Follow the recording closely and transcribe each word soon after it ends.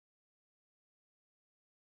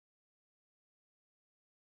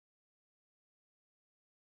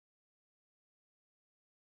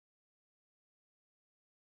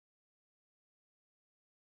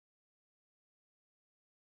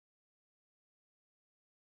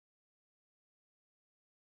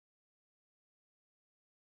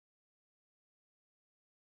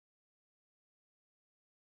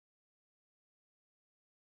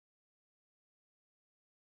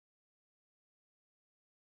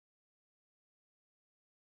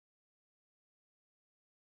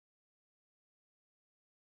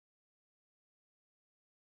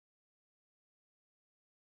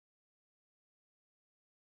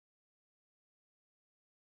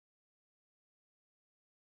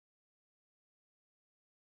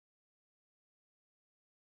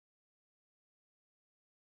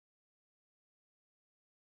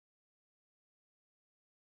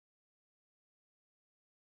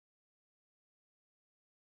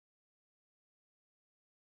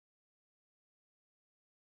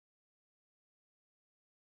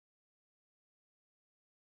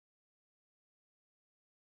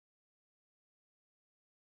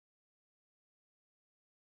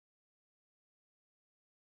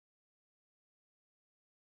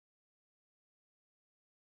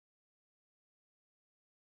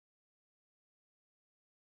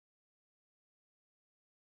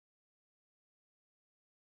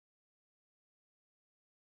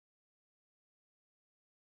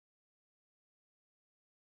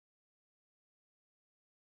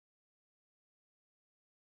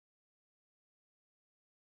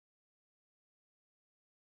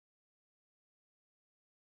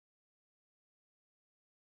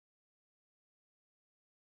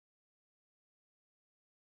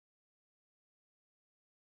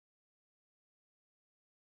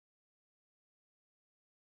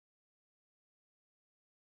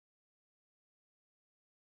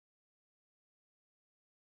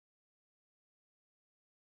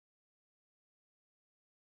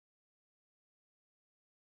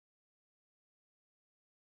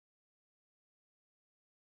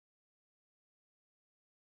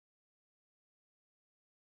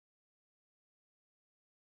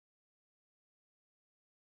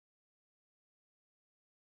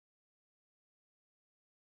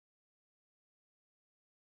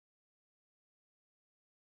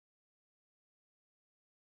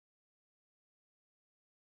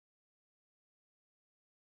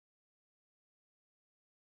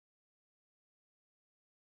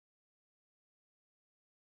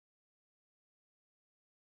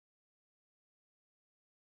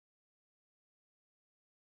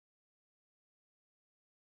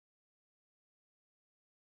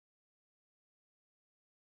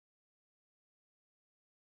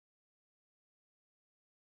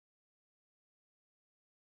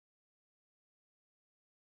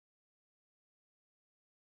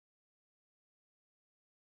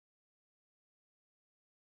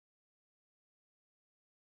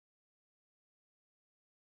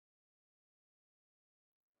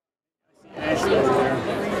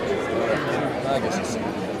I guess it's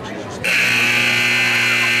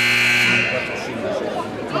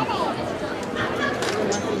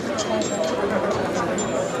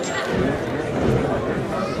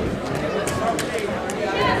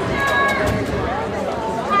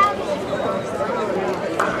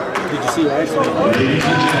Did you see Ashley?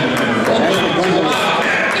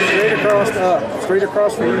 Straight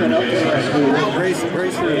across from you and up to Grace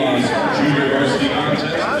your line. Junior varsity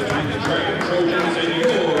contest between the Triton Trojans and your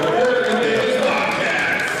Oregon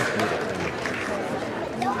Bobcats.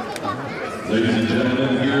 Ladies and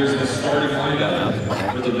gentlemen, here's the starting lineup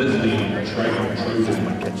for the visiting Triton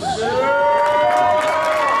Trojans.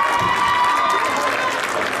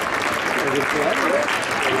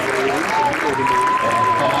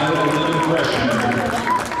 Five 11 freshmen.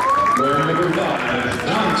 Wearing number 5,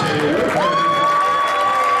 Dante.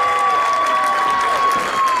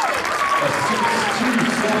 A 6'2"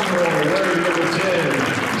 sophomore wearing number 10,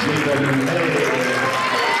 Jacob May.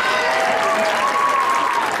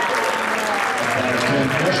 A 5'10"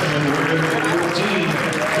 freshman wearing number 14,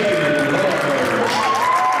 Kaden.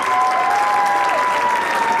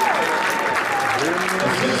 A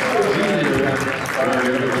 6'4" junior wearing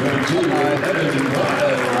number 22, Evan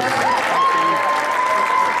Miles.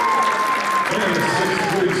 And a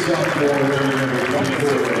 6'3" sophomore wearing number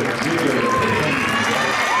 24, Jacob Kaden.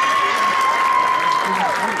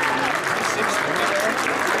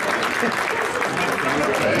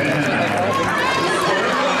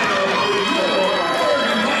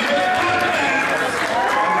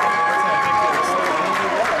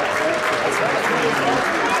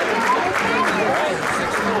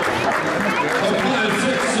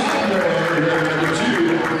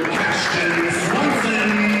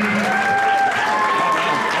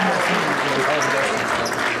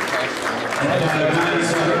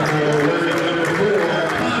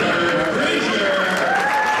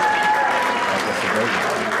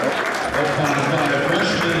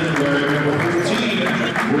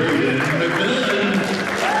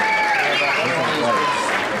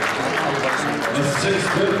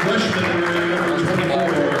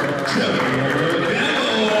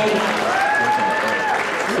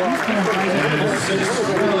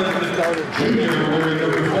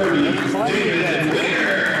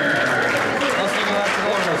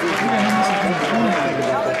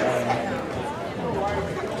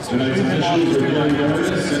 Tonight's officials are Gary Norris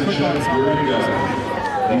and Chuck Yarbrough.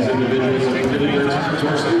 These individuals have committed their time to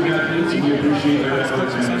our student athletes, and we appreciate their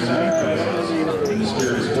efforts and their sacrifices. In the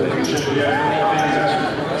spirit of sportsmanship, we ask that all fans ask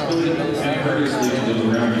responsibility and courteously to those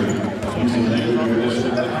around you. Using language or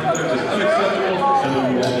discipline conduct is unacceptable and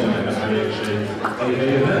unwelcome at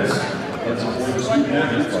IHA events. Let's support the student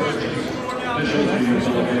athletes. Officials, we must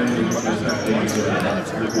all hands and partners that things are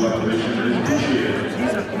the cooperation is appreciated.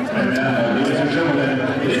 And now, ladies and gentlemen,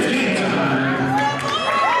 it's game time!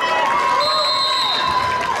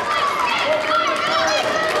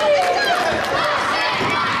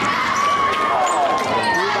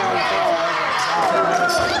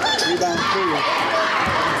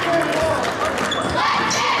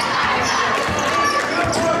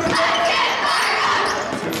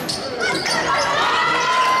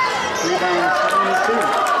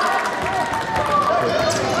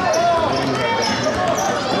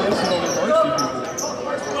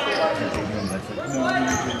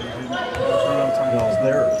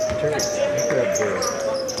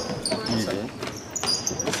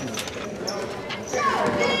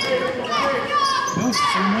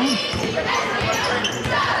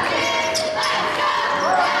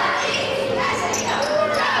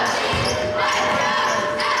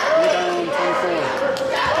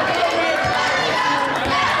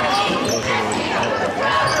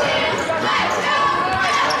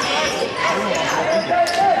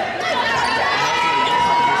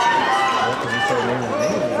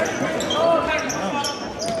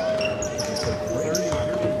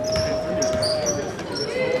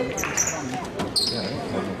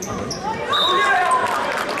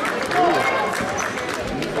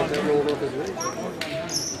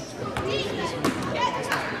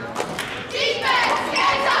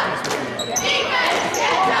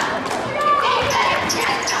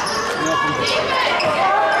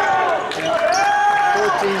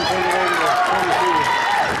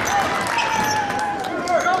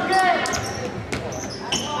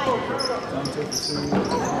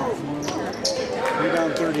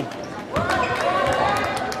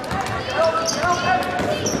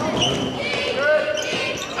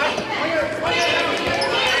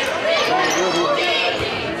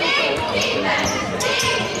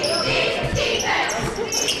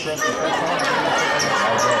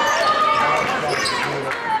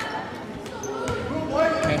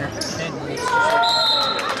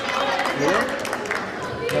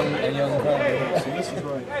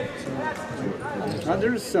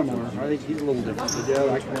 They're similar. I think he's a little different. Yeah,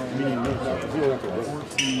 like medium.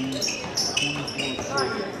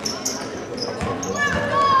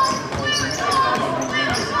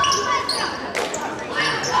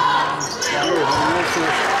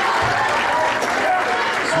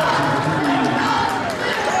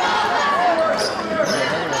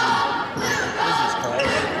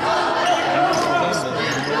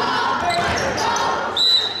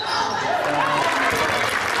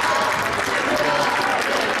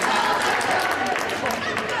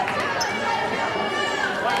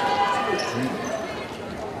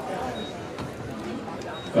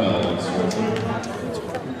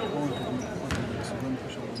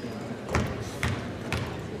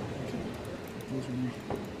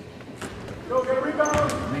 Go get a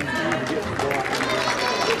rebound.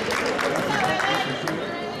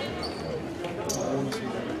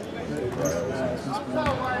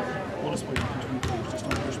 We'll just wait between players. Just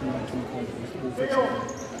don't push me on 25. We'll fix it.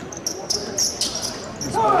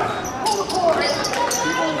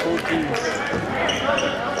 Keep on 14.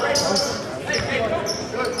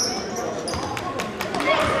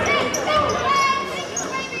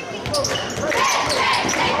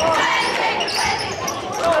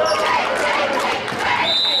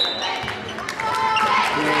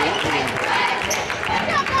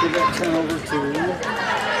 Give that 10 over to 4.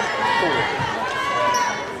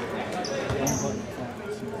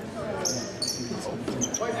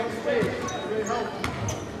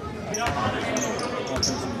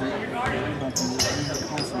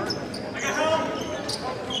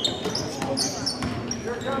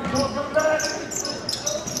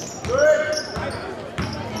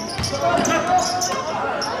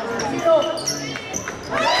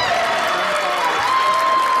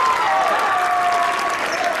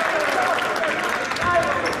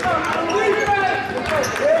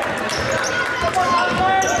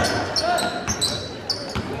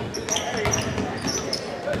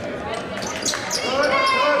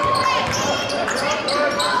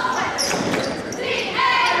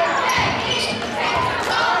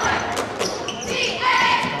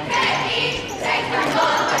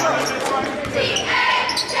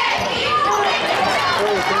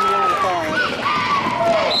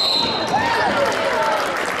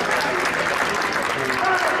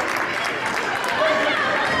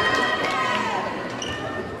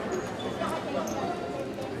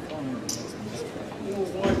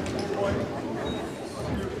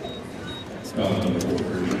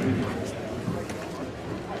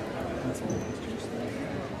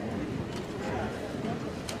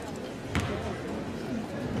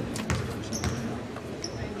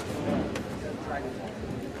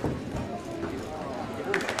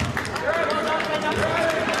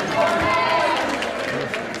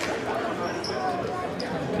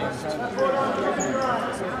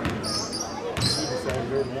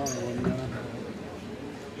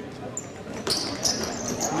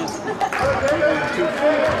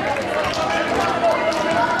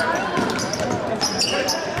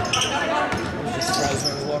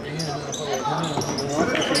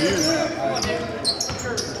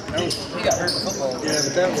 He got hurt in football. Yeah,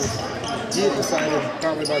 but that was, he had decided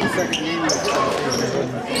probably by the second game that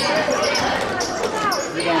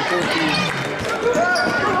we're down 14.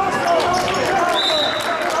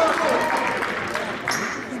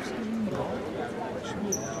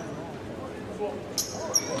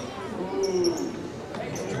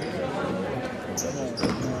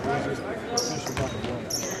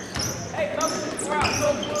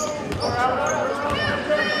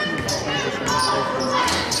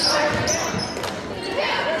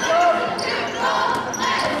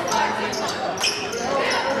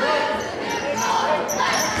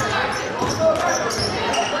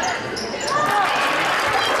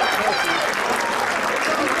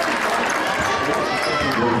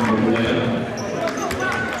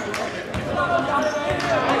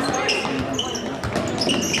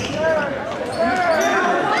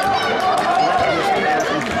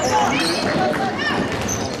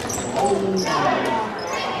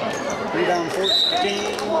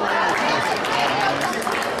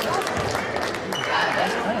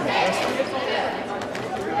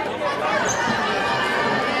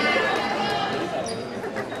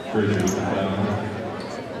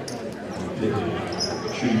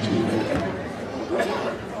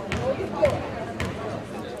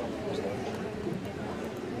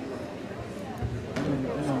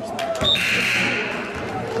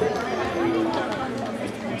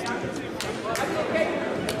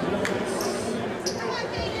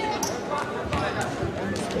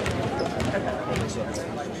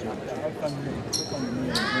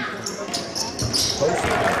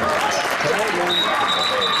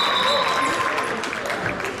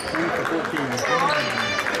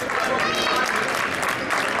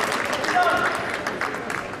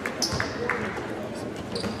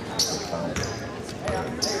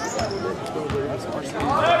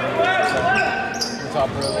 Top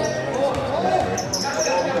row.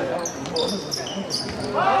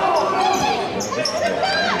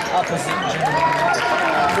 Opposite.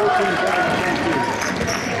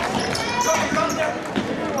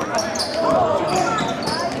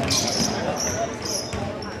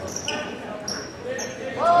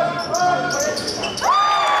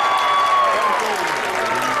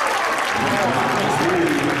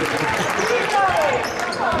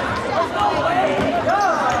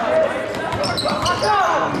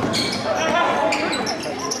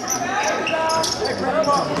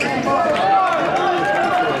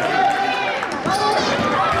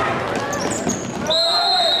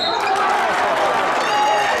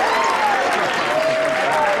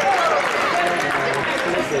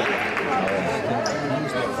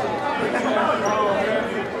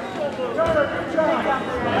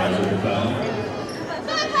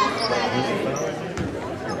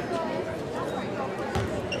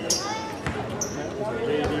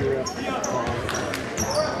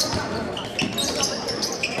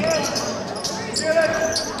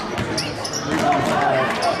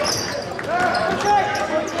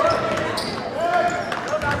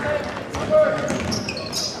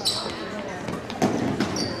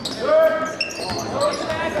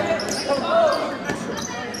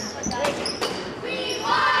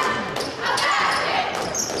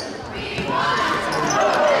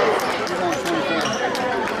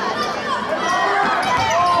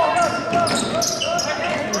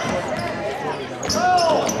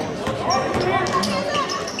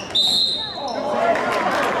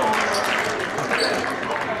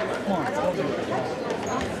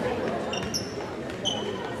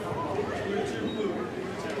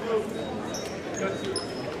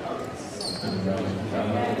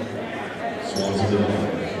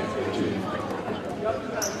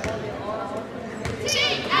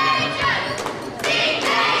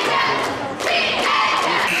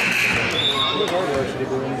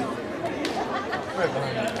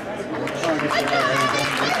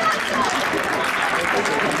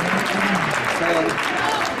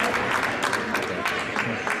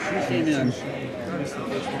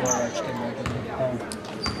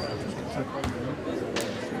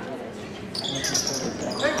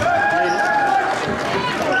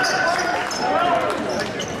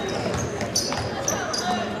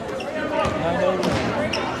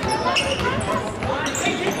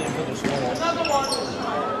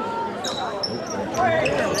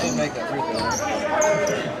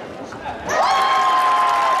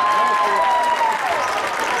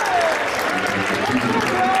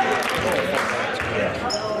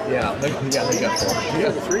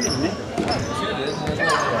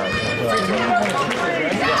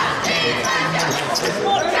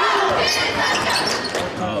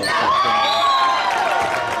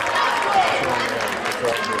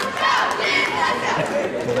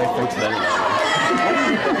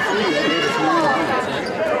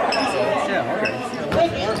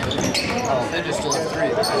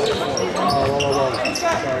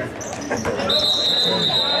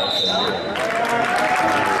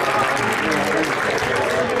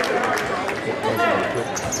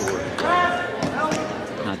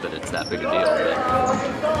 Not that it's that big a deal,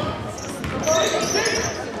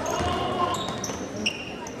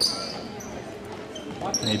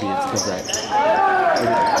 but maybe it's because that.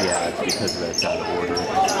 Yeah, it's because that's out of order.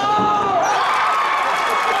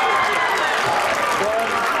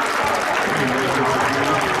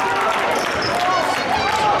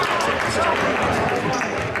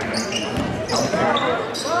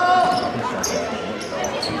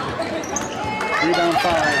 Rebound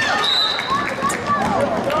 5.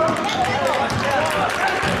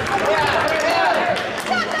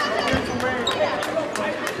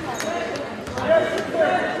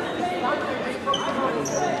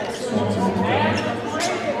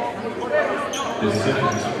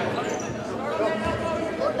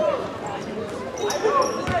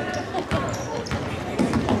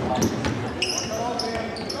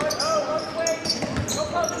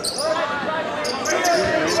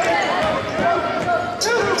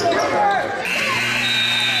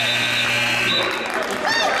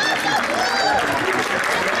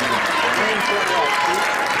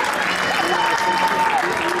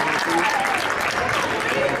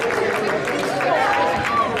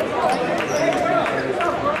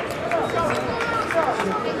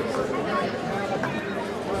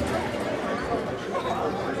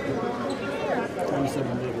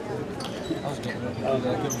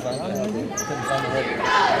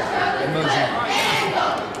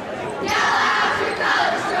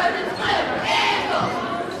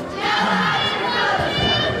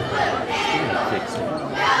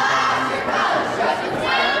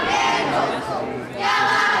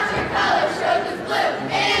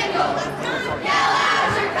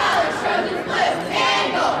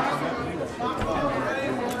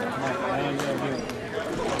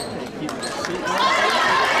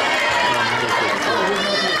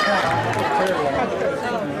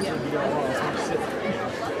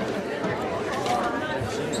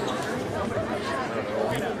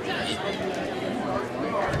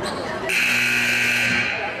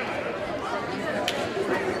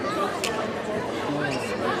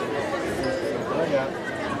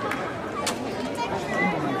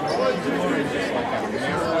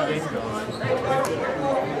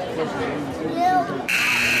 The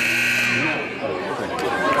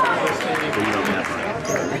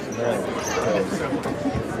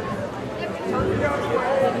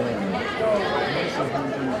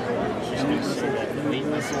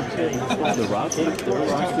roster?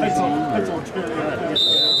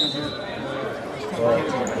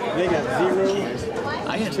 They got 0,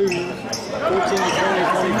 2, 14, 20,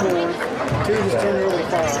 24. 2 just turned over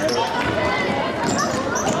 5.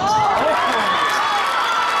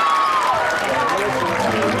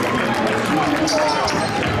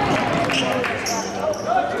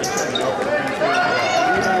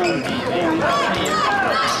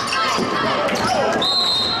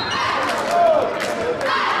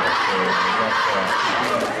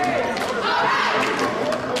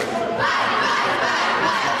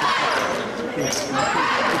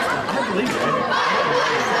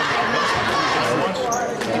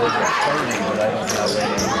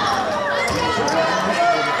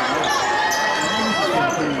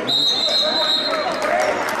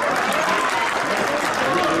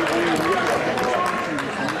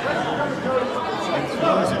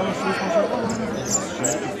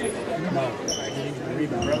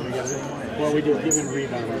 Well, we did give him a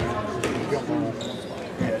rebound.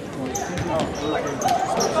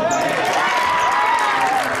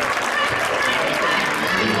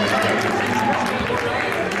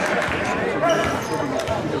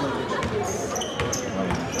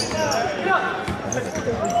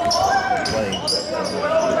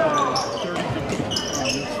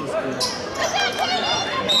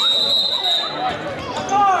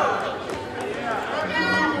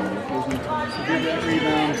 Give that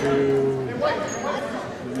rebound to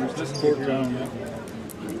Port John.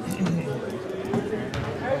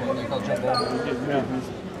 Yeah.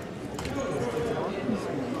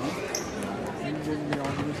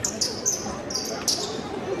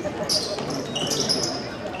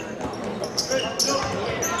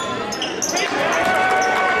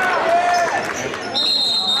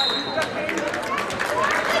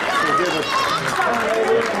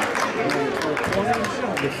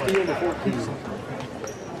 The steal to 14.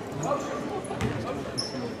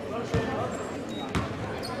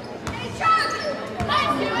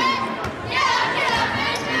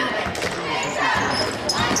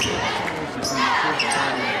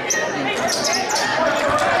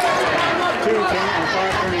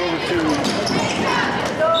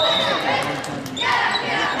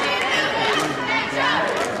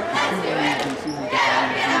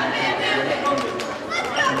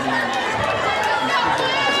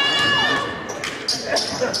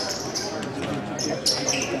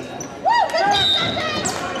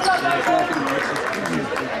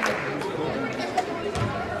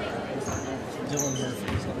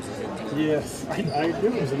 Yes, I knew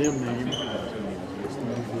it was an M name.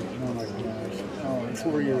 Oh my gosh. Oh, it's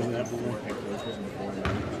 4 years of that boy.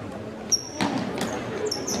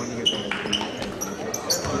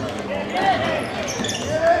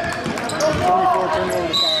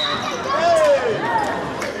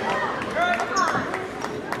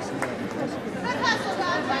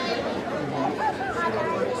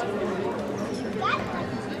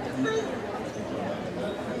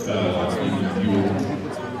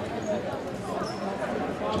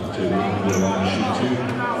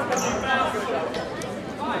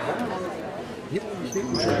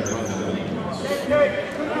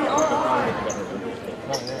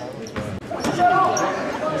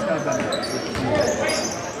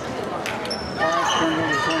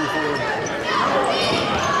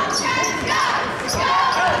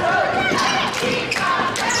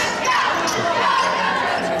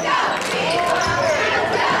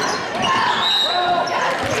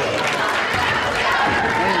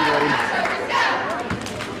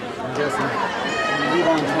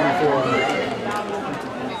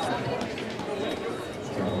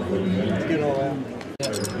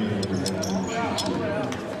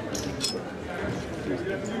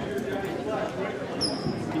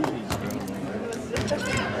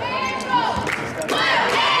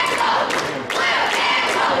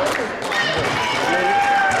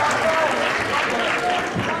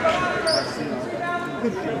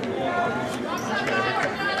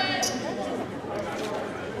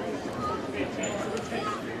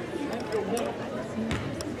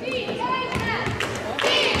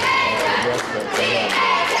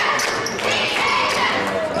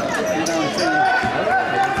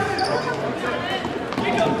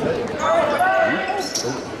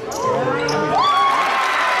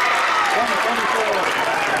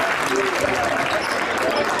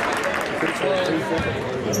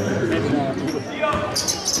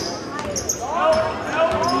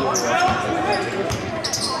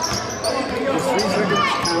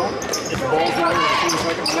 Count.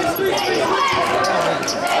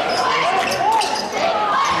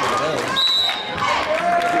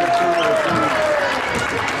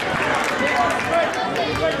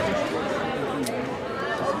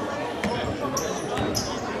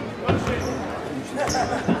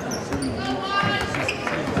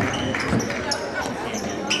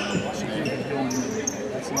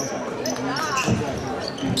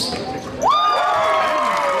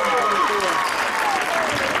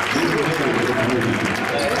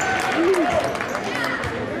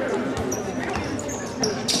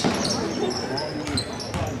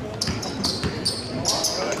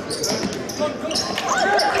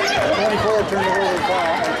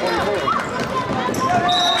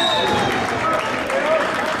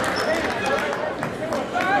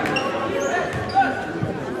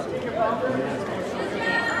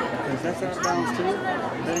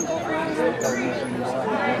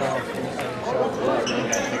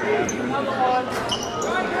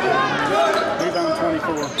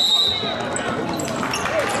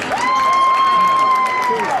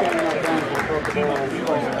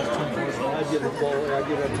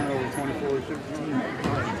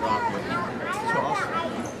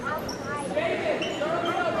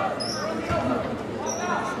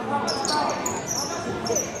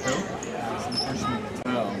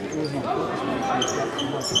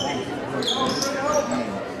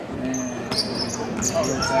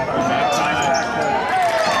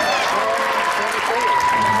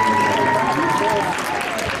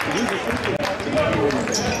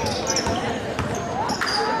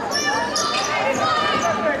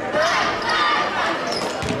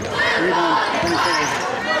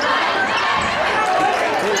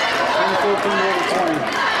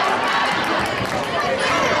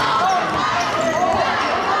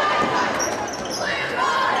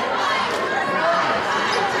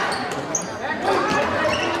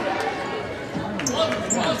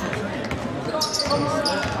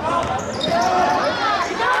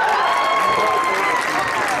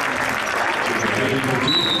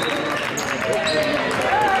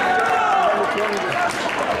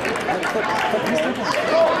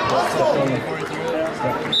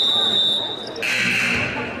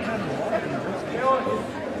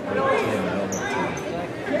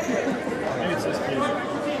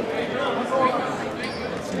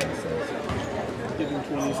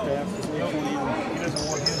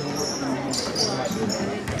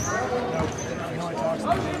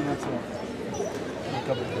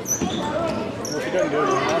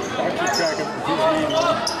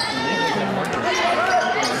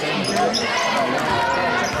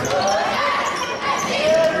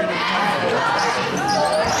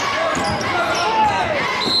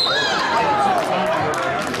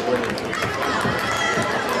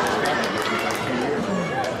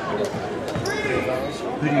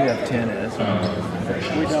 Who do you have 10 as?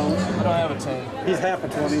 We don't. I don't have a 10. He's half a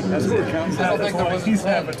 20. That's what it counts. I don't think there was He's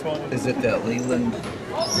half a 20. Is it that Leland name?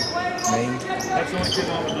 That's the only kid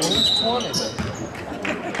on the board. Who's 20 then?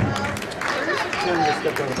 Tim just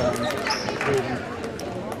stepped out of bounds.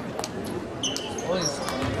 Well, he's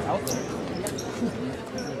out there.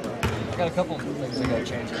 I got a couple of things I gotta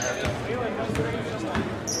change. We're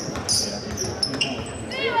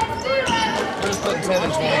just putting 10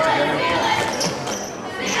 and 20 together.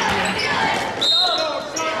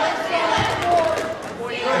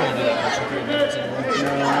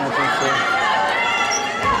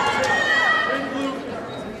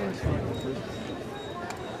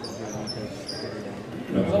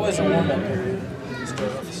 There's always a warm-up period when you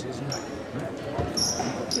start off the season.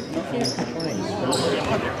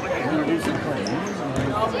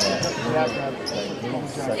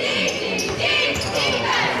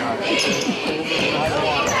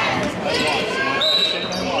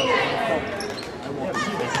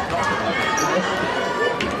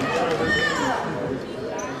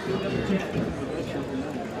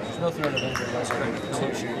 There's no threat of injury unless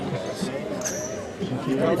you're shooting.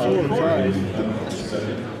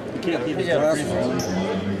 You can't keep his glasses on.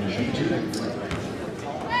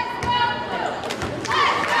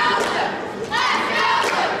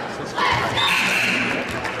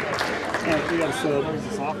 We got a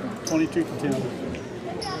sub. 22 for 10.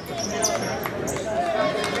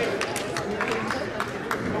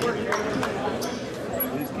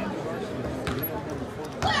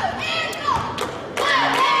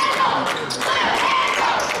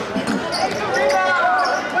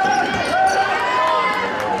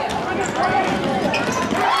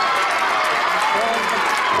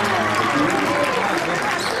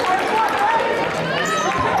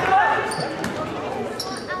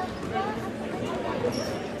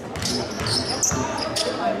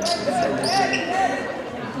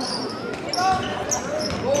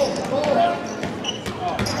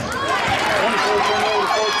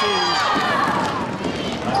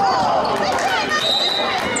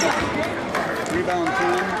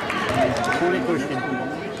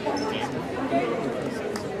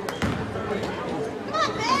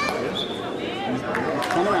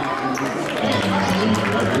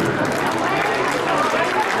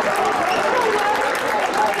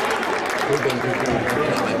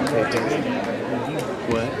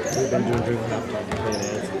 At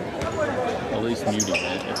least muting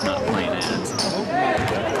it, if not playing ads.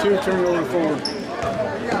 2 turnover forward.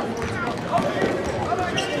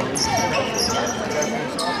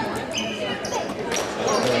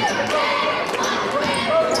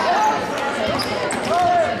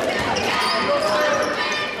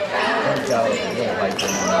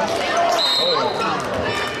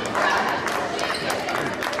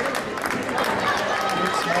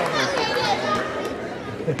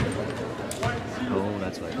 Oh,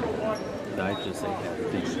 that's right. I just say have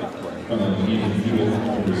things to play.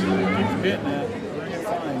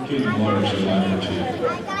 Kaden Waters in line for 2.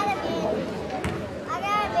 I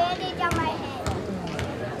got a bandage on my head.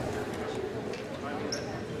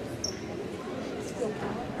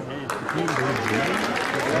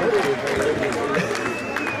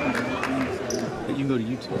 But you can go to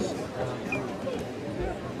YouTube.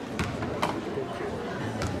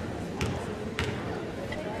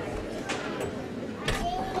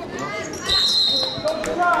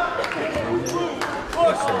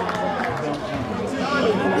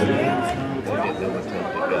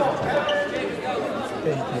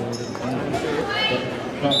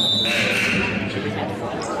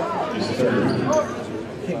 He's the third.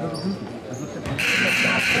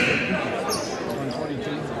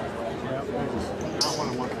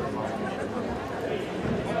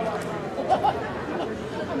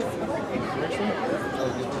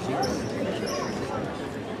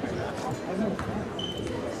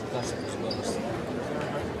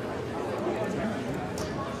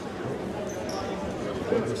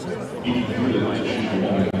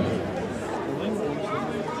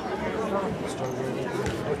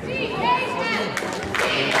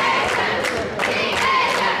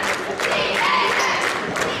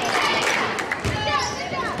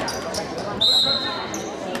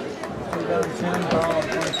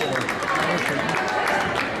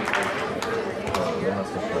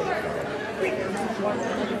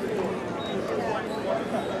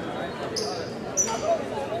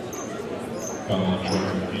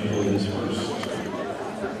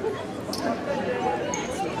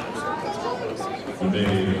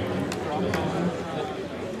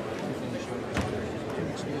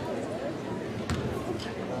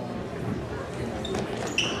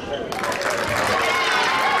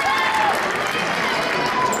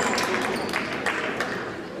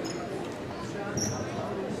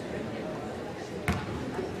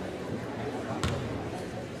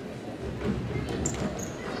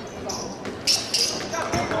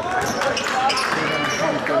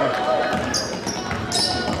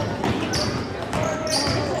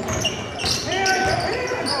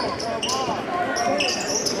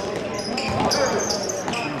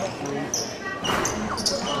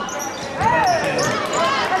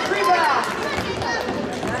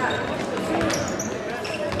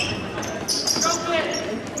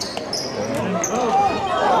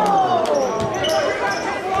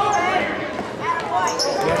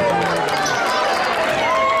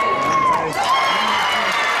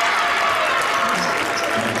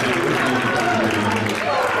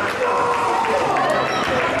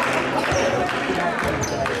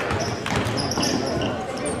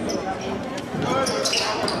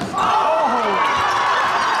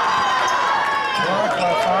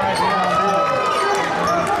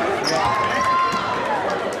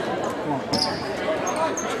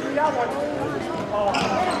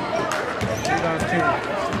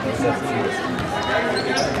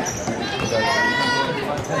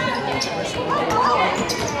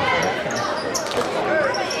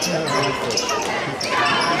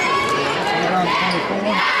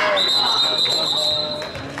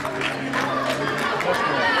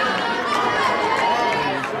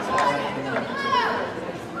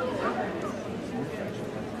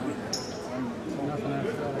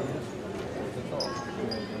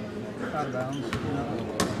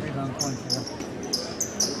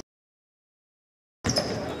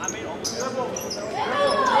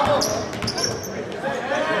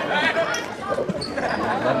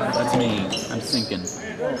 That's me. I'm sinking.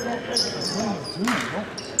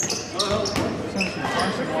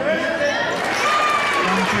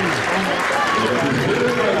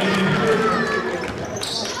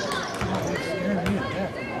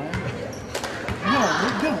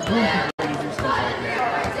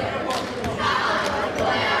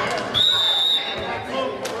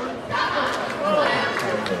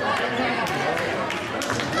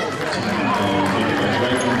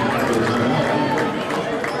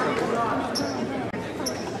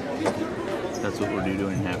 That's what we're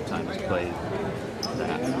doing halftime is play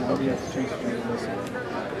that.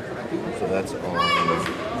 So that's on fourth.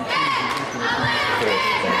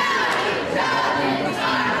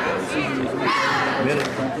 minute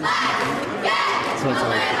something. So it's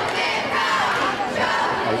like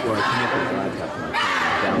where I connect the laptop to my phone,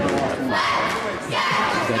 download that file.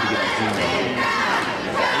 Then to get on Gmail.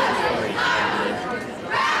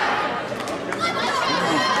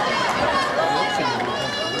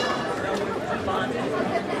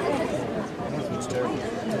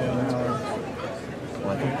 Well,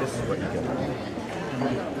 I think this is what you get.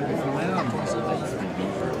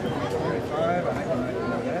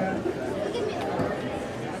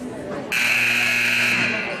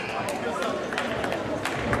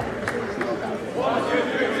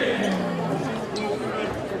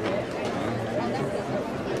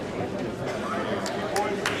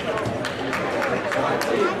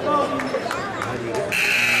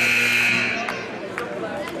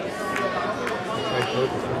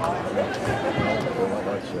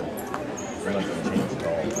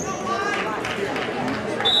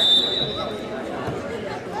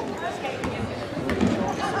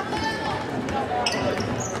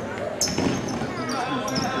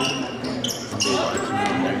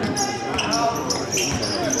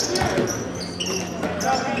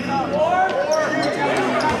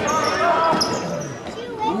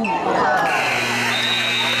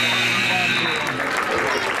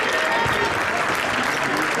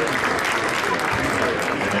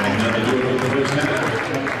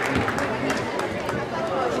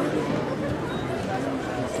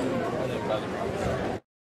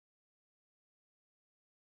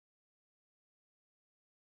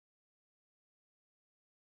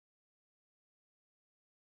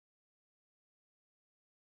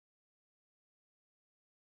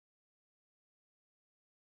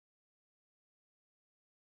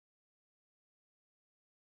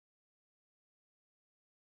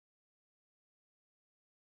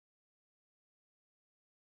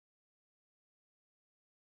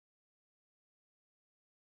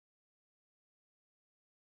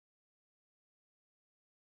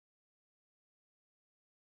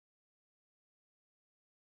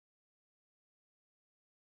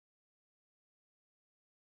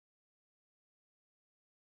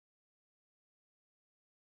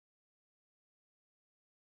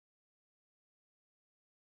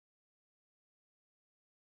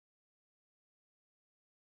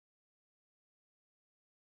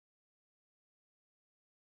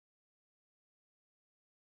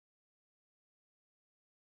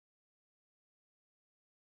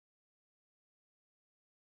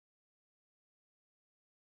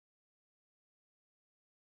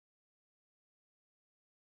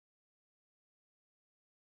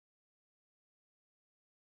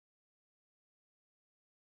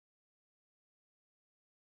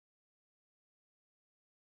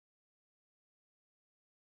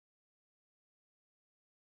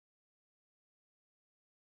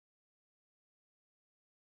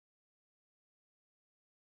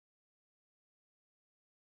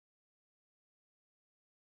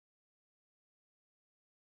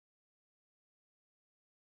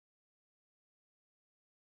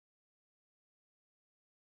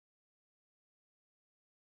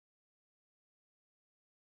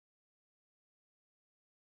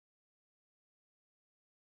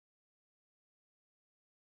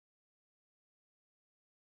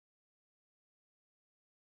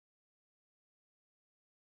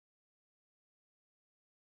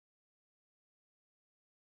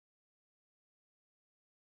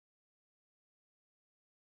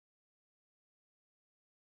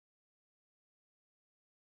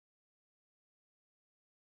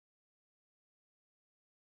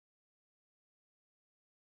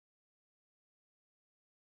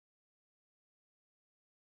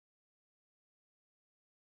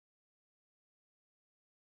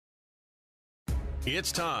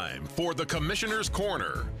 It's time for the Commissioner's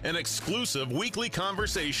Corner, an exclusive weekly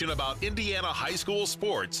conversation about Indiana high school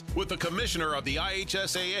sports with the Commissioner of the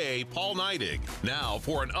IHSAA, Paul Neidig. Now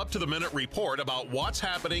for an up-to-the-minute report about what's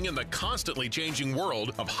happening in the constantly changing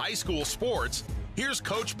world of high school sports, here's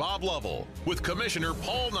Coach Bob Lovell with Commissioner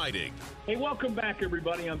Paul Neidig. Hey, welcome back,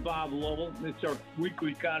 everybody. I'm Bob Lovell. It's our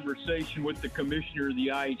weekly conversation with the Commissioner of the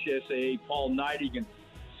IHSAA, Paul Neidig. And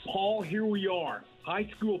Paul, here we are. High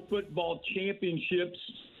school football championships.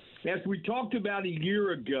 As we talked about a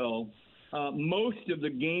year ago, most of the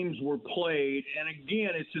games were played. And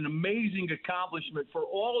again, it's an amazing accomplishment for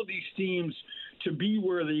all of these teams to be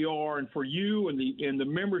where they are, and for you and the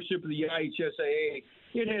membership of the IHSAA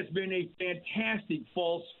it has been a fantastic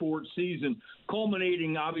fall sports season,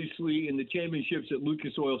 culminating obviously in the championships at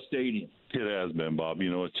Lucas Oil Stadium. It has been, Bob.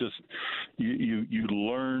 It's just you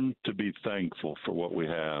learn to be thankful for what we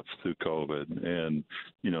have through COVID, and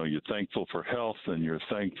you're thankful for health, and you're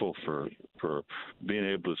thankful for being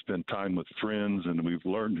able to spend time with friends, and we've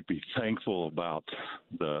learned to be thankful about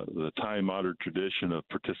the time-honored tradition of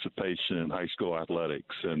participation in high school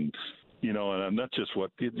athletics, and that's just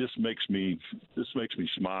what it just makes me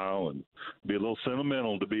smile and be a little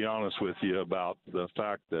sentimental, to be honest with you, about the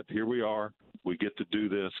fact that here we are. We get to do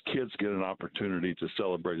this. Kids get an opportunity to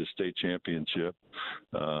celebrate a state championship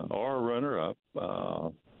or a runner-up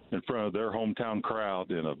in front of their hometown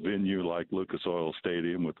crowd in a venue like Lucas Oil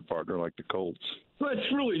Stadium with a partner like the Colts. Well,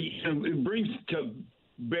 it's really it brings to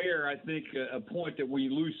bear, I think, a point that we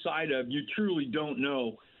lose sight of. You truly don't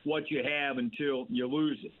know what you have until you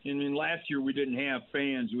lose it. And last year we didn't have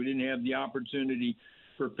fans. We didn't have the opportunity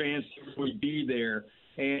for fans to really be there.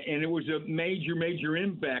 And it was a major, major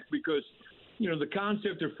impact because – the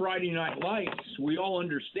concept of Friday Night Lights, we all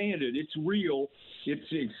understand it. It's real. It's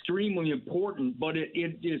extremely important, but it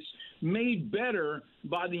is made better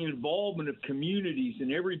by the involvement of communities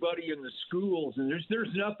and everybody in the schools. And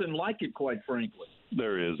there's nothing like it, quite frankly.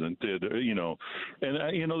 There isn't,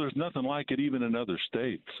 there's nothing like it even in other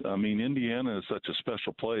states. I mean, Indiana is such a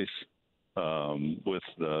special place with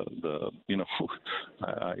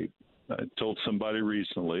I told somebody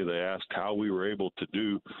recently, they asked how we were able to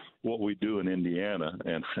do what we do in Indiana.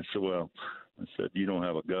 And I said, you don't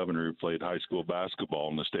have a governor who played high school basketball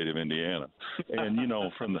in the state of Indiana. And,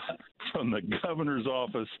 from the governor's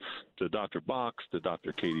office to Dr. Box to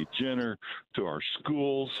Dr. Katie Jenner to our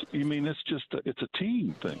schools, it's a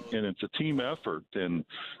team thing and it's a team effort. And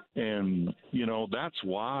that's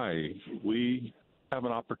why we have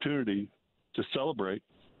an opportunity to celebrate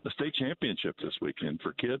the state championship this weekend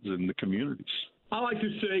for kids in the communities. I like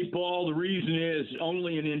to say, Paul, the reason is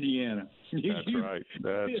only in Indiana. That's right.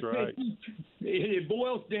 That's right. It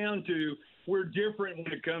boils down to we're different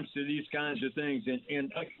when it comes to these kinds of things,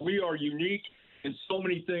 and we are unique in so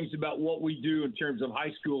many things about what we do in terms of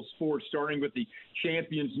high school sports, starting with the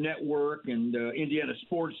Champions Network and Indiana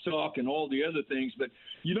Sports Talk and all the other things. But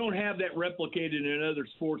you don't have that replicated in other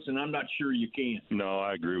sports, and I'm not sure you can. No,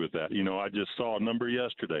 I agree with that. I just saw a number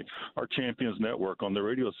yesterday. Our Champions Network on the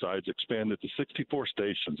radio side's expanded to 64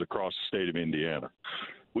 stations across the state of Indiana.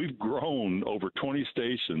 We've grown over 20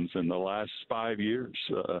 stations in the last 5 years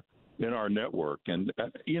in our network. And,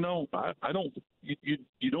 you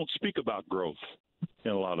don't speak about growth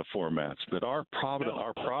in a lot of formats, but our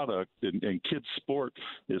product in kids sport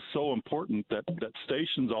is so important that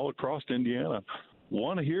stations all across Indiana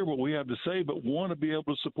want to hear what we have to say, but want to be able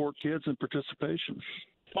to support kids in participation.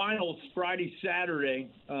 Finals Friday, Saturday.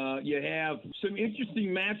 You have some interesting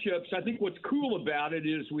matchups. I think what's cool about it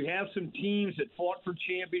is we have some teams that fought for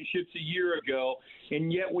championships a year ago,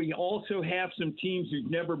 and yet we also have some teams who've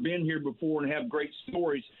never been here before and have great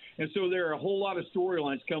stories. And so there are a whole lot of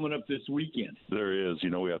storylines coming up this weekend. There is.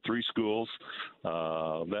 We have three schools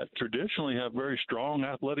that traditionally have very strong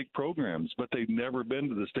athletic programs, but they've never been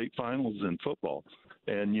to the state finals in football.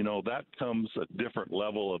 And, that comes a different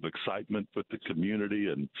level of excitement with the community.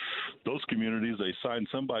 And those communities, they sign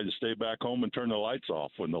somebody to stay back home and turn the lights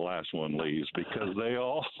off when the last one leaves because they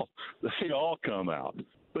all come out.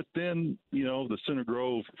 But then, the Center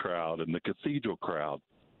Grove crowd and the Cathedral crowd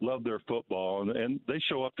love their football, and they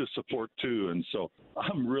show up to support too. And so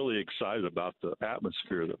I'm really excited about the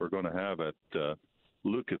atmosphere that we're going to have at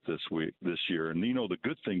Lucas this year. And the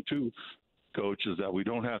good thing too, Coach, is that we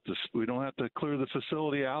don't have to clear the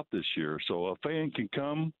facility out this year. So a fan can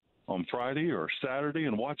come on Friday or Saturday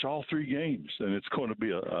and watch all three games, and it's going to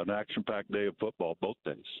be an action-packed day of football both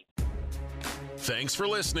days. Thanks for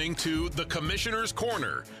listening to The Commissioner's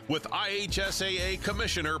Corner with IHSAA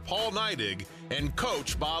Commissioner Paul Neidig and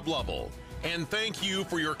Coach Bob Lovell. And thank you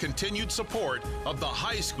for your continued support of the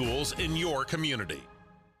high schools in your community.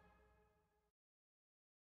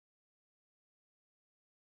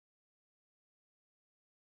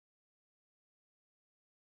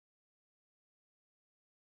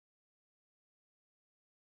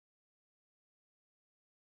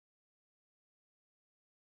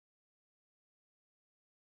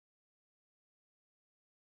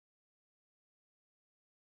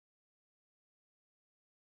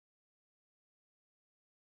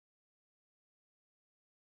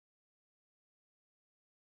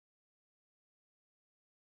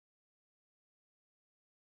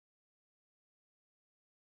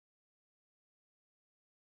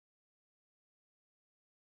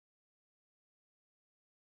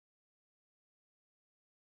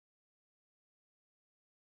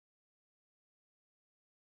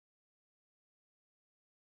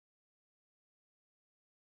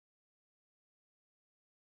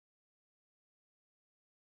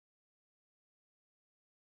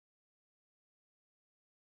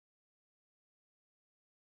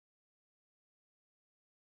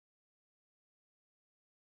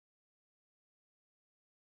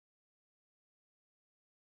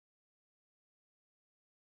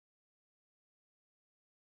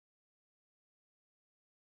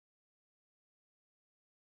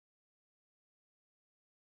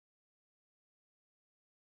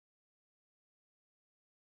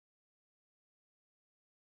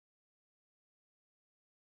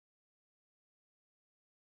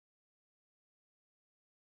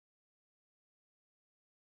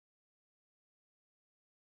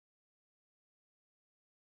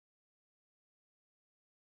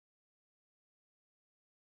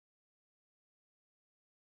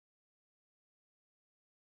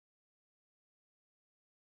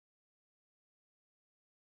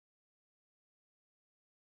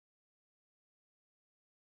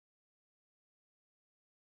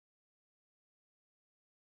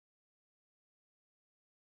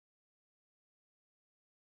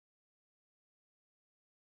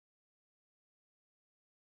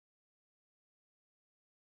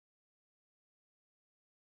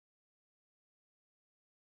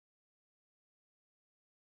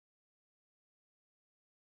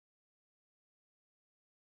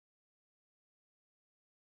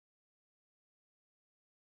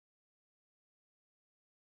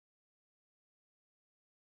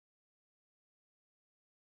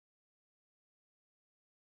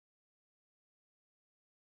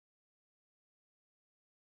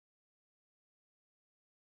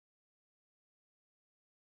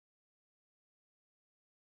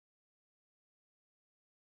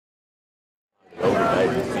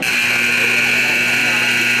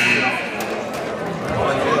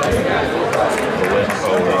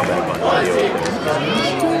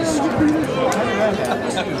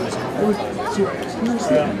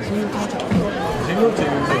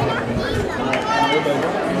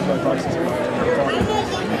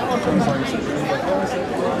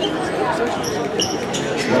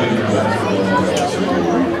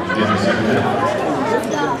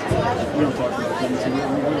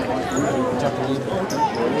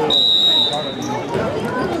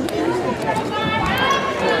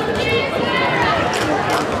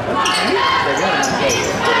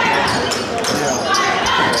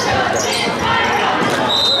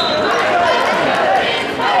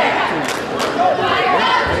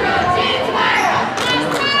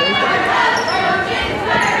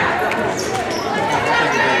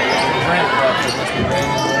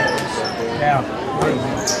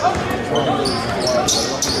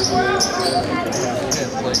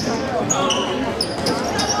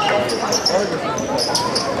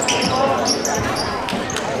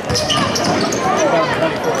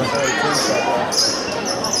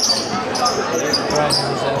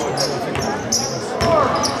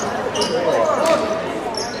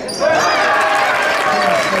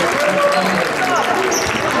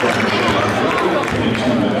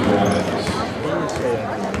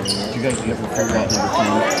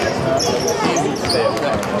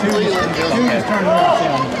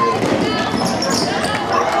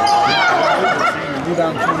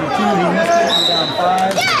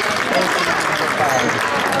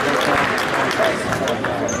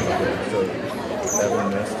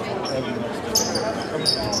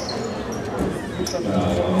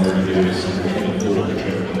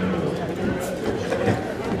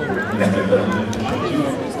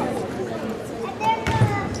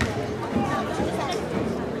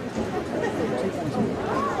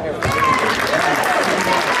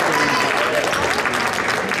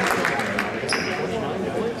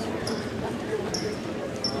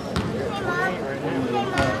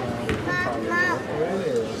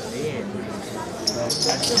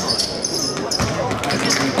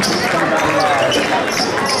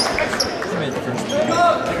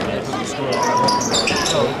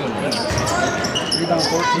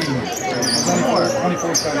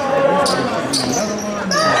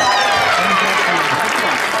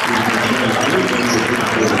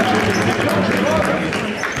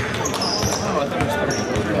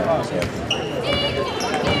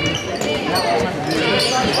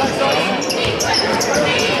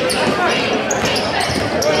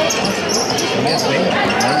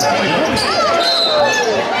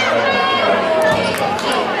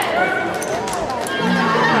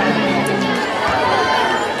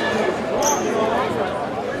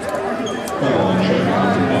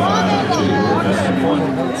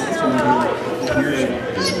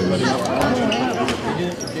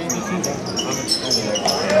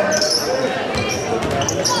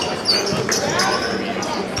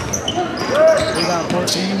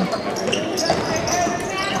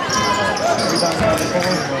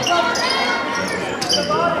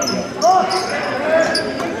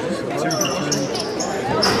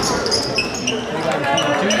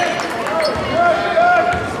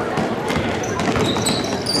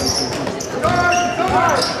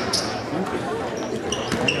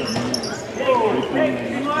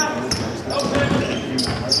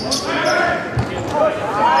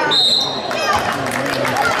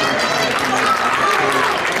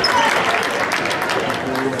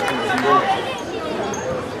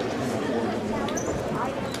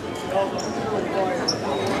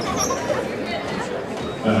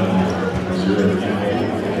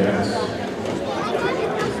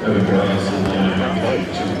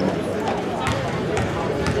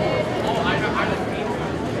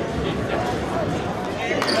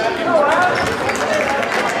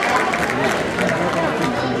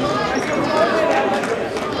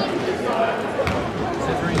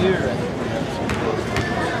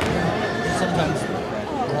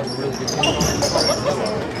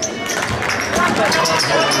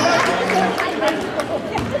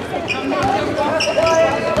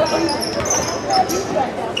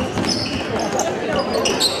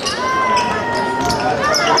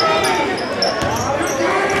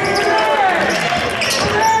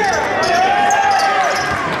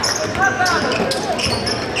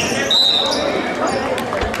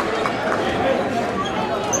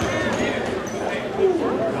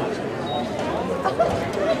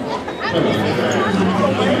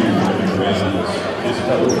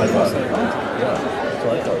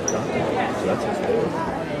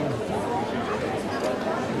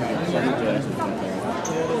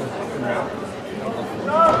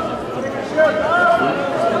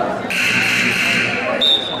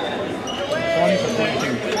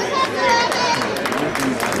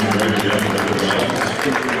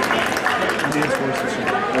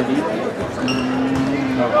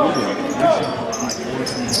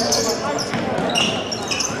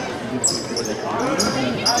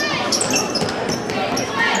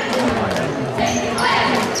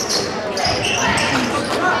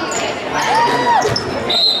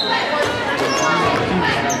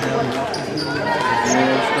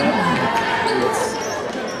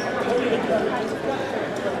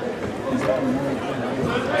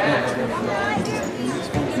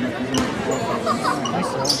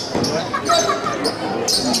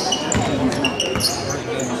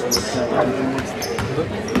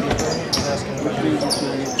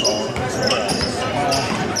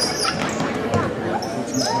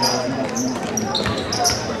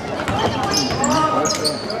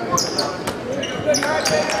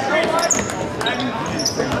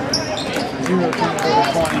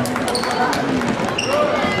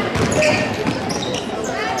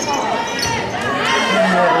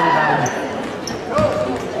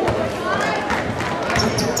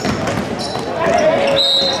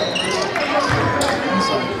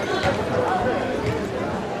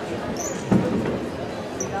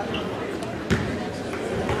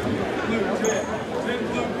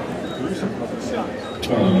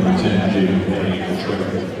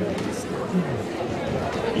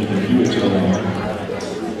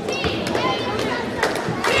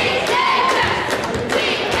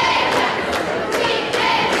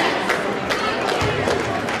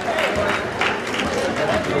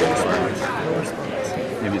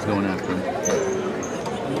 Maybe he's going after him.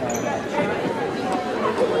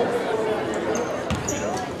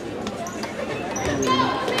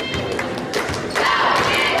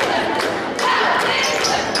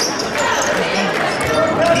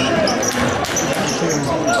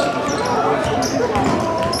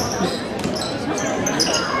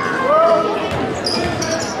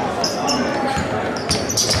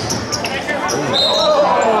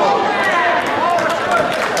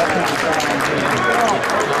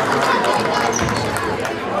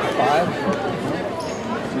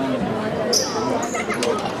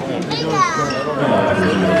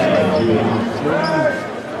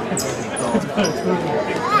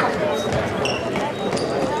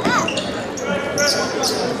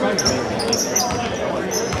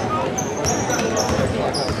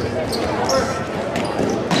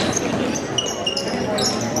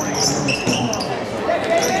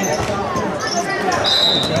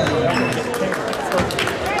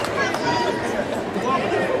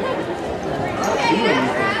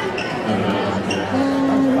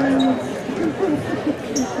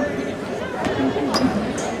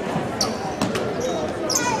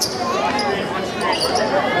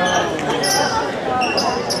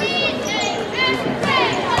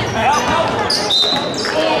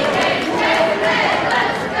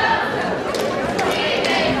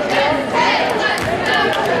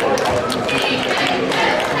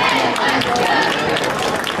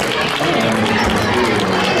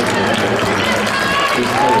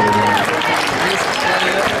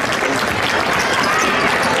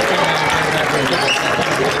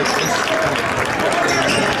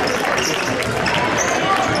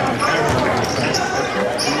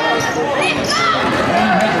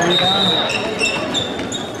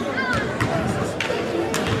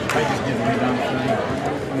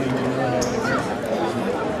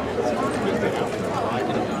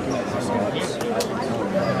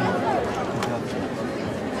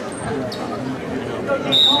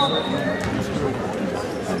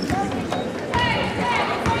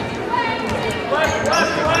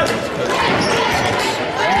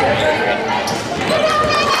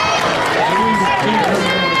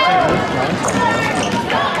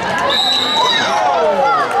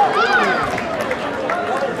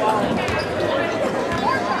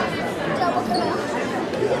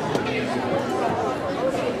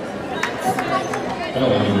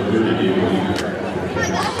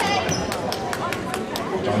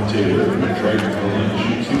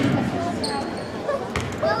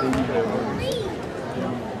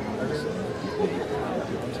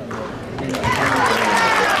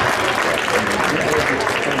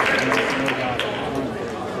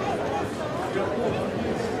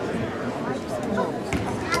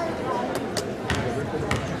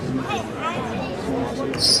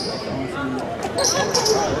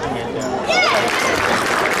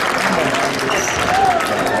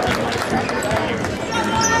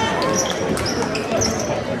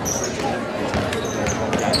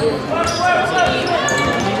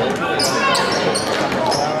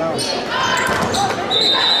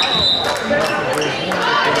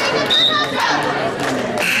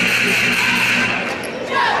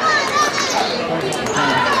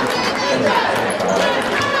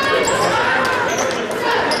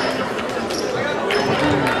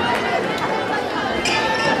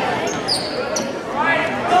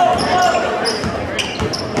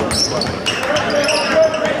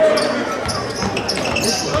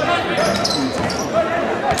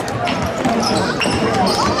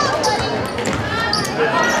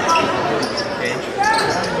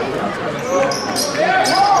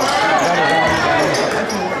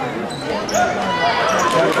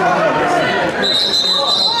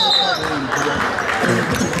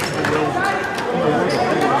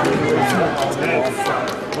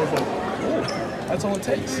 That's all it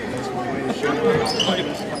takes.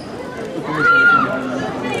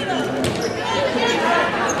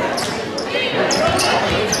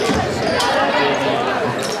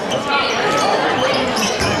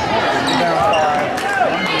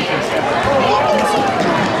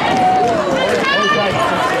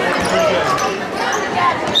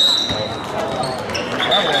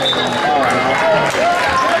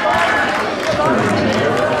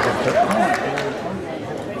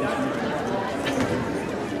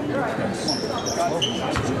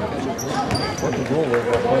 What the goal was,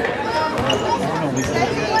 but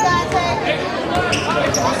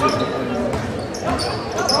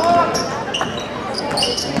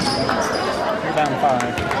you're down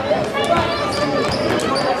 5.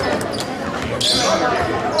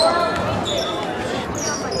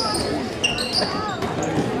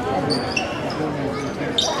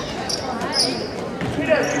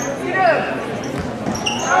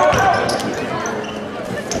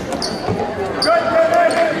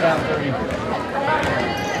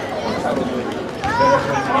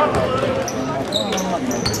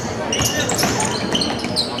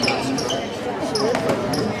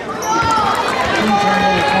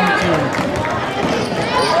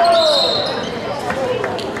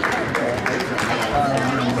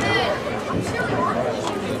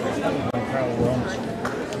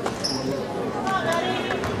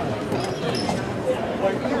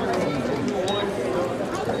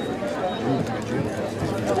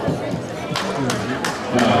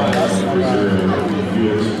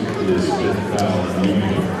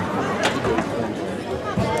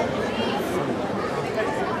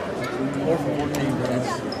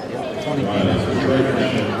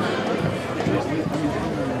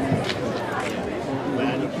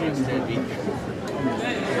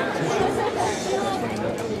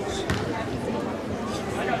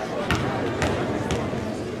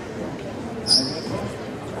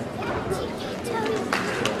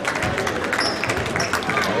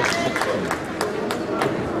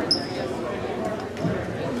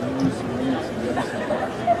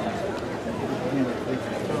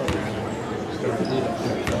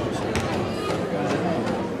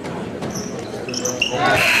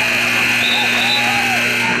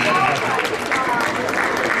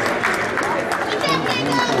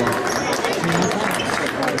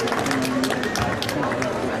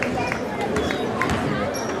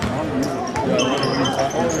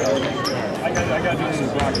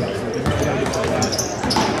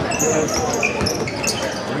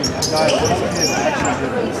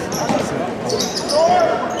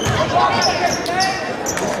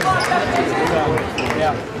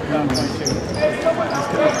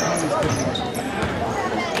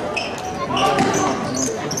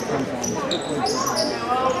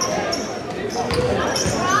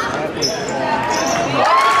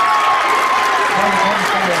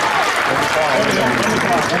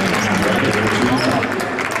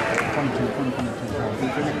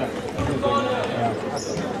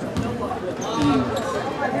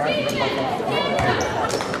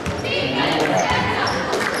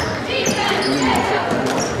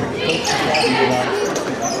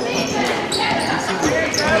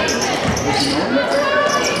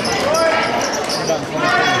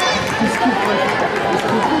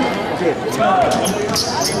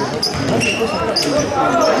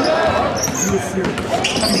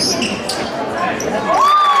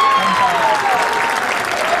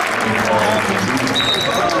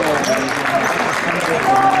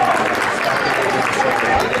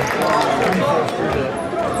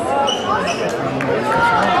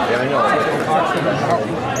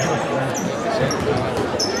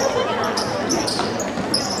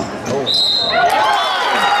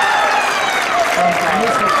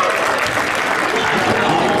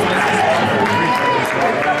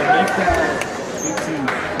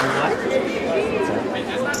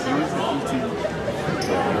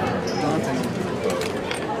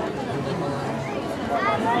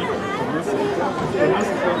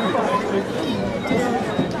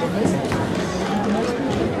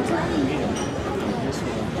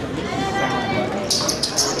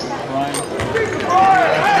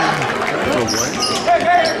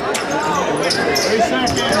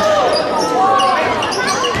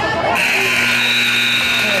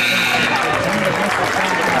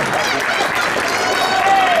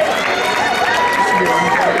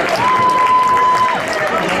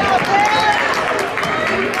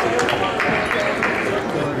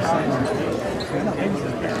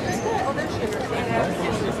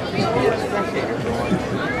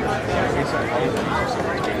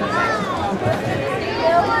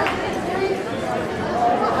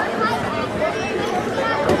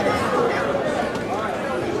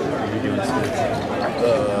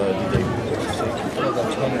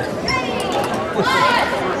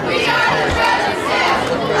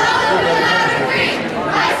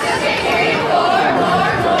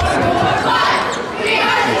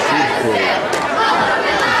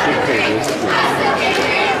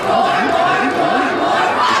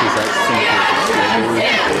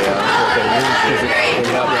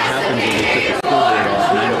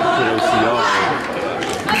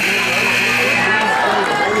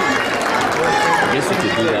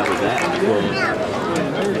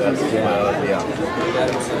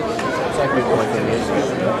 my thing is, you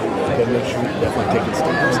gotta make sure you're definitely taking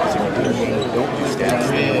stats, because if you don't do stats,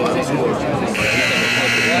 then you want to score.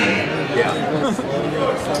 Yeah.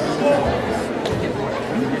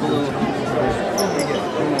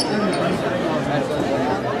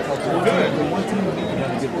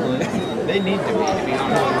 They need to be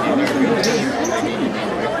honest.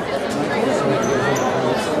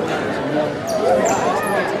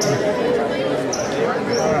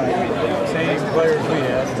 Same players we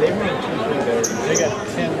have. They run 2 better. They got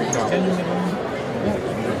 10 in the room.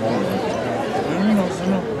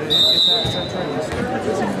 It's our turn.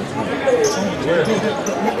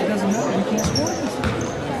 It doesn't matter. You can't score this.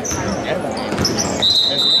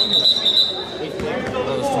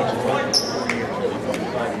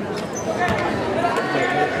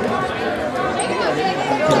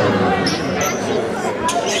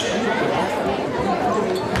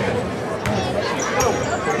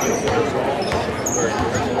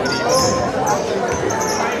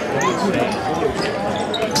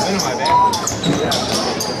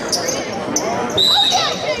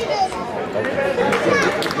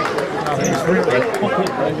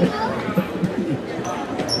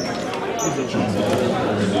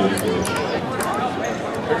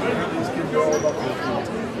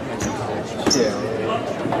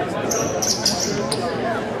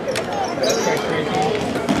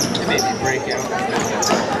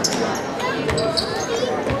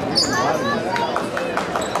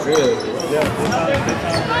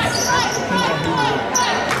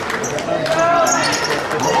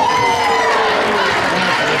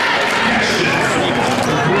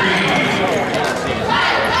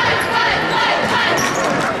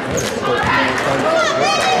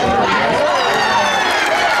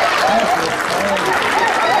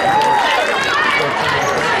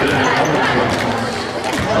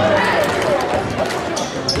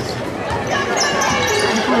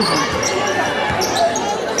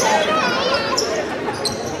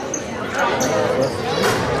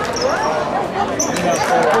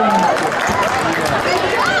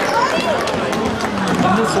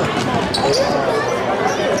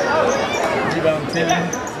 Rebound 10.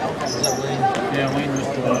 Yeah, Wayne just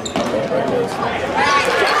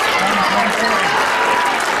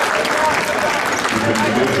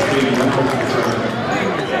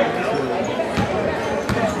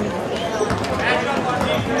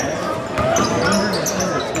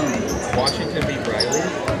Washington beat Riley.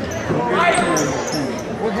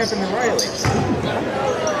 What happened to Riley?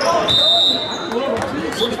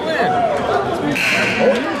 Which win?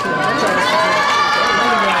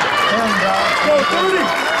 Go 30!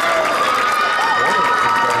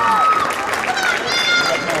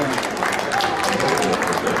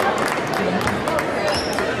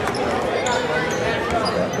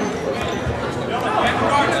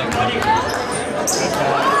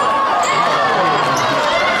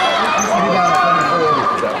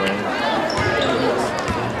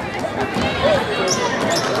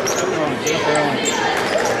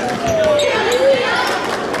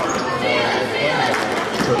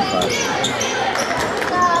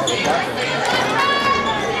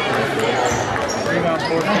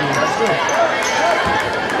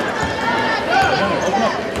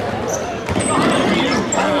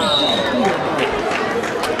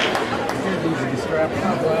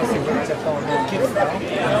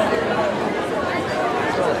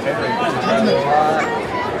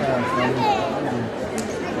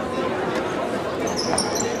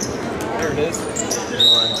 There it is.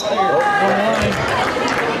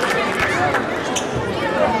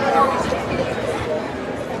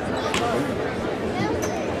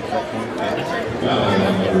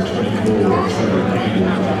 Number 24,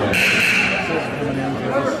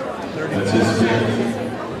 that's his fifth.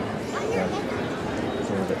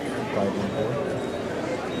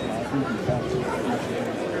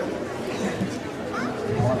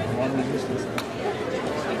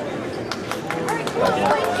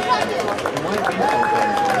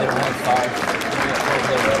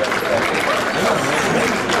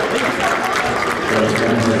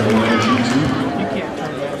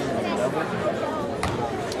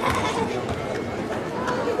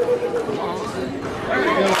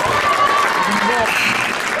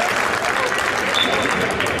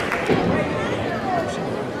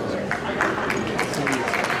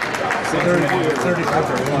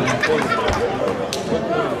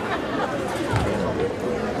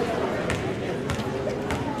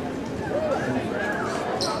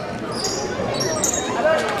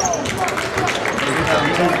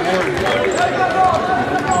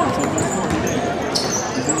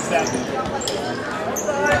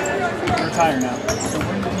 Retire now.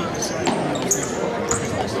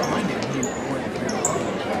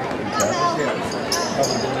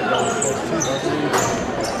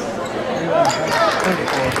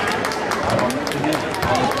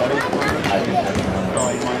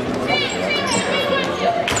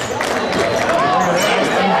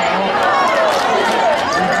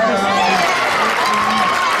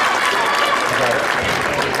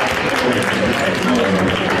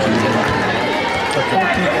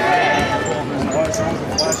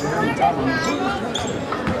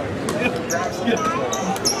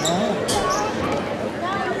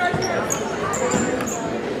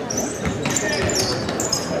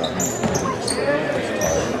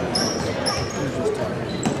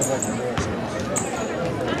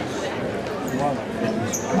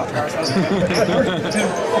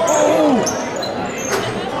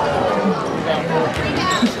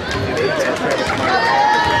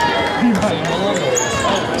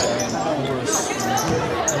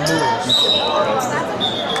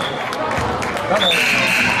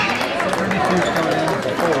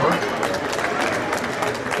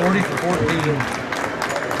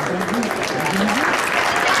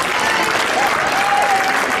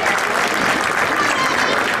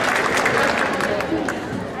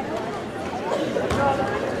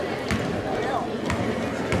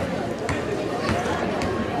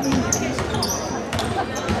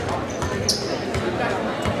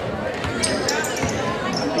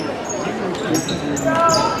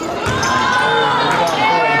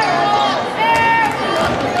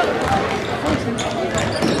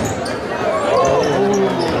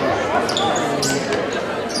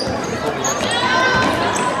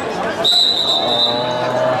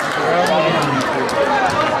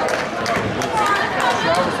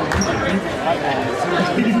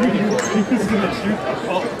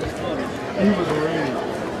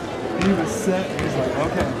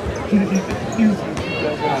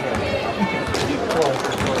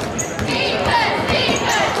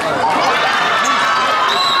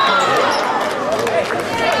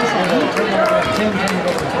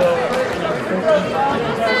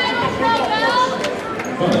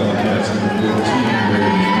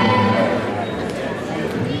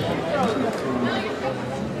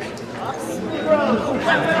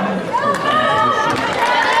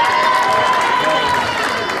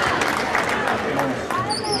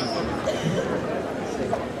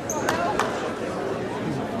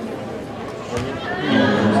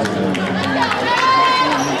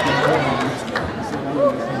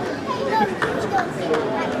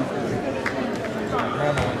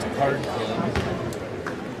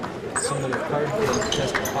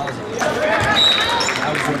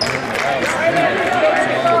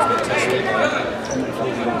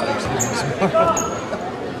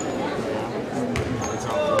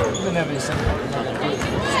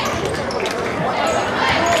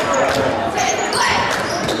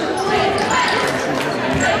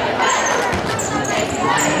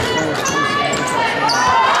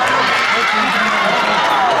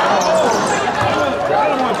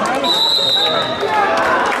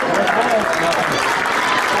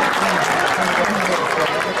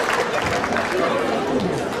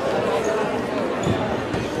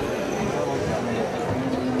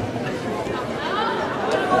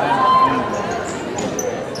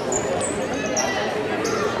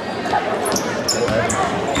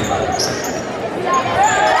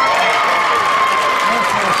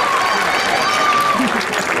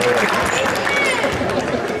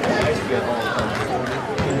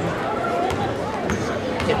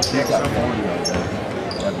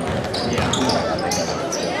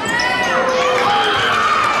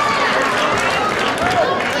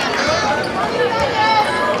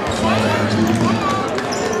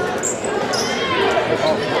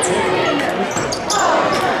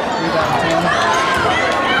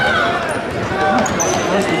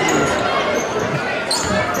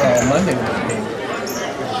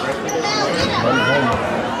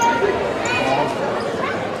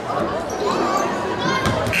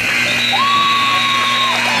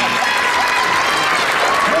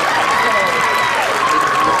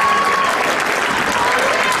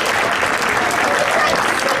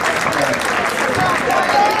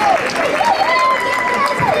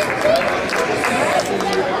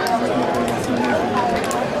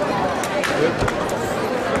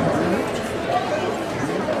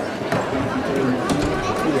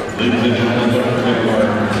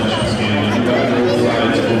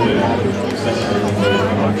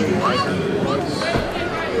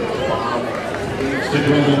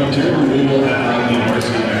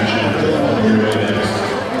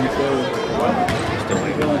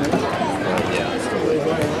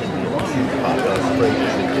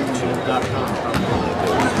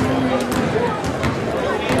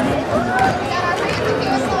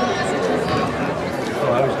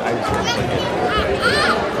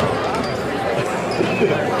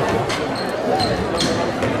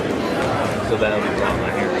 So that'll be down my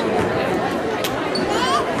hair too.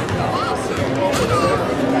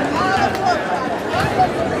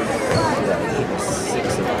 Yeah,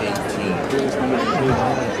 6 of 18.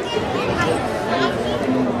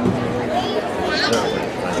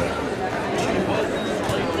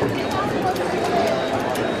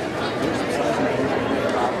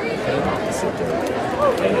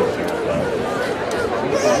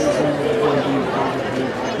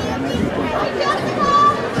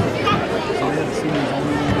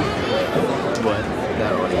 But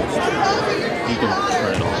that audience, you can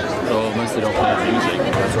turn it off. So unless they don't play music,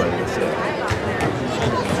 that's what I can say.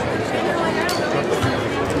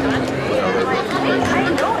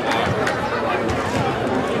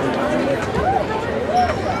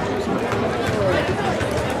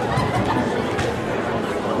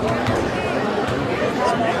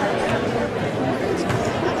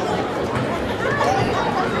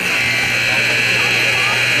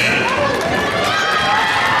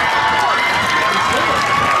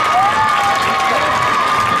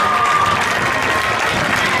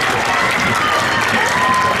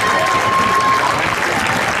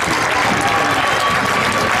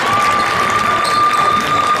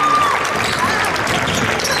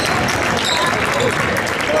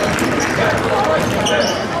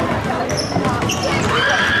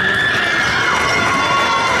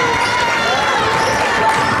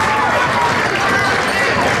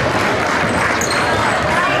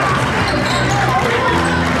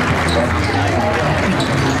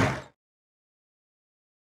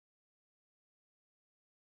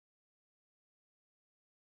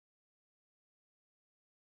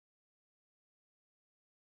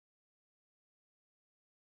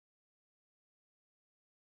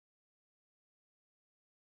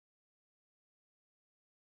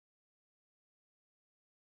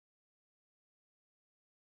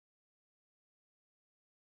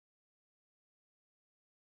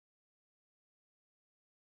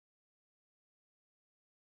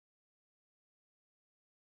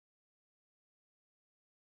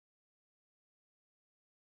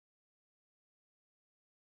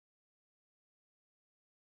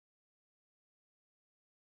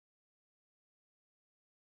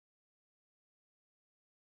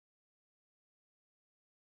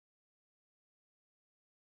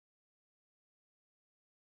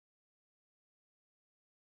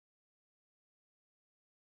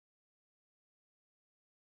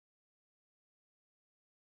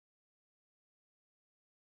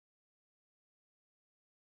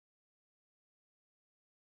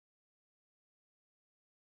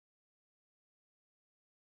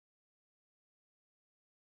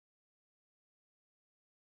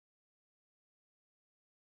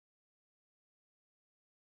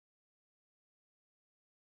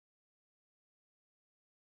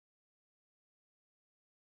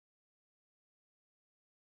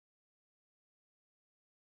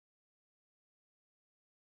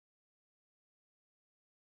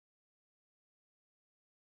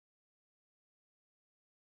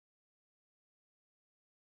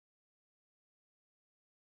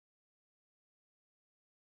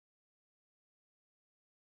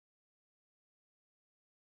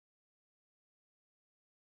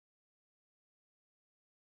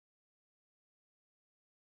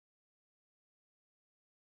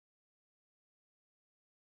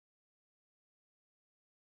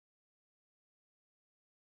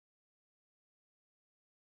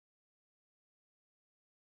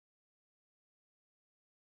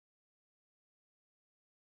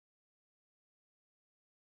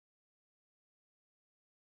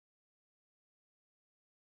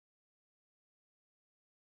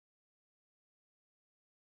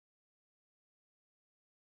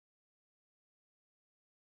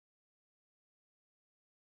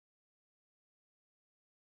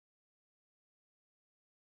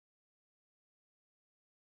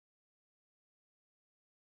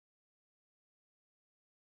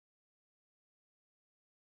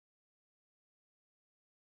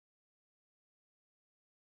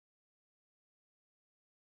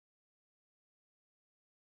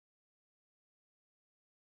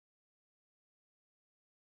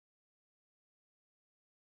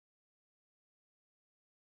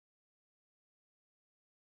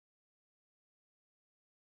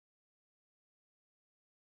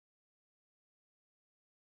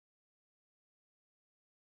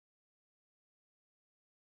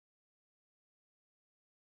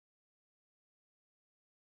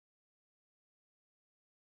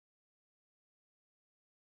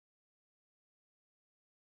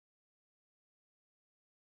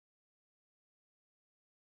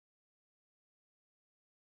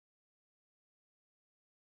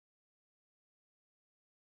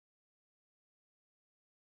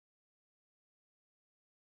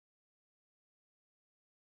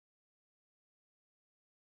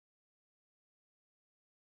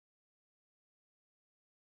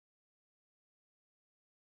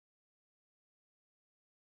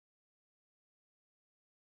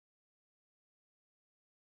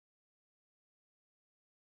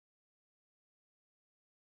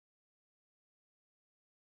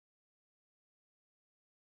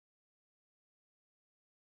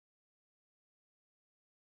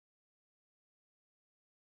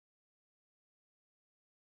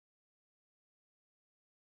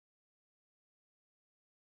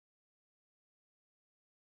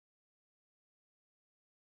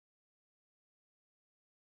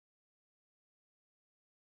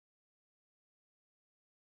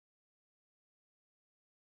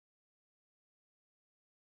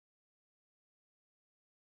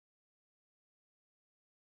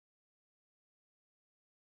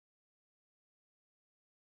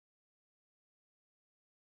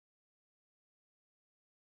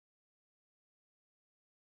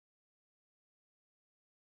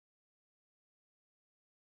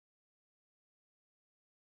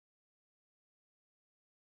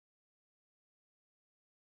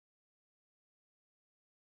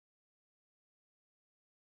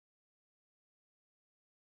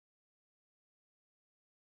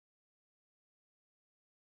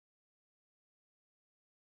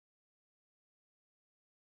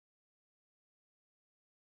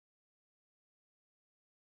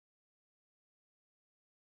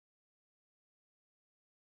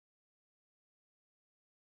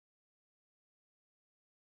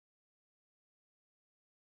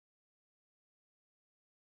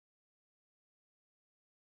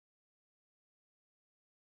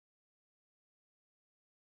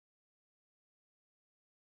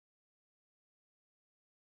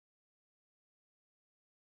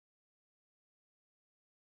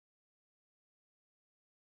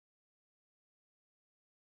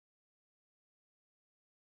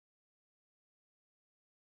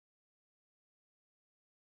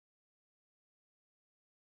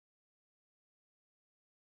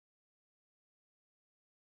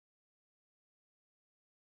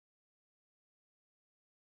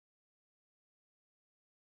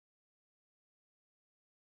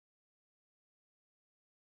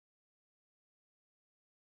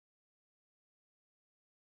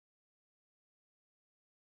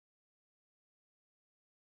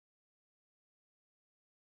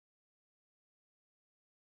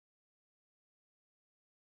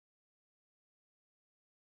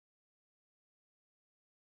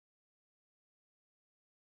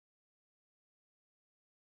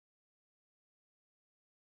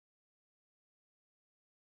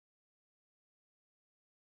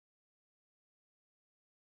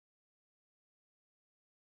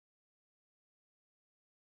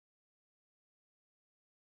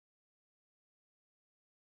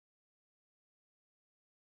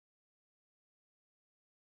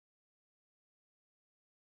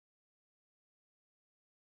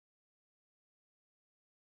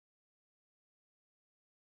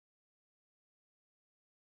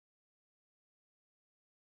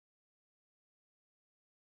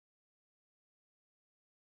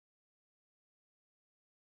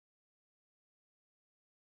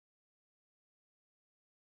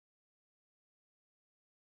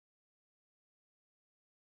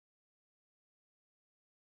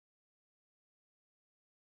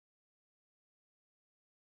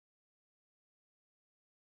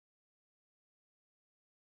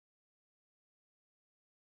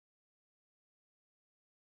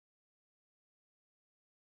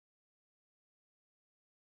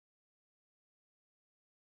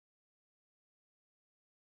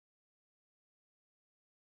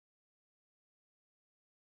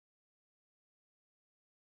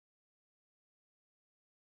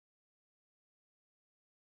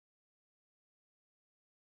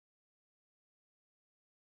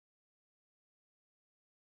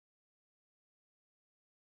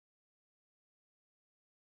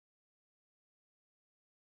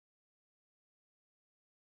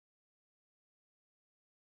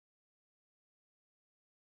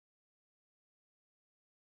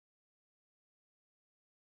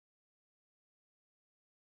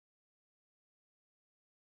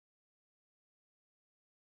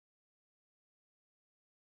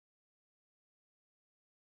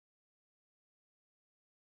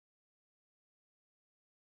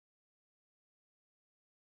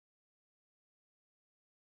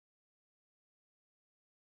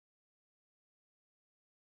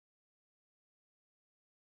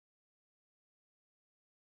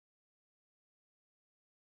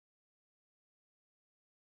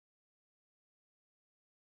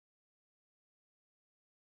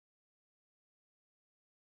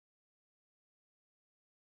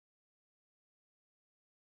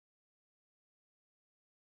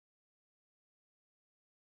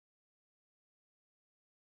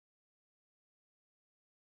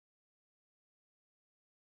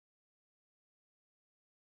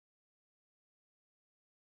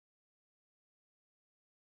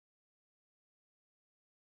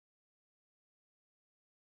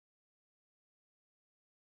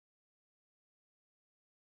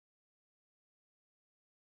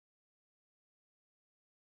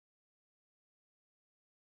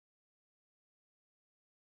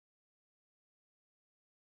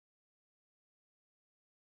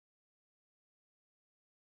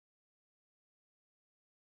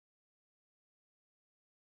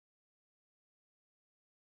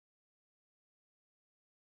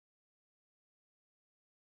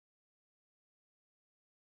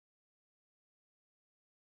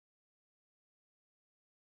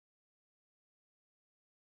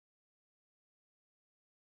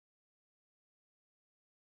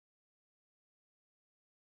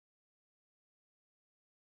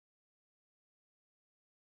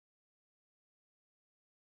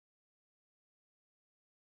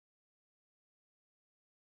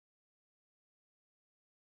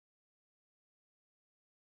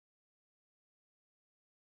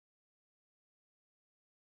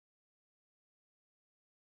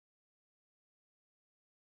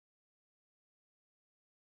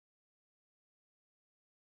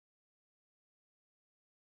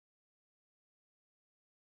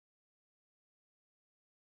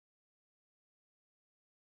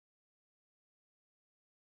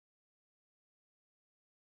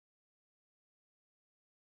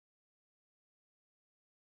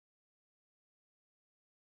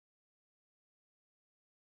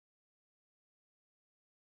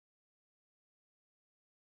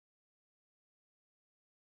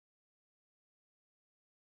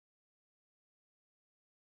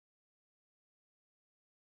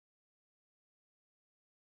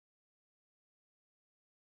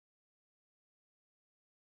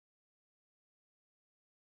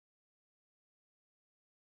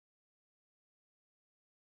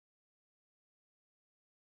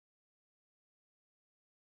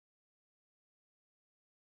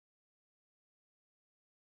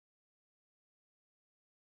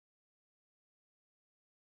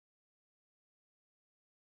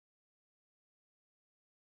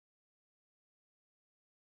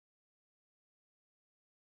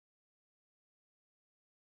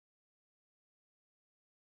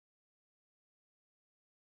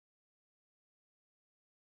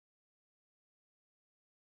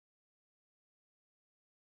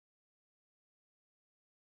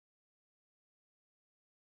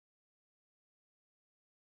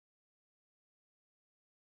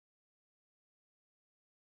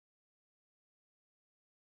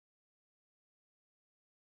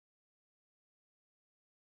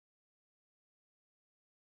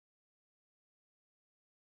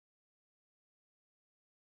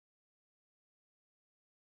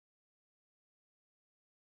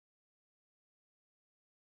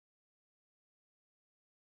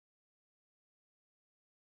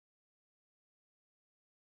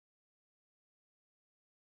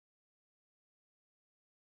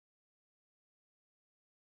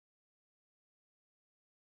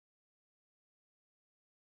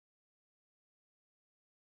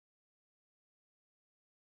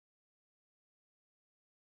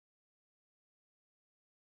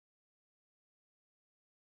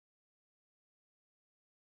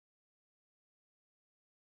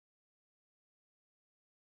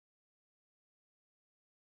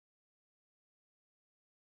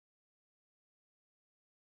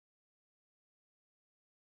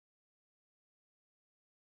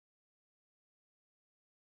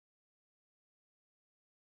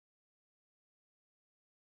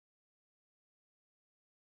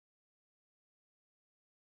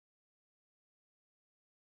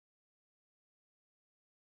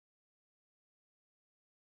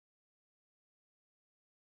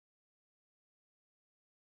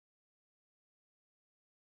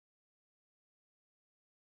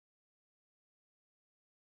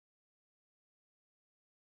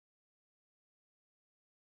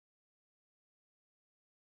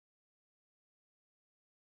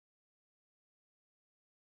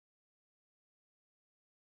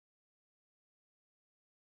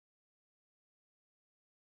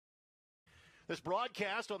 This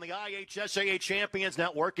broadcast on the IHSAA Champions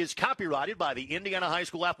Network is copyrighted by the Indiana High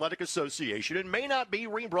School Athletic Association and may not be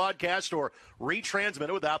rebroadcast or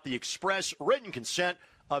retransmitted without the express written consent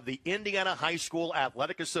of the Indiana High School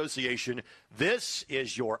Athletic Association. This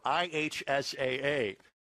is your IHSAA.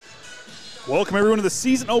 Welcome, everyone, to the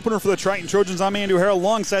season opener for the Triton Trojans. I'm Andy O'Hara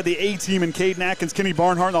alongside the A-team and Kaden, Atkins, Kenny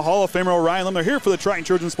Barnhart, and the Hall of Famer Orion Lemler here for the Triton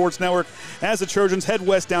Trojan Sports Network as the Trojans head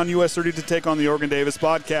west down US 30 to take on the Oregon Davis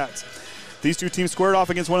Bobcats. These two teams squared off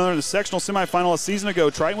against one another in the sectional semifinal a season ago.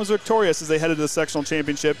 Triton was victorious as they headed to the sectional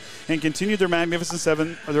championship and continued their magnificent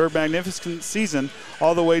season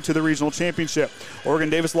all the way to the regional championship. Oregon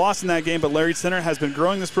Davis lost in that game, but Larry Center has been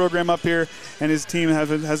growing this program up here, and his team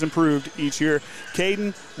has improved each year.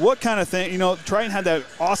 Kaden, what kind of thing, Triton had that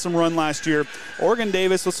awesome run last year. Oregon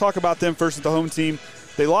Davis, let's talk about them first as the home team.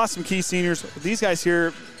 They lost some key seniors. These guys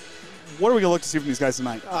here, what are we going to look to see from these guys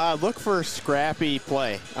tonight? Look for scrappy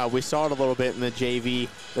play. We saw it a little bit in the JV.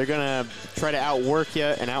 They're going to try to outwork you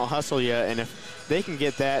and out-hustle you, and if they can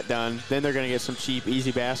get that done, then they're going to get some cheap,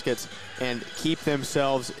 easy baskets and keep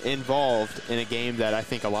themselves involved in a game that I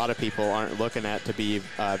think a lot of people aren't looking at to be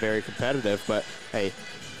very competitive. But, hey,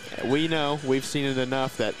 we know, we've seen it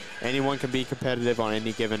enough that anyone can be competitive on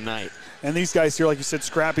any given night. And these guys here, like you said,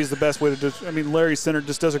 scrappy is the best way to do it. Larry Center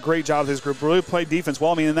just does a great job with his group, really played defense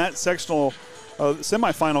well. In that sectional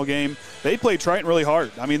semifinal game, they played Triton really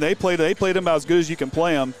hard. They played them about as good as you can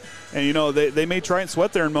play them. And, they made Triton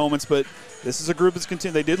sweat there in moments, but this is a group that's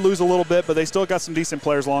continued. They did lose a little bit, but they still got some decent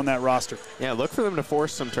players along that roster. Yeah, look for them to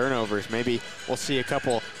force some turnovers. Maybe we'll see a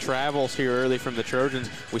couple travels here early from the Trojans.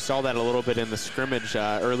 We saw that a little bit in the scrimmage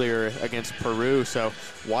earlier against Peru, so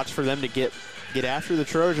watch for them to get after the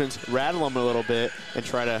Trojans, rattle them a little bit, and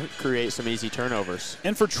try to create some easy turnovers.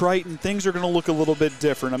 And for Triton, things are going to look a little bit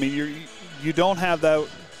different. You don't have that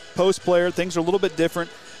post player. Things are a little bit different.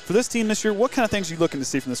 For this team this year, what kind of things are you looking to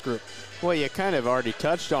see from this group? Well, you kind of already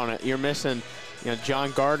touched on it. You're missing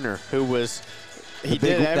John Gardner, who was –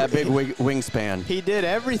 that big wingspan. He did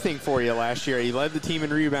everything for you last year. He led the team in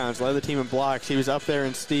rebounds, led the team in blocks. He was up there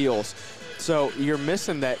in steals. So you're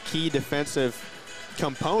missing that key defensive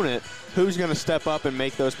component. Who's going to step up and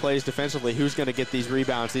make those plays defensively? Who's going to get these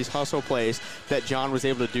rebounds, these hustle plays that John was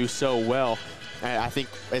able to do so well? I think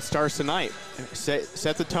it starts tonight.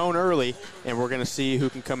 Set the tone early, and we're going to see who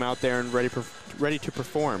can come out there and ready to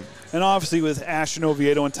perform. And obviously with Ashton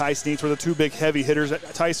Oviedo and Tyson Eates were the two big heavy hitters.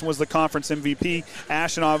 Tyson was the conference MVP.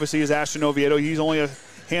 Ashton obviously is Ashton Oviedo. He's only a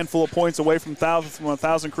handful of points away from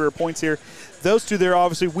 1,000 career points here. Those two there,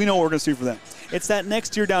 obviously, we know what we're going to see for them. It's that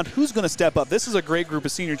next year down, who's going to step up? This is a great group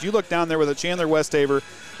of seniors. You look down there with a Chandler Westaver,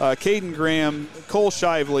 Kaden Graham, Cole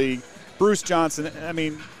Shively, Bruce Johnson,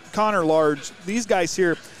 Connor Large. These guys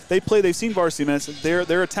here, they've seen varsity minutes.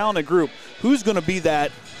 They're a talented group. Who's going to be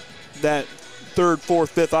that third,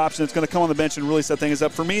 fourth, fifth option that's going to come on the bench and really set things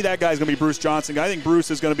up? For me, that guy's going to be Bruce Johnson. I think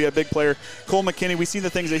Bruce is going to be a big player. Cole McKinney, we see the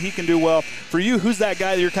things that he can do well. For you, who's that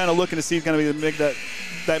guy that you're kind of looking to see is going to be make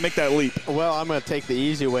that leap? Well, I'm going to take the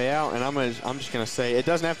easy way out, and I'm just going to say it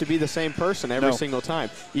doesn't have to be the same person every single time.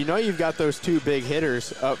 You've got those two big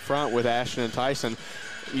hitters up front with Ashton and Tyson.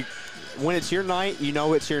 When it's your night,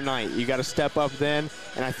 it's your night. You got to step up then,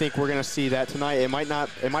 and I think we're going to see that tonight. It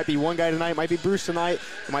might be one guy tonight. It might be Bruce tonight.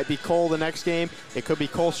 It might be Cole the next game. It could be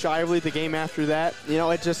Cole Shively the game after that.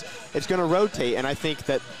 It's going to rotate, and I think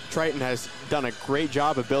that Triton has done a great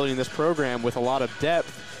job of building this program with a lot of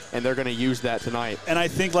depth, and they're going to use that tonight. And I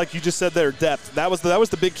think, like you just said there, depth. That was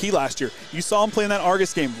the big key last year. You saw him play in that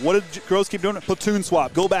Argus game. What did Groves keep doing? Platoon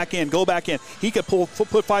swap. Go back in. He could put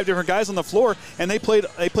 5 different guys on the floor, and they played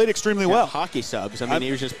extremely well. Hockey subs.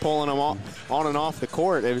 He was just pulling them on and off the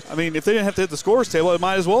court. If they didn't have to hit the scorer's table, it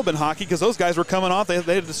might as well have been hockey because those guys were coming off. They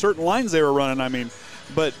had certain lines they were running.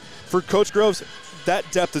 But for Coach Groves, that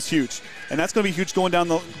depth is huge. And that's going to be huge going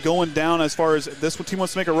down as far as this team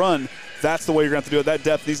wants to make a run. That's the way you're going to have to do it. That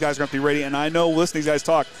depth, these guys are going to have to be ready. And I know, listening to these guys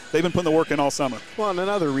talk, they've been putting the work in all summer. Well, and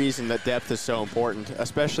another reason that depth is so important,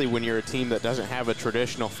 especially when you're a team that doesn't have a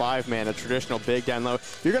traditional 5-man, a traditional big down low,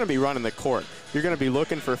 you're going to be running the court. You're going to be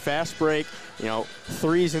looking for fast break,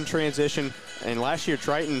 threes in transition. And last year,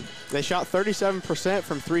 Triton, they shot 37%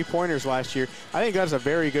 from three-pointers last year. I think that's a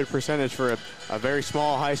very good percentage for a very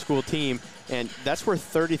small high school team. And that's where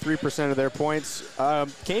 33% of their points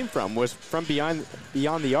came from, was from beyond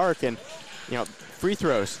the arc. And, free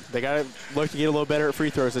throws. They got to look to get a little better at free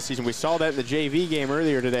throws this season. We saw that in the JV game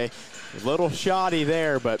earlier today. A little shoddy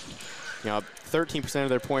there, but, 13% of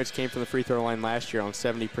their points came from the free throw line last year on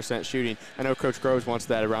 70% shooting. I know Coach Groves wants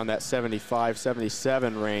that around that 75,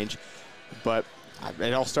 77 range. But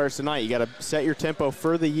it all starts tonight. You got to set your tempo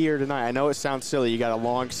for the year tonight. I know it sounds silly. You got a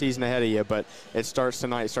long season ahead of you, but it starts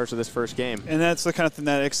tonight. It starts with this first game. And that's the kind of thing,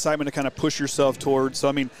 that excitement to kind of push yourself towards. So,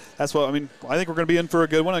 I mean, that's what, I think we're going to be in for a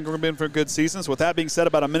good one. I think we're going to be in for a good season. So, with that being said,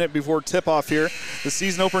 about a minute before tip-off here, the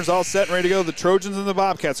season opener's all set and ready to go. The Trojans and the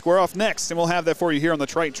Bobcats square off next, and we'll have that for you here on the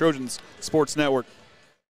Triton Trojans Sports Network.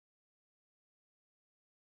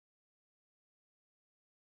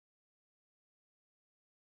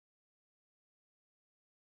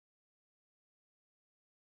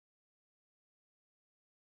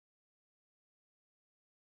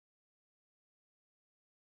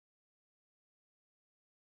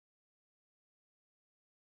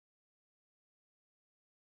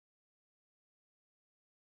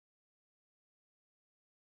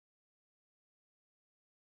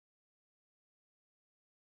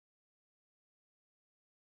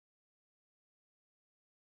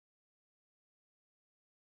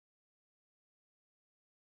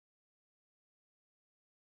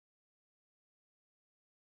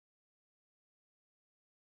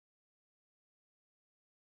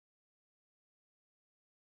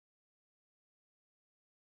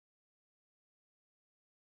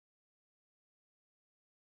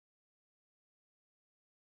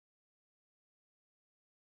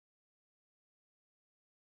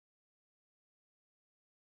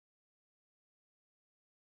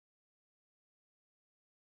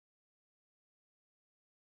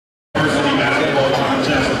 Varsity basketball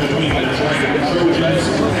contest between the Triton Trojans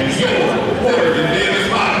and your Oregon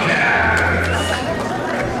Bobcats.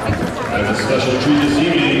 As a special treat this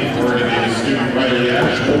evening, Oregon student Riley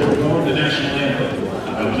Ash will perform the national anthem.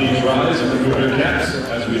 Now please rise and remove your caps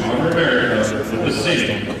as we honor America with the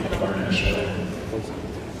singing of our national anthem.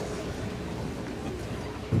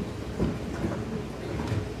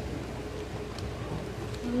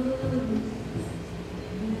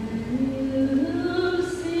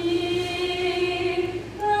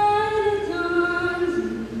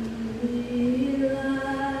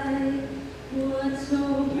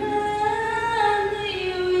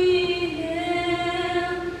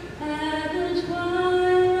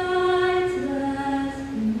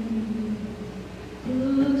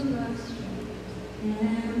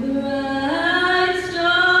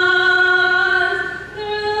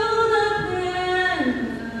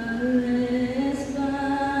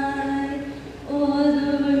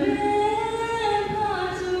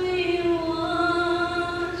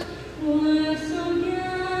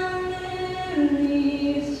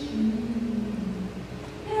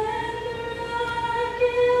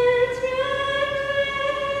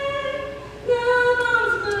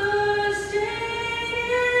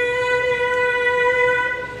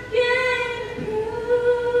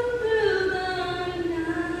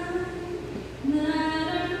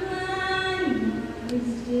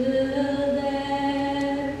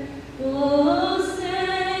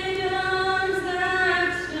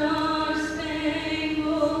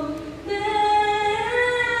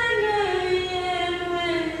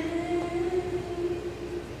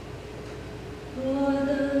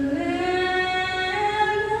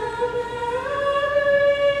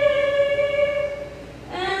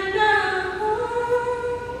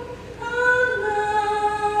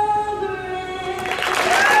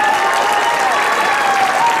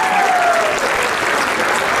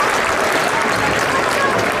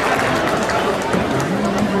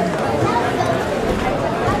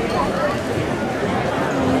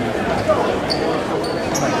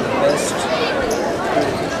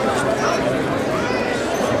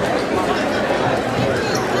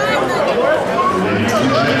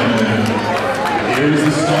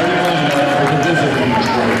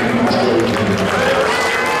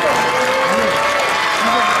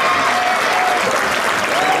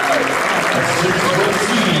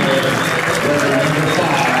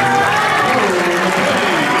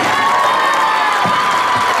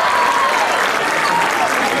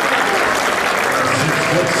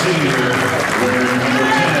 senior,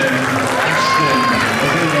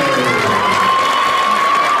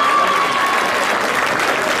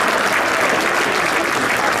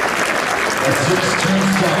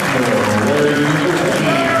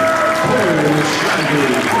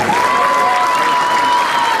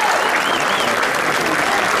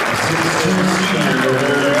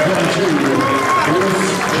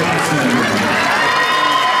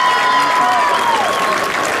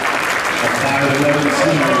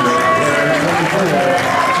 24.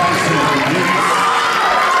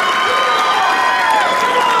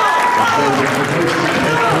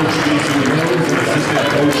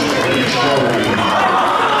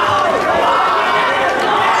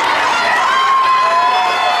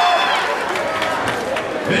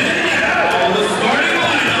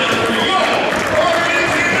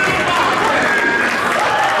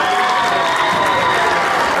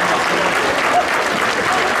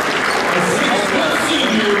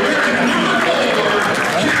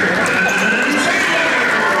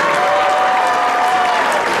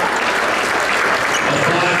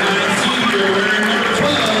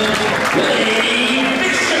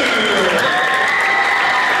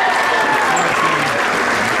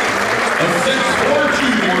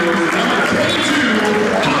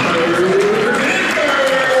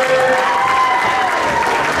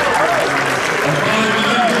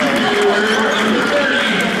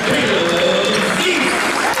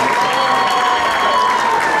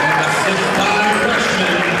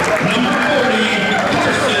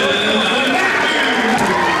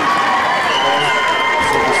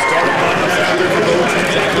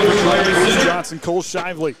 Cole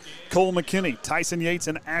Shively, Cole McKinney, Tyson Yates,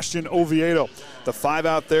 and Ashton Oviedo. The 5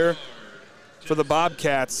 out there for the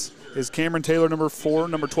Bobcats is Cameron Taylor, number 4,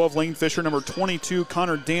 number 12, Lane Fisher, number 22,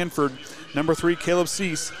 Connor Danford, number 3, Caleb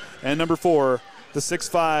Cease, and number 4, the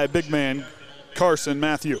 6'5" big man, Carson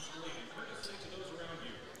Matthew.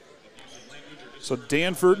 So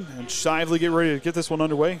Danford and Shively get ready to get this one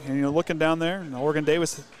underway. And looking down there, and Oregon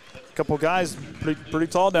Davis, a couple guys pretty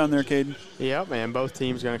tall down there, Kaden. Yep, man, both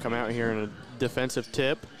teams going to come out here in a defensive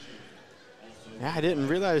tip. Yeah, I didn't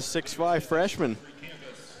realize 6'5" freshman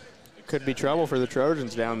could be trouble for the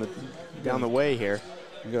Trojans down the way here.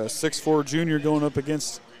 You got a 6'4" junior going up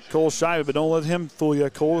against Cole Shively, but don't let him fool you.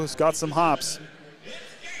 Cole has got some hops.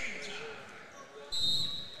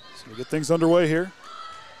 So we get things underway here.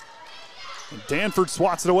 And Danford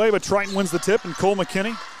swats it away, but Triton wins the tip, and Cole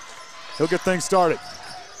McKinney, he'll get things started.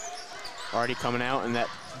 Already coming out in that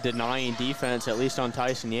denying defense, at least on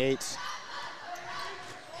Tyson Yates.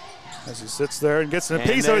 As he sits there and gets a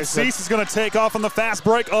piece of it, Cease is going to take off on the fast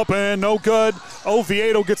break, up and no good.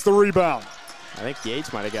 Oviedo gets the rebound. I think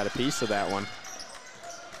Yates might have got a piece of that one.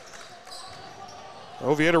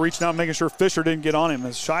 Oviedo reaching out, making sure Fisher didn't get on him.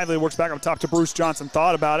 As Shively works back up top to Bruce Johnson,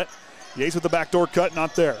 thought about it. Yates with the backdoor cut,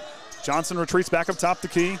 not there. Johnson retreats back up top the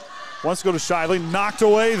key. Wants to go to Shively, knocked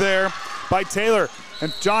away there by Taylor.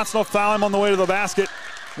 And Johnson will foul him on the way to the basket.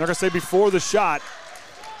 They're going to say before the shot.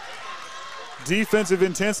 Defensive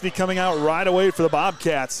intensity coming out right away for the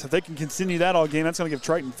Bobcats. If they can continue that all game, that's going to give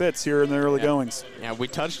Triton fits here in the early goings. Yeah, we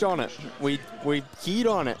touched on it. We keyed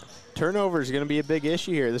on it. Turnover is going to be a big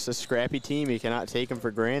issue here. This is a scrappy team. You cannot take them for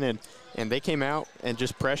granted. And they came out and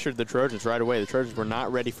just pressured the Trojans right away. The Trojans were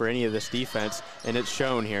not ready for any of this defense, and it's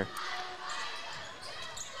shown here.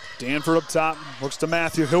 Danford up top, looks to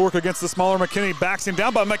Matthew. He'll work against the smaller McKinney, backs him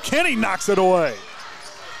down, but McKinney knocks it away.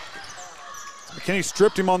 McKinney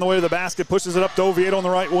stripped him on the way to the basket, pushes it up to Oviedo on the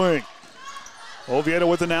right wing. Oviedo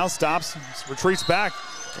with it now, stops, retreats back,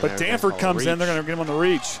 but Danford comes in. They're going to get him on the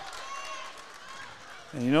reach.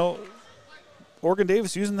 And Oregon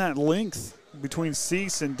Davis using that length between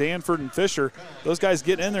Cease and Danford and Fisher. Those guys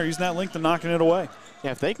get in there using that length and knocking it away.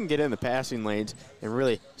 Yeah, if they can get in the passing lanes and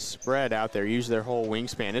really spread out there, use their whole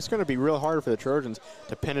wingspan, it's going to be real hard for the Trojans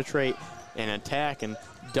to penetrate and attack and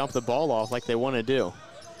dump the ball off like they want to do.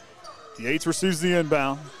 Yates receives the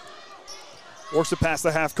inbound. Works it past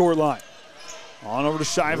the half-court line. On over to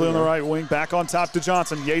Shively on the right wing. Back on top to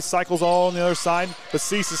Johnson. Yates cycles all on the other side, but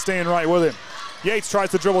Cease is staying right with him. Yates tries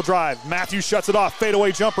the dribble drive. Matthews shuts it off.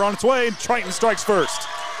 Fadeaway jumper on its way, and Triton strikes first.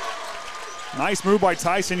 Nice move by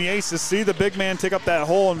Tyson Yates to see the big man take up that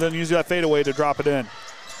hole and then use that fadeaway to drop it in.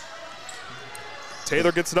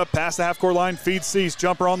 Taylor gets it up past the half-court line, feeds Cease.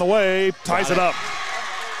 Jumper on the way, ties it up.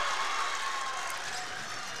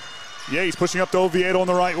 Yates pushing up to Oviedo on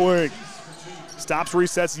the right wing. Stops,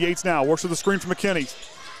 resets. Yates now works with the screen from McKinney.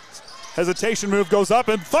 Hesitation move, goes up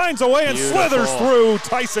and finds a way and slithers through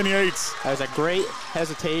Tyson Yates. That was a great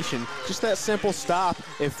hesitation. Just that simple stop,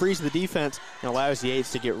 it frees the defense and allows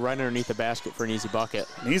Yates to get right underneath the basket for an easy bucket.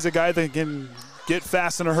 And he's a guy that can get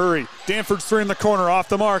fast in a hurry. Danford's three in the corner, off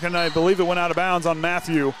the mark, and I believe it went out of bounds on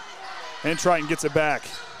Matthew. And Triton gets it back.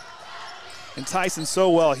 And Tyson so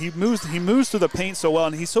well. He moves through the paint so well,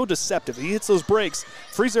 and he's so deceptive. He hits those breaks,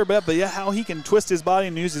 frees their bet, but yeah, how he can twist his body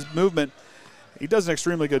and use his movement. He does an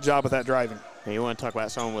extremely good job with that driving. And you want to talk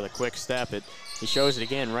about someone with a quick step. He shows it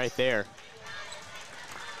again right there.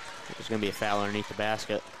 There's going to be a foul underneath the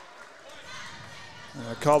basket.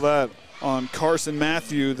 I call that on Carson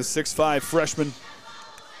Matthew, the 6'5 freshman.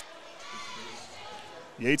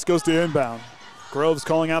 Yates goes to inbound. Groves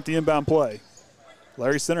calling out the inbound play.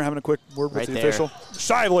 Larry Center having a quick word with the official.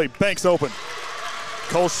 Shively banks open.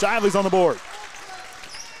 Cole Shively's on the board.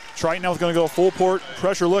 Triton now is going to go full court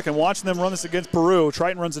pressure look, and watching them run this against Peru,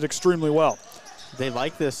 Triton runs it extremely well. They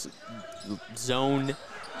like this zone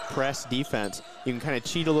press defense. You can kind of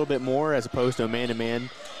cheat a little bit more as opposed to a man-to-man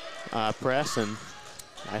press, and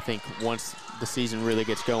I think once the season really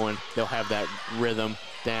gets going, they'll have that rhythm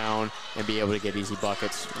down and be able to get easy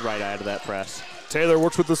buckets right out of that press. Taylor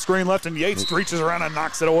works with the screen left, and Yates reaches around and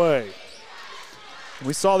knocks it away.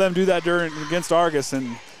 We saw them do that against Argus,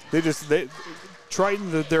 and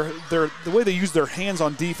Triton, the way they use their hands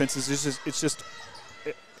on defense is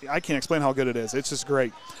I can't explain how good it is. It's just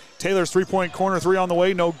great. Taylor's three-point corner three on the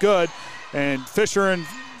way, no good. And Fisher and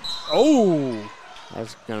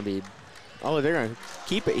that's going to be. Oh, they're going to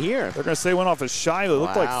keep it here. They're going to say went off as shy. It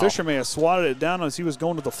looked like Fisher may have swatted it down as he was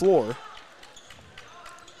going to the floor.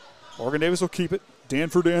 Oregon Davis will keep it.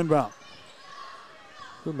 Danford to inbound.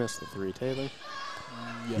 Who missed the three, Taylor?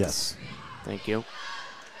 Yes. Thank you.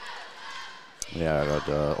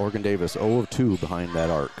 Yeah, Oregon Davis 0 of 2 behind that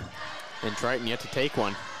arc. And Triton yet to take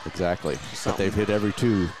one. Exactly. But they've hit every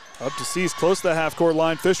 2. Up to Cease, close to the half-court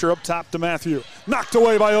line. Fisher up top to Matthew. Knocked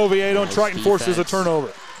away by Oviedo, and Triton forces a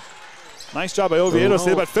turnover. Nice job by Oviedo,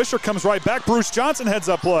 but Fisher comes right back. Bruce Johnson heads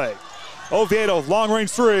up play. Oviedo,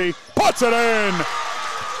 long-range three, puts it in.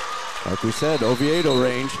 Like we said, Oviedo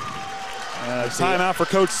range. Timeout for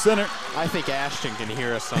Coach Sinner. I think Ashton can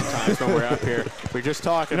hear us sometimes when we're up here. We're just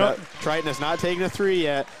talking about Triton has not taken a three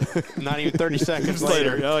yet. Not even 30 seconds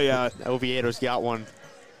later. Oh, yeah. Oviedo's got one.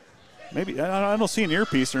 Maybe, I don't see an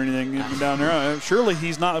earpiece or anything down there. Surely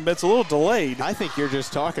he's not, it's a little delayed. I think you're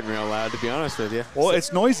just talking real loud, to be honest with you. Well,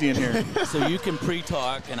 it's noisy in here. So you can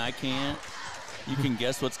pre-talk and I can't. You can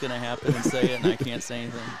guess what's going to happen and say it, and I can't say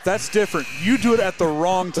anything. That's different. You do it at the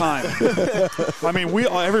wrong time. I mean,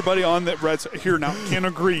 everybody on the Reds here now can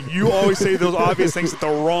agree. You always say those obvious things at the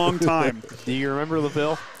wrong time. Do you remember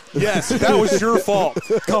LaVille? Yes, that was your fault.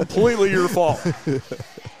 Completely your fault.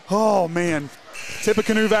 Oh, man.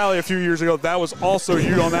 Tippecanoe Valley a few years ago, that was also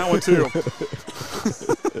you on that one, too.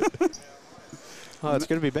 Oh, it's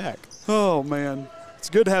good to be back. Oh, man. It's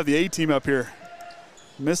good to have the A-team up here.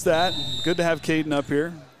 Missed that. Good to have Kaden up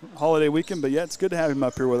here. Holiday weekend, but yeah, it's good to have him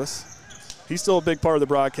up here with us. He's still a big part of the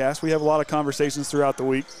broadcast. We have a lot of conversations throughout the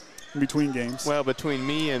week in between games. Well, between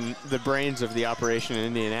me and the brains of the operation in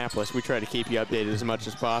Indianapolis, we try to keep you updated as much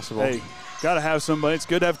as possible. Hey, got to have somebody. It's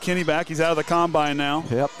good to have Kenny back. He's out of the combine now.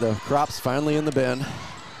 Yep, the crop's finally in the bin.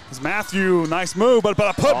 It's Matthew, nice move, but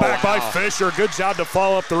a putback by Fisher. Good job to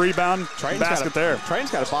follow up the rebound. Basket there.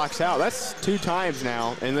 Triton's got to box out. That's 2 times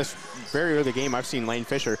now in this very early game I've seen Lane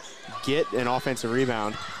Fisher get an offensive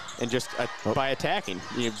rebound and just by attacking,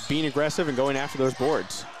 being aggressive and going after those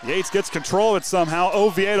boards. Yates gets control of it somehow.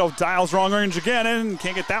 Oviedo dials wrong range again and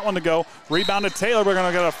can't get that one to go. Rebound to Taylor. We're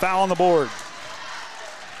going to get a foul on the board.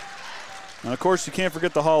 And of course, you can't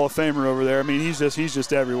forget the Hall of Famer over there. I mean, he's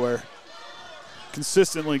just everywhere.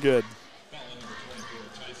 Consistently good.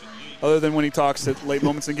 Other than when he talks at late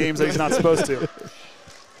moments in games that he's not supposed to.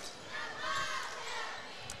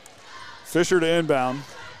 Fisher to inbound.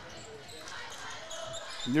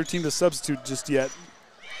 Your team to substitute just yet.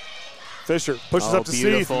 Fisher pushes up to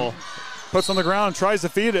Seath. Puts on the ground and tries to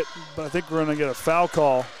feed it, but I think we're going to get a foul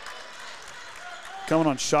call coming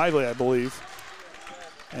on Shively, I believe.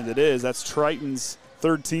 And it is. That's Triton's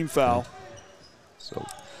 3rd team foul. So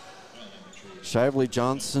Shively,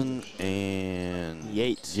 Johnson, and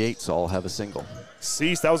Yates all have a single.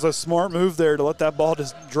 Cease, that was a smart move there to let that ball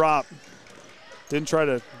just drop. Didn't try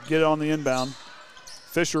to get it on the inbound.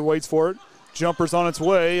 Fisher waits for it. Jumper's on its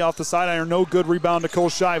way off the side iron. No good. Rebound to Cole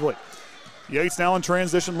Shively. Yates now in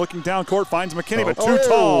transition, looking down court, finds McKinney, but too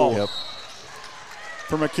tall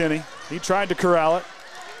for McKinney. He tried to corral it.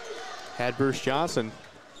 Had Bruce Johnson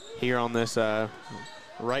here on this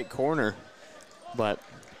right corner, but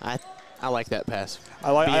I like that pass.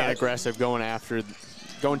 Being aggressive, going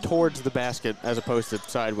towards the basket as opposed to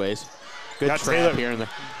sideways. Good trap here in the.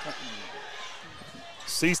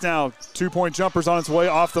 Cease now, 2-point jumpers on its way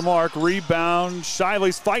off the mark. Rebound.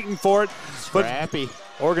 Shively's fighting for it. Scrappy.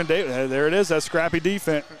 But Oregon Davis, there it is, that scrappy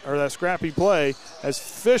defense, or that scrappy play as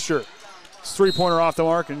Fisher, 3-pointer off the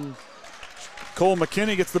mark, and Cole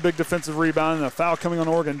McKinney gets the big defensive rebound, and a foul coming on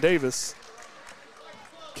Oregon Davis.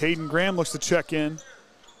 Kaden Graham looks to check in.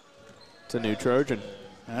 It's a new Trojan.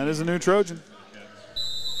 That is a new Trojan.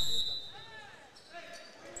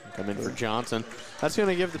 Come in for Johnson. That's going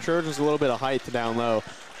to give the Trojans a little bit of height down low.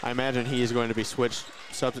 I imagine he is going to be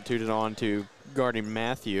substituted on to guarding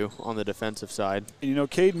Matthew on the defensive side. And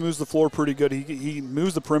Kaden moves the floor pretty good. He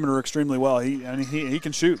moves the perimeter extremely well. He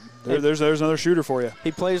can shoot. There's another shooter for you.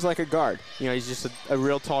 He plays like a guard. He's just a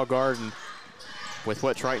real tall guard, and with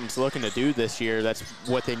what Triton's looking to do this year, that's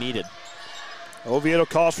what they needed. Oviedo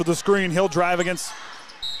calls for the screen. He'll drive against.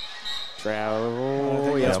 I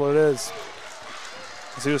think that's what it is.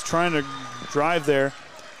 As he was trying to drive there.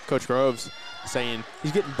 Coach Groves saying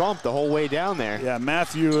he's getting bumped the whole way down there. Yeah,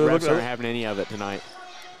 Matthew. Refs aren't having any of it tonight.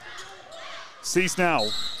 Cease now.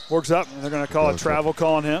 Works up, and they're going to call a travel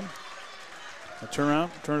call on him. A turnaround,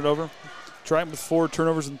 turn it over. Triton with 4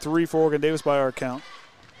 turnovers and 3 for Oregon Davis by our count.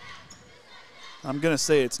 I'm going to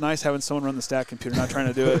say it's nice having someone run the stat computer, not trying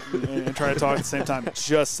to do it and try to talk at the same time.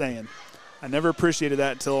 Just saying. I never appreciated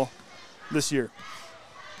that until this year.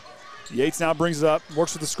 Yates now brings it up,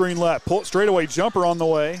 works with the screen left. Pull it straightaway jumper on the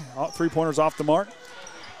way. 3-pointers off the mark.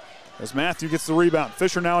 As Matthew gets the rebound.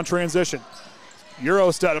 Fisher now in transition.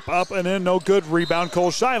 Euro step up and in, no good. Rebound,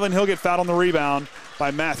 Cole Shiveland. He'll get fouled on the rebound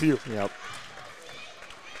by Matthew. Yep.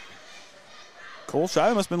 Cole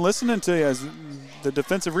Shiveland must have been listening to you as the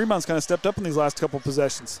defensive rebounds kind of stepped up in these last couple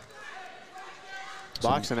possessions.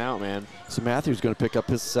 Boxing out, man. So Matthew's going to pick up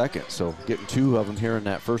his second, so getting 2 of them here in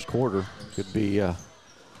that first quarter could be a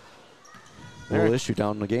little issue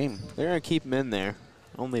down in the game. They're going to keep him in there.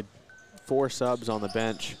 Only 4 subs on the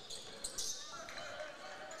bench.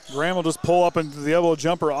 Graham will just pull up into the elbow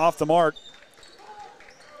jumper off the mark.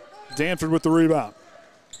 Danford with the rebound.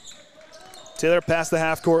 Taylor past the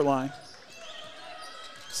half-court line.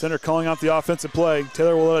 Center calling out the offensive play.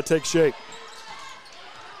 Taylor will let it take shape.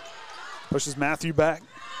 Pushes Matthew back.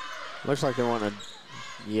 Looks like they want to,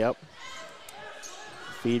 yep.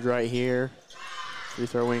 Feed right here. Free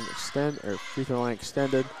throw line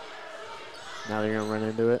extended. Now they're going to run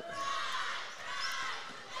into it.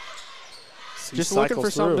 Just looking for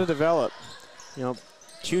something to develop. You know,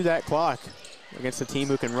 chew that clock against a team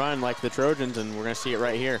who can run like the Trojans, and we're going to see it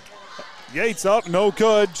right here. Yates up, no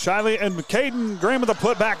good. Shiley and Kaden Graham with a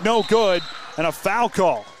putback, no good. And a foul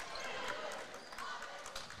call.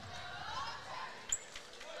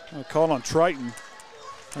 Called on Triton.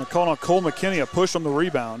 And called on Cole McKinney, a push on the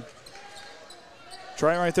rebound.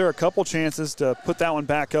 Triton right there, a couple chances to put that one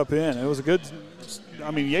back up in. It was a good,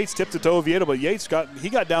 I mean, Yates tipped it to Oviedo, but Yates got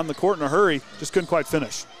down the court in a hurry, just couldn't quite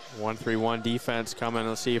finish. 1-3-1 defense coming.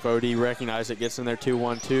 Let's see if OD recognizes it, gets in there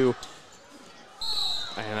 2-1-2.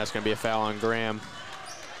 And that's going to be a foul on Graham.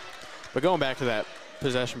 But going back to that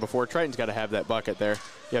possession before, Triton's got to have that bucket there.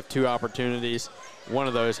 You have 2 opportunities. One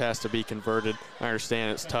of those has to be converted. I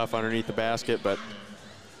understand it's tough underneath the basket, but.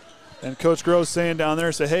 And Coach Groves saying down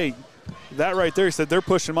there, said, hey, that right there, he said, they're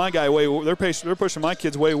pushing my guy they're pushing my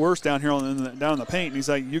kids way worse down here down in the paint. And he's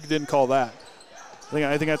like, you didn't call that.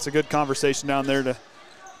 I think that's a good conversation down there to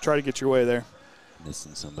try to get your way there.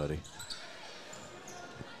 Missing somebody.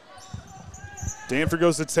 Danford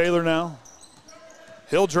goes to Taylor now.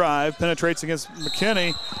 He'll drive, penetrates against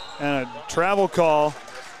McKinney, and a travel call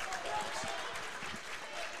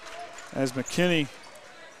as McKinney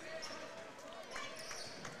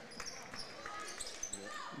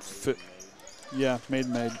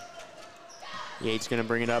made. Yates going to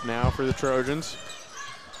bring it up now for the Trojans.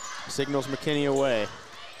 Signals McKinney away.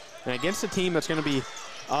 And against a team that's going to be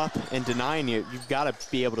up and denying you, you've got to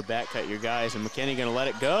be able to back cut your guys, and McKinney going to let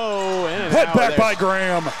it go. In and Head out. back by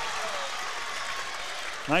Graham.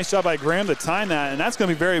 Nice job by Graham to time that, and that's going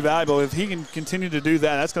to be very valuable. If he can continue to do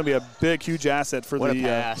that, that's going to be a big, huge asset for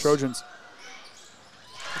the Trojans.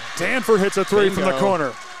 Danford hits a 3 from the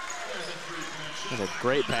corner. That's a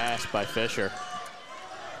great pass by Fisher.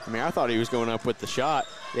 I mean, I thought he was going up with the shot,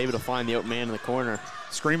 able to find the open man in the corner.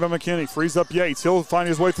 Screen by McKinney, frees up Yates. He'll find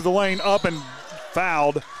his way through the lane, up and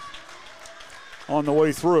fouled on the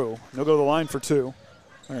way through. He'll go to the line for 2.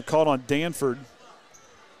 And called on Danford.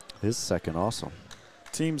 His second also.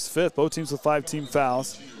 Team's 5th, both teams with 5 team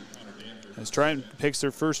fouls. As Triton picks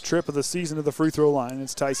their first trip of the season to the free throw line,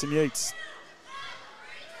 it's Tyson Yates.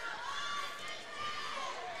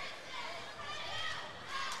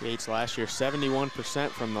 Yates last year, 71%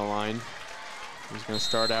 from the line. He's going to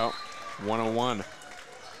start out 101.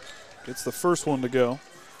 Gets the first one to go.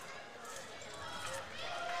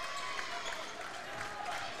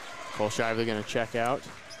 Cole Shively going to check out,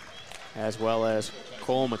 as well as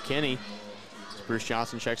Cole McKinney. Bruce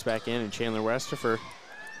Johnson checks back in, and Chandler Westerfer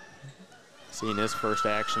seeing his first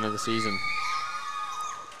action of the season.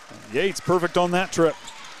 Yates perfect on that trip.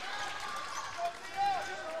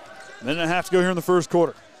 Minute and a half to go here in the first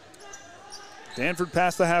quarter. Danford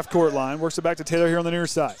past the half-court line, works it back to Taylor here on the near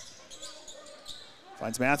side.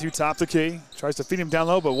 Finds Matthew top the key, tries to feed him down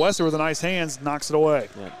low, but Westerfer with a nice hands knocks it away.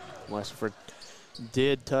 Yeah, Westerfer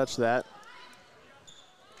did touch that.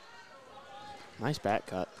 Nice back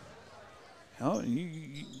cut. Oh,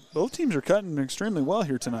 both teams are cutting extremely well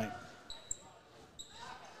here tonight.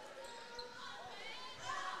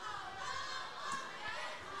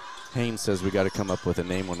 Haynes says we got to come up with a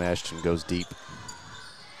name when Ashton goes deep.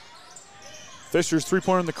 Fisher's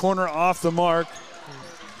 3-pointer in the corner, off the mark.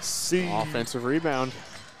 Offensive rebound.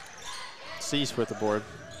 Cease with the board.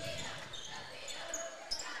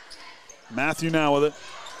 Matthew now with it.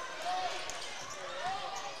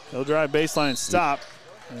 He'll drive baseline and stop.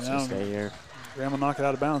 And stay here. Graham will knock it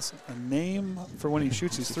out of bounds. A name for when he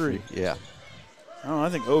shoots his 3. Yeah. I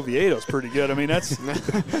think Oviedo's pretty good. I mean, that's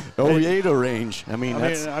Oviedo range. I mean,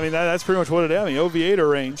 that's pretty much what it is. I mean, Oviedo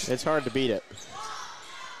range. It's hard to beat it.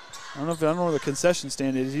 I don't know where the concession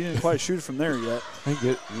stand is. He didn't quite shoot it from there yet. I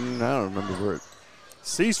don't remember where it.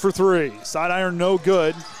 Cease for three. Side iron, no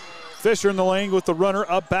good. Fisher in the lane with the runner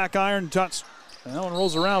up, back iron. That one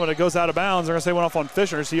rolls around, but it goes out of bounds. They're going to say went off on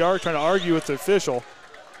Fisher. So trying to argue with the official.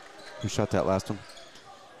 Who shot that last one?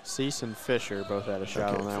 Cease and Fisher both had a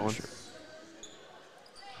shot on that Fisher. one.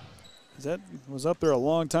 That was up there a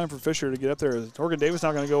long time for Fisher to get up there. Oregon Davis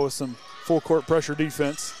not going to go with some full court pressure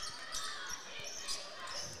defense.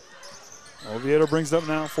 Oviedo brings it up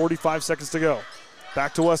now, 45 seconds to go.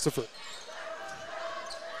 Back to Westerford.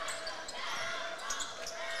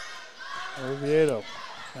 Oviedo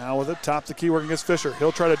now with it, top the key working against Fisher.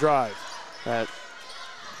 He'll try to drive. Right.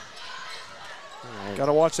 Got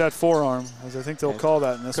to watch that forearm, as I think they'll call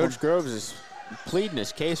that in this one. Coach Groves is pleading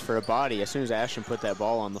his case for a body as soon as Ashton put that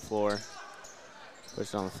ball on the floor.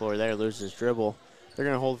 Puts it on the floor there, loses his dribble. They're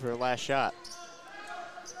going to hold for a last shot.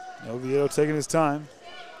 Oviedo taking his time.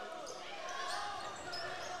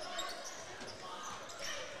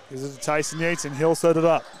 Gives it to Tyson Yates, and he'll set it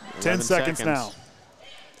up. 10 seconds now.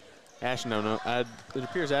 Ashton don't know. It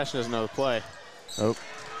appears Ashton doesn't know the play. Oh.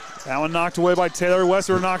 That one knocked away by Taylor.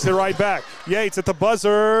 Westerford knocks it right back. Yates at the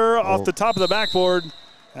buzzer off the top of the backboard.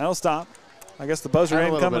 That'll stop. I guess the buzzer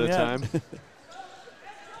ain't coming yet.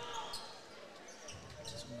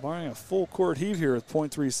 Barring a full court heave here with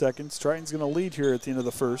 0.3 seconds. Triton's going to lead here at the end of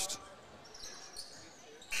the first.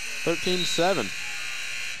 13-7.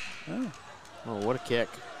 Oh. Oh, what a kick.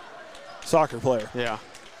 Soccer player. Yeah.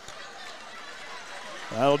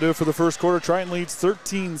 That'll do it for the first quarter. Triton leads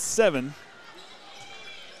 13-7.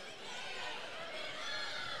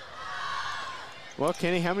 Well,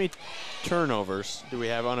 Kenny, how many turnovers do we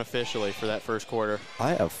have unofficially for that first quarter?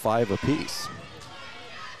 I have 5 apiece.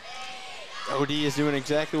 OD is doing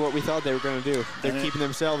exactly what we thought they were going to do. They're keeping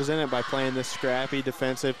themselves in it by playing this scrappy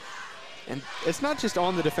defensive. And it's not just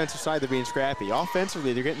on the defensive side they're being scrappy.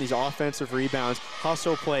 Offensively, they're getting these offensive rebounds,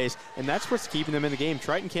 hustle plays, and that's what's keeping them in the game.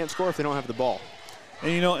 Triton can't score if they don't have the ball.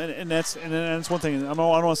 And and that's one thing. I don't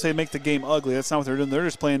want to say make the game ugly. That's not what they're doing. They're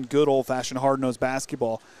just playing good old-fashioned hard-nosed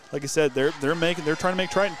basketball. Like I said, they're trying to make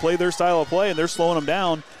Triton play their style of play, and they're slowing them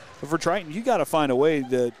down. But for Triton, you got to find a way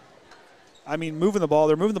to. I mean, moving the ball.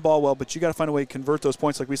 They're moving the ball well, but you got to find a way to convert those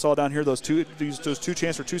points, like we saw down here. Those two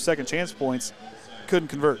chance or 2 second chance points, couldn't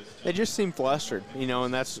convert. They just seem flustered,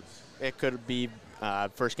 and it could be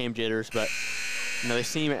first game jitters, but they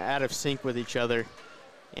seem out of sync with each other.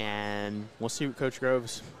 And we'll see what Coach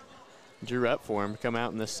Groves drew up for him to come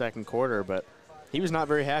out in this second quarter. But he was not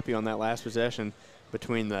very happy on that last possession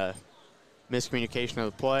between the miscommunication of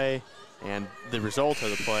the play and the result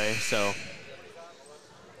of the play. So,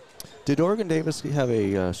 did Oregon Davis have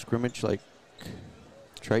a scrimmage like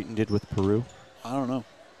Triton did with Peru? I don't know.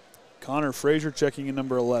 Connor Frazier checking in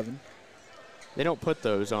number 11. They don't put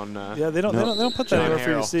those on. They don't put that anywhere for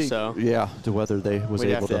you to see. So yeah, to whether they was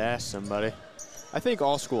we'd able have to ask somebody. I think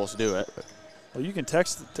all schools do it. Well, you can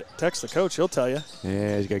text the coach. He'll tell you.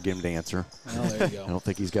 Yeah, he's got to get him to answer. Well, there you go. I don't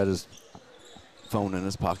think he's got his phone in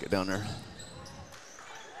his pocket down there.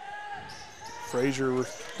 Frazier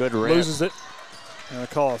good rip. Loses it. And I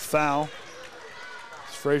call a foul.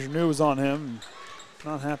 Frazier knew it was on him.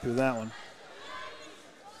 Not happy with that one.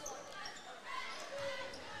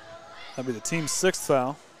 That'll be the team's 6th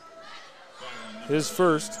foul. His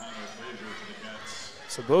first.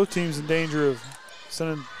 So both teams in danger of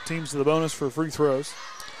sending teams to the bonus for free throws.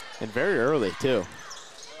 And very early, too.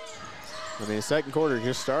 I mean, the second quarter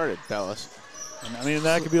just started, fellas. And I mean,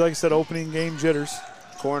 that could be, like I said, opening game jitters.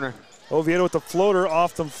 Corner. Oviedo with the floater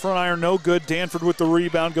off the front iron, no good. Danford with the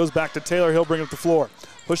rebound, goes back to Taylor. He'll bring up the floor.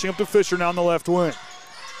 Pushing up to Fisher now on the left wing.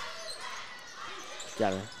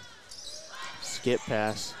 Got a skip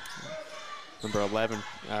pass. Number 11,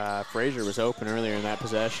 Frazier was open earlier in that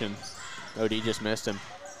possession. OD just missed him.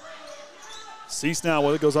 Cease now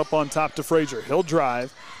with it, goes up on top to Frazier. He'll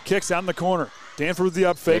drive, kicks out in the corner. Danford with the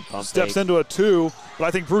up fake, steps into a 2, but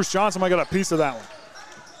I think Bruce Johnson might get a piece of that one.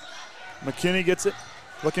 McKinney gets it,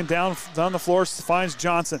 looking down the floor, finds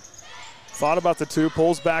Johnson. Thought about the 2,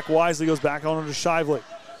 pulls back wisely, goes back on to Shively.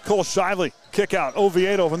 Cole Shively, kick out.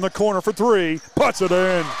 Oviedo in the corner for 3, puts it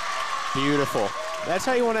in. Beautiful. That's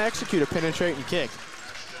how you want to execute a penetrating kick.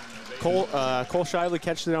 Cole Shively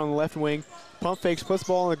catches it on the left wing, pump fakes, puts the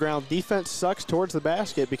ball on the ground. Defense sucks towards the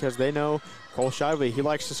basket because they know Cole Shively, he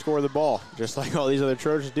likes to score the ball, just like all these other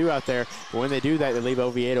Trojans do out there. But when they do that, they leave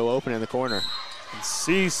Oviedo open in the corner. And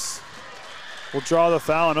Cease will draw the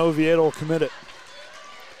foul, and Oviedo will commit it.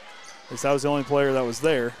 At least that was the only player that was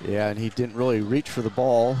there. Yeah, and he didn't really reach for the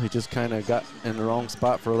ball. He just kind of got in the wrong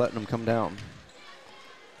spot for letting him come down.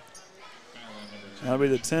 That'll be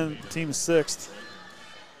the team sixth.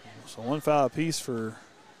 So 1 foul apiece for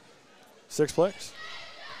 6 players.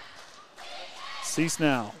 Cease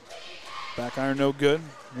now. Back iron no good.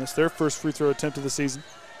 Missed their first free throw attempt of the season.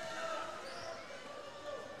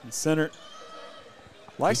 And center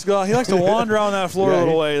likes to go. He likes to wander on that floor a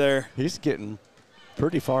little way there. He's getting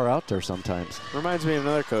pretty far out there sometimes. Reminds me of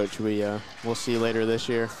another coach we'll see later this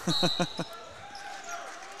year.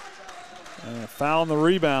 And a foul on the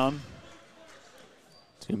rebound.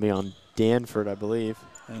 It's going to be on Danford, I believe.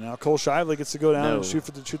 And now Cole Shively gets to go down and shoot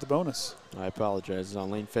the bonus. I apologize. It's on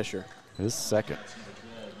Lane Fisher. His second.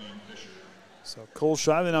 So Cole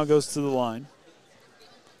Shively now goes to the line.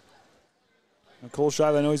 And Cole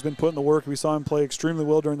Shively, I know he's been putting the work. We saw him play extremely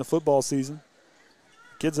well during the football season.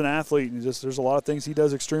 Kid's an athlete, and there's a lot of things he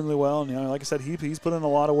does extremely well. And like I said, he's put in a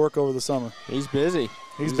lot of work over the summer. He's busy.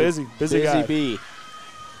 He's busy guy. Bee.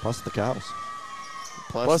 Plus the cows.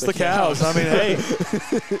 Plus the cows. I mean, hey.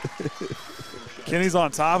 Kenny's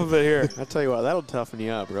on top of it here. I'll tell you what, that'll toughen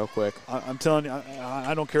you up real quick. I'm telling you,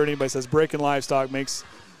 I don't care what anybody says. Breaking livestock makes,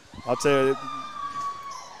 I'll tell you,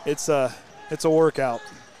 it's a workout.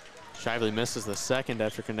 Shively misses the second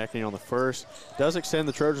after connecting on the first. Does extend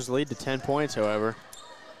the Trojans' lead to 10 points, however.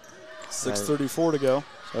 6:34 to go.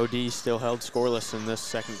 OD still held scoreless in this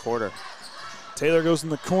second quarter. Taylor goes in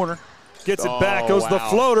the corner. Gets it back, goes the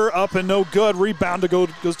floater, up and no good. Rebound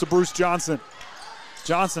goes to Bruce Johnson.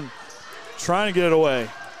 Johnson trying to get it away.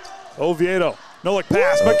 Oviedo, no look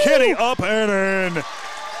pass. Woo! McKinney up and in.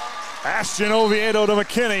 Ashton Oviedo to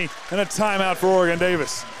McKinney, and a timeout for Oregon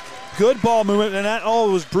Davis. Good ball movement, and that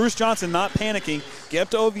was Bruce Johnson not panicking. Get up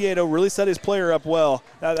to Oviedo, really set his player up well.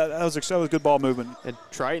 That was good ball movement. And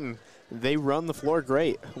Triton, they run the floor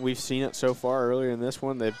great. We've seen it so far earlier in this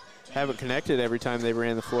one. They haven't connected every time they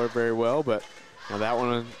ran the floor very well, but that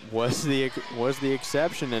one was the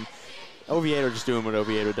exception. And Oviedo just doing what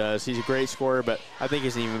Oviedo does. He's a great scorer, but I think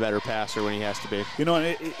he's an even better passer when he has to be. You know,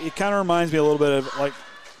 it kind of reminds me a little bit of, like,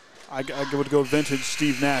 I would go vintage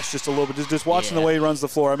Steve Nash just a little bit, just watching the way he runs the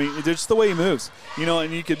floor. I mean, just the way he moves. You know,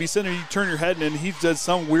 and you could be sitting there, you turn your head, and he does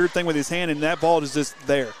some weird thing with his hand, and that ball is just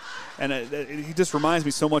there. And he just reminds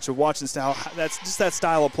me so much of watching style. That's just that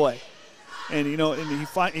style of play. And, you know, and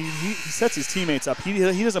he sets his teammates up. He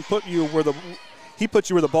doesn't put you he puts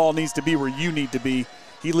you where the ball needs to be, where you need to be.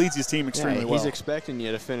 He leads his team extremely well. He's expecting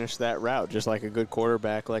you to finish that route just like a good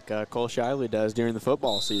quarterback like Cole Shively does during the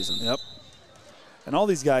football season. Yep. And all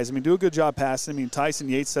these guys, I mean, do a good job passing. I mean, Tyson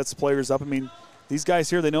Yates sets the players up. I mean, these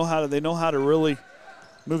guys here, they know how to really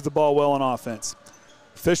move the ball well on offense.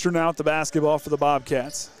 Fisher now at the basketball for the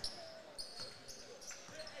Bobcats.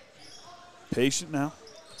 Patient now.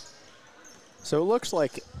 So it looks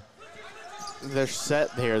like they're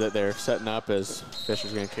set here that they're setting up as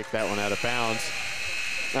Fisher's going to kick that one out of bounds.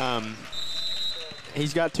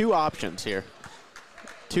 He's got 2 options here.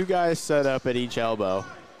 2 guys set up at each elbow,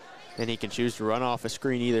 and he can choose to run off a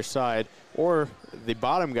screen either side, or the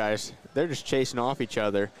bottom guys, they're just chasing off each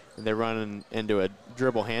other, and they're running into a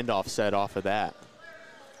dribble handoff set off of that.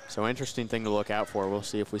 So interesting thing to look out for. We'll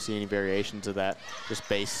see if we see any variations of that just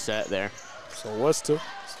base set there. So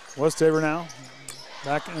Westaver now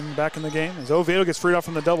back in the game as Oviedo gets freed off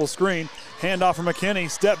from the double screen. Handoff from McKinney.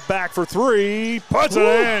 Step back for 3. Puts it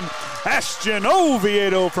in. Ashton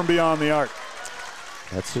Oviedo from beyond the arc.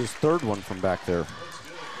 That's his 3rd one from back there.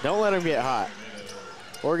 Don't let him get hot.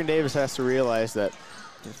 Oregon Davis has to realize that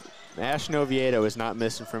if Ashton Oviedo is not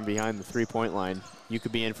missing from behind the 3-point line, you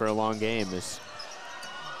could be in for a long game.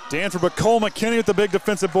 Danford, but Cole McKinney with the big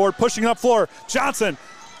defensive board, pushing up floor. Johnson,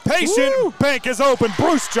 patient. Woo! Bank is open.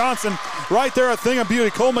 Bruce Johnson right there, a thing of beauty.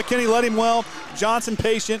 Cole McKinney led him well. Johnson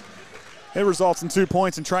patient. It results in 2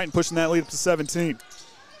 points, and Triton pushing that lead up to 17.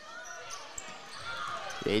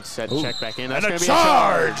 Yates set check back in. That's and a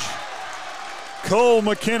charge. Cole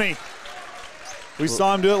McKinney. We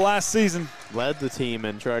saw him do it last season. Led the team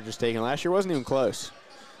in charges taken. Last year wasn't even close.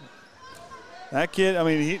 That kid, I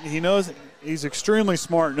mean, he knows, he's extremely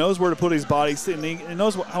smart, knows where to put his body, and he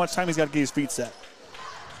knows how much time he's got to get his feet set.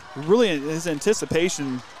 Really, his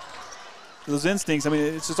anticipation, those instincts, I mean,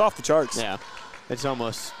 it's just off the charts. Yeah, it's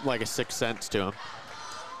almost like a sixth sense to him.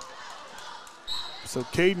 So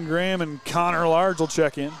Kaden Graham and Connor Large will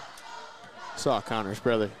check in. Saw Connor's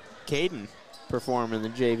brother Kaden perform in the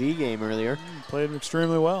JV game earlier. Played him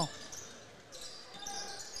extremely well.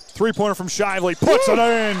 3-pointer from Shively, puts it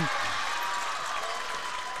in.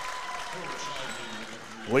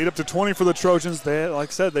 Lead up to 20 for the Trojans. They, like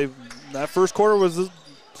I said, that first quarter was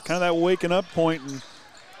kind of that waking up point, and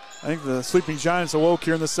I think the Sleeping Giants awoke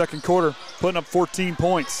here in the second quarter, putting up 14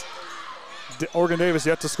 points. Oregon Davis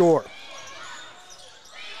yet to score.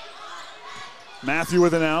 Matthew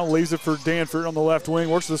with it now, leaves it for Danford on the left wing,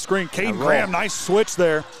 works the screen. Kaden Graham, nice switch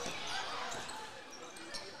there.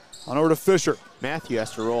 On over to Fisher. Matthew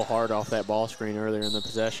has to roll hard off that ball screen earlier in the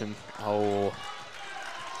possession. Oh,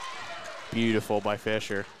 beautiful by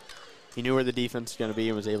Fisher. He knew where the defense was going to be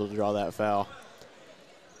and was able to draw that foul.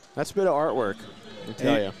 That's a bit of artwork, I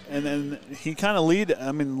tell you. And then he kind of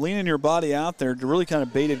leaning your body out there to really kind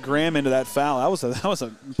of baited Graham into that foul. That was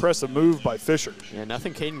an impressive move by Fisher. Yeah,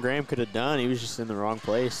 nothing Kaden Graham could have done. He was just in the wrong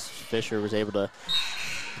place. Fisher was able to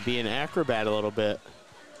be an acrobat a little bit.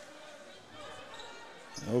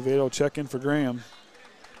 Oviedo check in for Graham.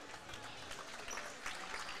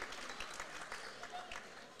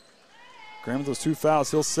 Graham with those 2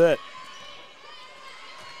 fouls, he'll sit.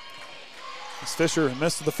 As Fisher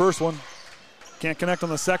missed the first one. Can't connect on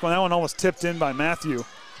the second one. That one almost tipped in by Matthew.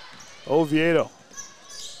 Oviedo.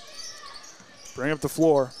 Bring up the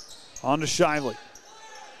floor. On to Shively.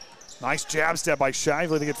 Nice jab step by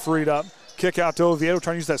Shively to get freed up. Kick out to Oviedo,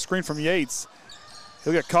 trying to use that screen from Yates.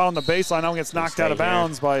 He'll get caught on the baseline. Now he gets knocked out of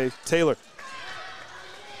bounds by Taylor.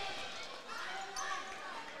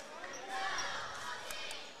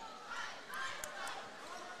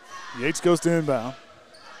 Yates goes to inbound.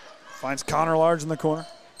 Finds Connor Large in the corner.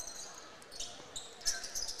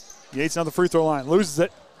 Yates on the free throw line. Loses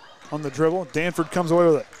it on the dribble. Danford comes away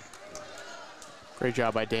with it. Great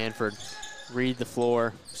job by Danford. Read the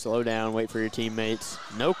floor. Slow down. Wait for your teammates.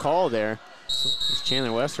 No call there. As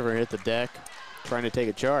Chandler Westover hit the deck, trying to take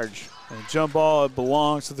a charge. And a jump ball, it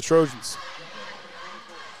belongs to the Trojans.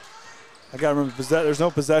 I got to remember, there's no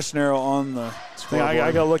possession arrow on the thing. I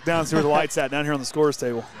got to look down and see where the light's at down here on the scores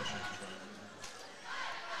table.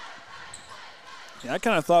 Yeah, I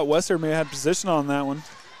kind of thought Westover may have had position on that one.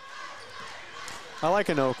 I like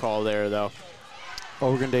a no call there, though.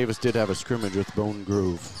 Oregon Davis did have a scrimmage with Bone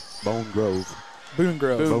Grove. Boone Grove.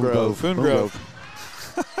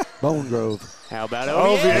 How about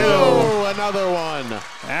Oviedo? Another one.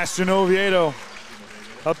 Ashton Oviedo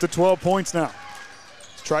up to 12 points now.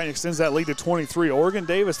 Triton extends that lead to 23. Oregon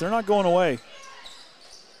Davis, they're not going away.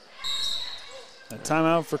 A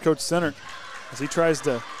timeout for Coach Center as he tries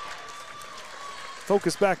to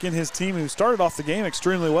focus back in his team, who started off the game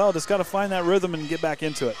extremely well. Just got to find that rhythm and get back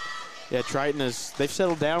into it. Yeah, Triton they've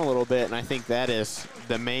settled down a little bit, and I think that is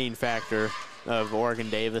the main factor of Oregon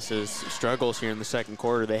Davis's struggles here in the second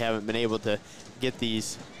quarter. They haven't been able to get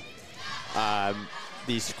these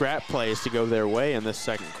scrap plays to go their way in this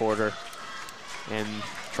second quarter, and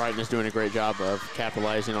Triton is doing a great job of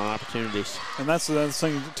capitalizing on opportunities. And that's the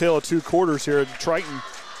thing, tale of 2 quarters here. Triton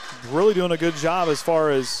really doing a good job as far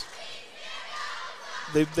as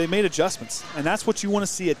they made adjustments, and that's what you want to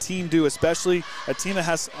see a team do, especially a team that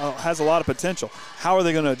has a lot of potential. How are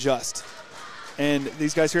they going to adjust? And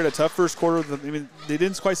these guys here had a tough first quarter. They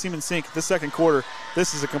didn't quite seem in sync. This second quarter,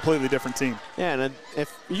 this is a completely different team. Yeah, and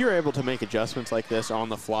if you're able to make adjustments like this on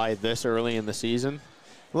the fly this early in the season,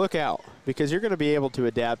 look out, because you're going to be able to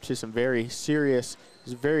adapt to some very serious,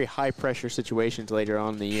 very high-pressure situations later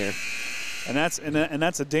on in the year. And that's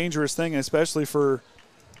a dangerous thing, especially for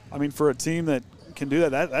a team that can do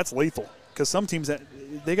that. That's lethal, because some teams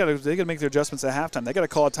they got to make their adjustments at halftime. They got to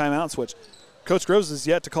call a timeout and switch. Coach Groves is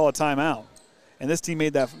yet to call a timeout, and this team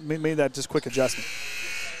made that just quick adjustment.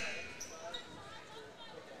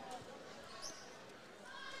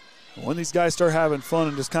 When these guys start having fun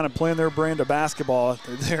and just kind of playing their brand of basketball,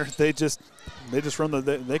 they can run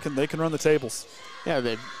the tables.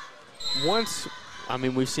 Yeah,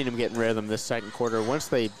 we've seen them get in rhythm this second quarter. Once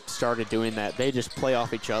they started doing that, they just play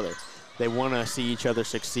off each other. They want to see each other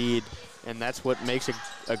succeed, and that's what makes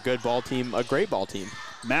a good ball team a great ball team.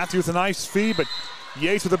 Matthew with a nice feed, but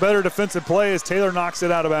Yates with a better defensive play as Taylor knocks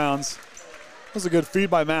it out of bounds. That was a good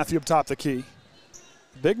feed by Matthew up top the key.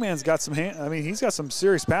 Big man's got some he's got some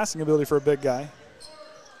serious passing ability for a big guy.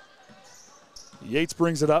 Yates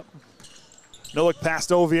brings it up. No look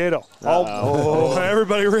past Oviedo.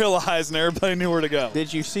 Everybody realized and everybody knew where to go.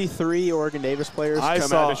 Did you see 3 Oregon Davis players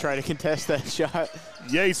come out to try to contest that shot?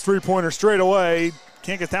 Yates three-pointer straight away.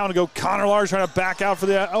 Can't get that one to go. Connor Large trying to back out for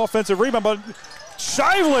the offensive rebound, but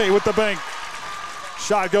Shively with the bank.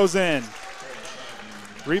 Shot goes in.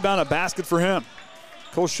 Rebound, a basket for him.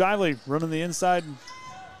 Cole Shively running the inside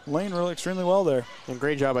lane really extremely well there. And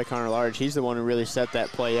great job by Connor Large. He's the one who really set that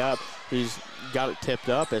play up. He's got it tipped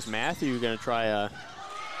up as Matthew going to try a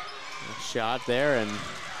shot there, and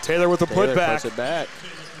Taylor with the putback. Puts it back.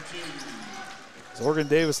 As Oregon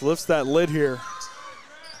Davis lifts that lid here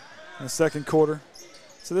in the second quarter.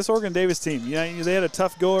 So this Oregon Davis team, they had a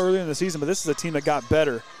tough go earlier in the season, but this is a team that got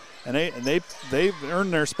better, and they've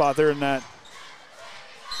earned their spot there in that.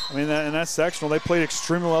 I mean, in that sectional, they played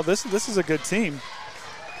extremely well. This is a good team.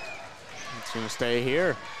 It's going to stay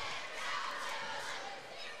here.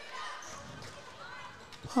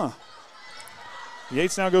 Huh.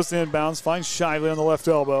 Yates now goes to inbounds, finds Shively on the left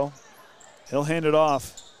elbow. He'll hand it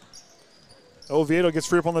off. Oviedo gets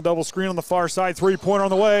free up on the double screen on the far side. Three-pointer on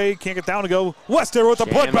the way. Can't get down to go. Westover with the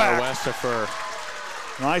putback.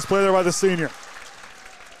 Nice play there by the senior.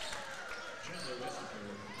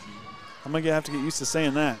 I'm going to have to get used to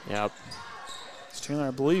saying that. Yep. Chandler,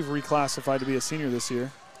 I believe, reclassified to be a senior this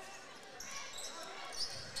year.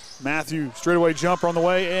 Matthew, straightaway jumper on the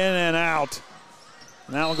way, in and out.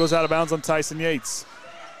 And that one goes out of bounds on Tyson Yates.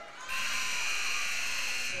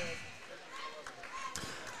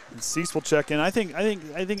 And Cease will check in. I think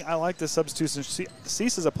I like the substitution.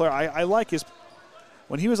 Cease is a player. I like his.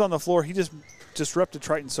 When he was on the floor, he just disrupted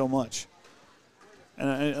Triton so much.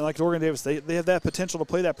 And like Oregon Davis, they have that potential to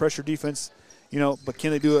play that pressure defense, but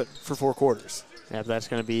can they do it for 4 quarters? Yeah, that's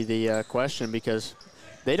going to be the question, because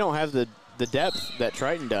they don't have the depth that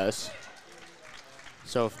Triton does.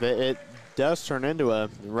 So if it does turn into a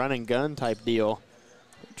run and gun type deal,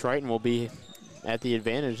 Triton will be at the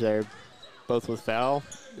advantage there, both with foul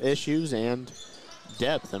issues and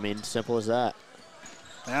depth. I mean, simple as that.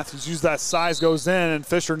 Matthews used that size, goes in, and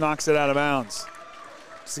Fisher knocks it out of bounds.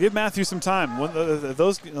 So give Matthew some time.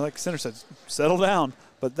 Those, like Center said, settle down.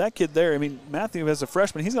 But that kid there, I mean, Matthew as a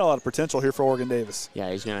freshman, he's got a lot of potential here for Oregon Davis. Yeah,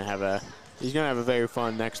 he's gonna have a very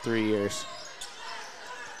fun next 3 years.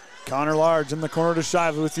 Connor Large in the corner to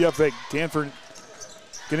Shively with the up fake. Danford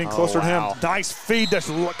getting closer to him. Nice feed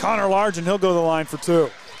to Connor Large, and he'll go to the line for 2.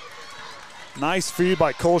 Nice feed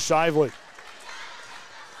by Cole Shively.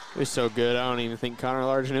 It was so good, I don't even think Connor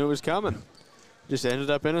Large knew it was coming. Just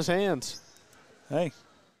ended up in his hands. Hey,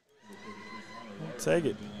 I'll take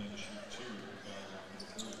it.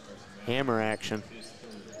 Hammer action.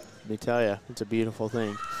 Let me tell you, it's a beautiful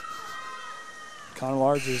thing. Connor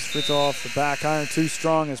Large's free throw off the back iron, too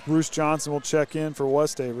strong, as Bruce Johnson will check in for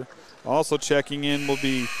Westover. Also checking in will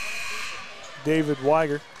be David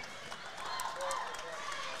Weiger.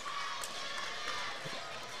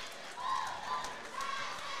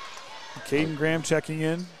 Kaden Graham checking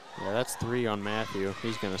in. Yeah, that's 3 on Matthew.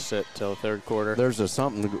 He's going to sit till the 3rd quarter. There's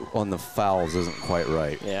something on the fouls isn't quite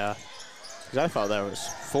right. Yeah, because I thought that was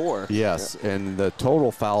 4. Yes, and the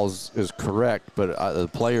total fouls is correct, but the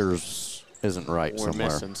players isn't right somewhere.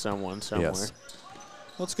 We're missing someone somewhere. Yes.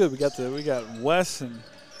 Well, it's good. We got Wes and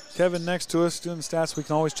Kevin next to us doing the stats. We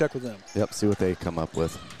can always check with them. Yep, see what they come up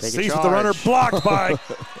with. Cease with the runner, blocked by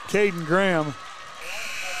Kaden Graham.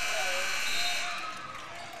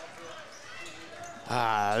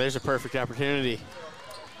 There's a perfect opportunity.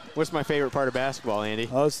 What's my favorite part of basketball, Andy?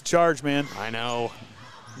 Oh, it's the charge, man. I know.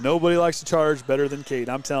 Nobody likes to charge better than Kate,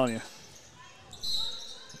 I'm telling you.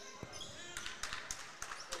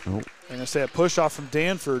 Oh. I'm going to say a push off from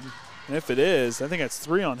Danford. And if it is, I think that's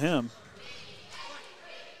 3 on him.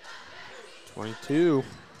 22.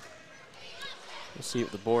 Let's see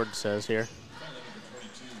what the board says here.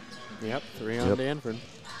 Yep, 3 on Danford.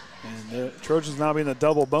 And the Trojans now being the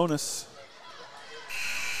double bonus.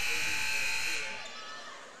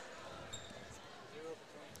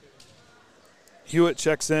 Hewitt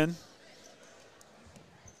checks in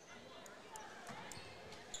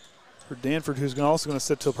for Danford, who's also going to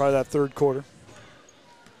sit till probably that 3rd quarter.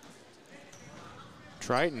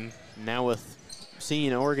 Triton, now with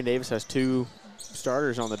seeing Oregon Davis has 2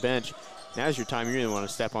 starters on the bench, now's your time. You're going to want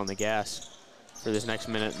to step on the gas for this next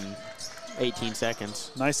minute and 18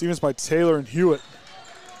 seconds. Nice defense by Taylor and Hewitt.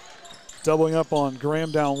 Doubling up on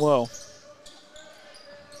Graham down low.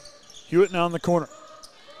 Hewitt now in the corner.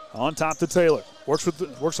 On top to Taylor.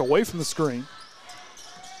 Works away from the screen.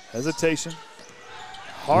 Hesitation.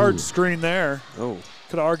 Hard screen there. Oh.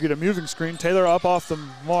 Could have argued a moving screen. Taylor up off the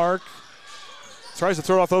mark. Tries to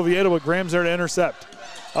throw it off Oviedo, but Graham's there to intercept.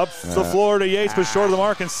 Up the floor to Yates, but short of the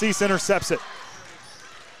mark, and Cease intercepts it.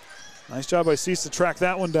 Nice job by Cease to track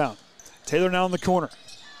that one down. Taylor now in the corner.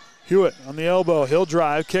 Hewitt on the elbow. He'll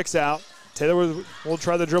drive, kicks out. Taylor will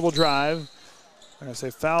try the dribble drive. I'm going to say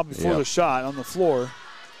foul before the shot on the floor.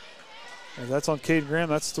 And that's on Kaden Graham.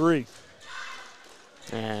 That's 3.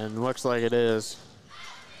 And looks like it is.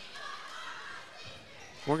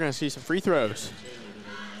 We're going to see some free throws.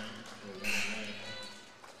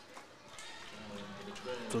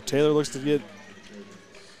 So Taylor looks to get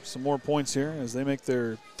some more points here as they make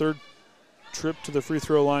their 3rd trip to the free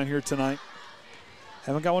throw line here tonight.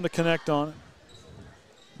 Haven't got one to connect on it.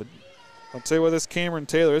 But I'll tell you what, this Cameron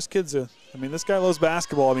Taylor, this kid's I mean, this guy loves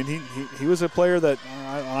basketball. I mean, he was a player that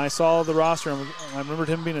when I saw the roster, and I remembered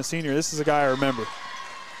him being a senior. This is a guy I remember.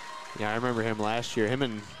 Yeah, I remember him last year. Him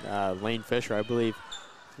and Lane Fisher, I believe,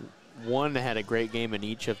 one had a great game in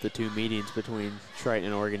each of the 2 meetings between Triton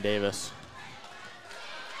and Oregon Davis.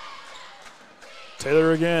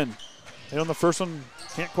 Taylor again. Hit on the first one,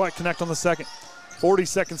 can't quite connect on the second. 40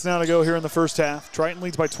 seconds now to go here in the first half. Triton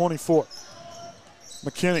leads by 24.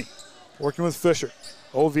 McKinney working with Fisher.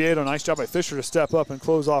 Oviedo, nice job by Fisher to step up and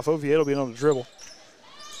close off. Oviedo being able to dribble.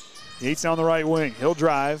 Yates down the right wing. He'll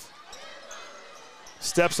drive.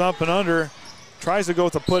 Steps up and under. Tries to go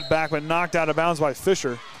with the put back, but knocked out of bounds by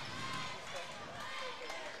Fisher.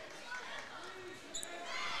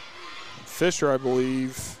 Fisher, I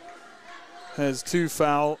believe, has 2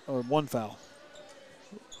 foul or 1 foul.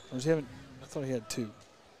 Or does he have? I thought he had 2.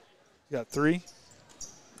 He got 3.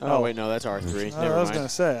 Oh wait, no, that's R3. Never I was mind. going to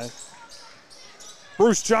say.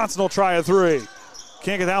 Bruce Johnson will try a 3.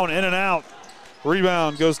 Can't get that one in and out.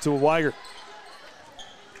 Rebound goes to Weiger.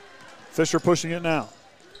 Fisher pushing it now.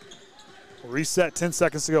 Reset, 10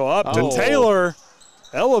 seconds to go. Up to Taylor.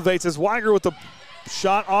 Elevates as Weiger with the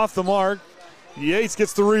shot off the mark. Yates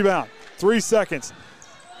gets the rebound. 3 seconds.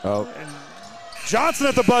 Oh. And Johnson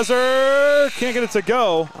at the buzzer. Can't get it to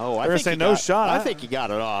go. Oh, They're going to say no shot. I think he got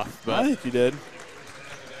it off. But I think he did.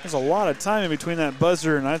 There's a lot of time in between that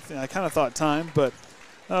buzzer, and I kind of thought time, but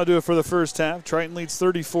that'll do it for the first half. Triton leads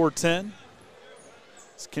 34-10.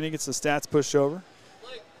 Kenny gets the stats pushed over.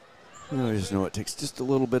 I just know it takes just a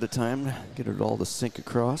little bit of time to get it all to sink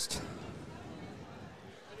across.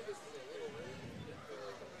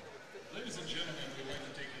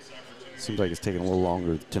 Seems like it's taking a little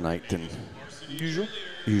longer tonight than usual.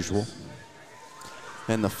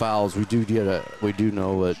 And the fouls, we do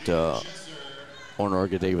know that on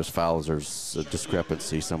Oregon Davis fouls, there's a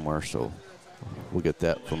discrepancy somewhere, so we'll get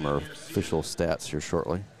that from our official stats here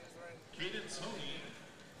shortly.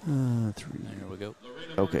 3. There we go.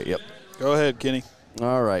 Okay, yep. Go ahead, Kenny.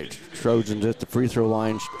 All right, Trojans at the free throw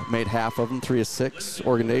line made half of them, 3 of 6.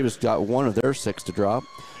 Oregon Davis got 1 of their 6 to drop.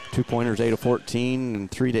 2-pointers, 8 of 14,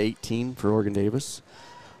 and 3 to 18 for Oregon Davis.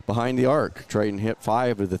 Behind the arc, Triton hit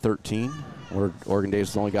 5 of the 13. Oregon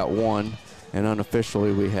Davis only got 1, and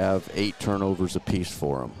unofficially we have 8 turnovers apiece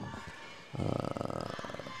for them.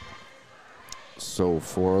 So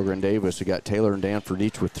for Oregon Davis, we got Taylor and Danford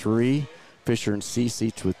each with 3, Fisher and Cease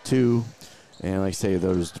each with 2. And like I say,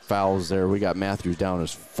 those fouls there, we got Matthews down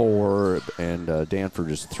as 4 and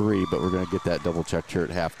Danford is 3, but we're going to get that double checked here at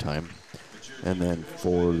halftime. And then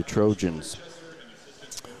for the Trojans,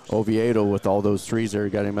 Oviedo with all those 3s there,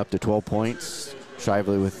 got him up to 12 points.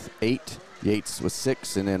 Shively with 8, Yates with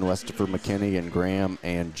 6, and then Westford, McKinney, and Graham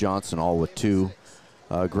and Johnson all with 2.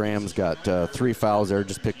 Graham's got 3 fouls there,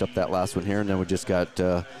 just picked up that last one here, and then we just got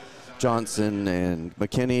Johnson and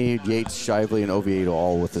McKinney, Yates, Shively, and Oviedo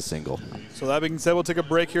all with a single. So that being said, we'll take a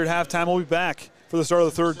break here at halftime. We'll be back for the start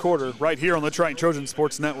of the 3rd quarter right here on the Triton Trojan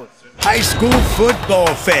Sports Network. High school football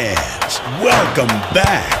fans, welcome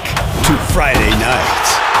back to Friday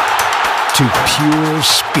nights, to pure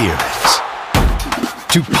spirits,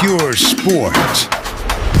 to pure sport.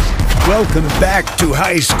 Welcome back to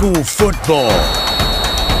high school football.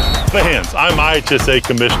 Fans, I'm IHSA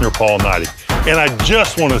Commissioner Paul Neidig, and I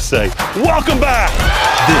just want to say, welcome back!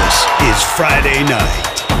 This is Friday night.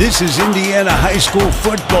 This is Indiana high school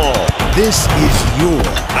football. This is your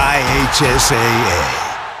IHSAA.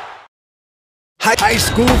 High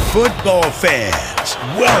school football fans,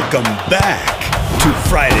 welcome back to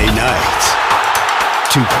Friday nights,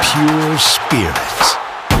 to pure spirits,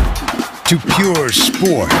 to pure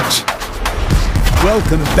sport.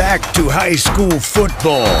 Welcome back to high school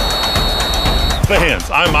football. Fans,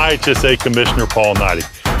 I'm IHSA Commissioner Paul Neidig,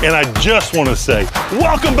 and I just want to say,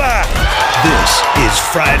 welcome back! This is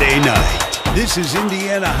Friday night. This is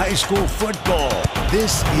Indiana high school football.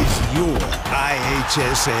 This is your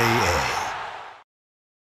IHSAA.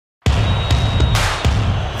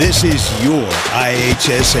 This is your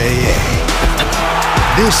IHSAA.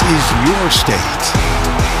 This is your state.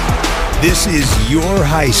 This is your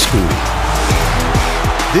high school.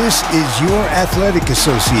 This is your athletic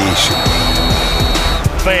association.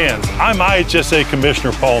 Fans, I'm IHSA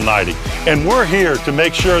Commissioner Paul Neidig, and we're here to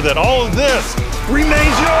make sure that all of this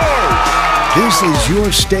remains yours. This is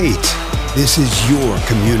your state. This is your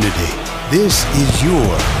community. This is your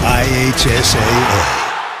IHSAA.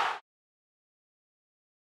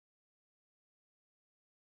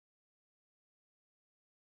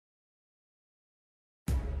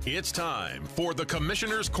 It's time for the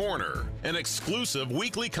Commissioner's Corner, an exclusive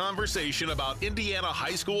weekly conversation about Indiana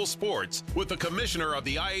high school sports with the Commissioner of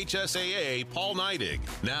the IHSAA, Paul Neidig.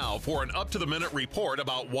 Now for an up-to-the-minute report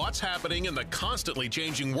about what's happening in the constantly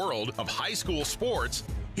changing world of high school sports,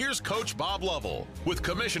 here's Coach Bob Lovell with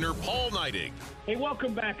Commissioner Paul Neidig. Hey,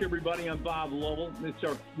 welcome back, everybody. I'm Bob Lovell. It's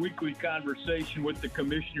our weekly conversation with the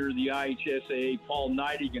Commissioner of the IHSAA, Paul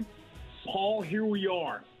Neidig. And Paul, here we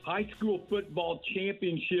are. High school football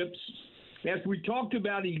championships. As we talked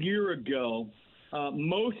about a year ago,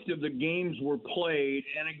 most of the games were played.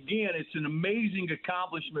 And again, it's an amazing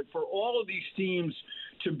accomplishment for all of these teams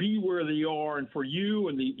to be where they are, and for you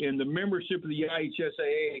and the membership of the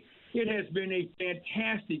IHSAA. It has been a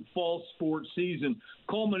fantastic fall sports season,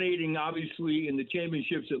 culminating obviously in the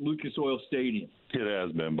championships at Lucas Oil Stadium. It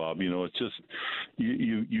has been, Bob. You know, it's just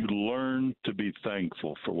you learn to be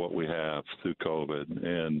thankful for what we have through COVID,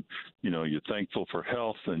 and you're thankful for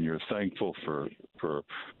health, and you're thankful for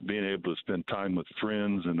being able to spend time with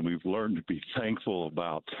friends, and we've learned to be thankful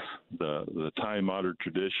about the time-honored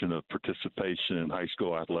tradition of participation in high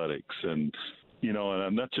school athletics, and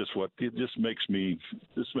that's just what it just makes me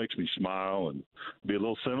smile and be a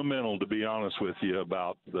little sentimental, to be honest with you,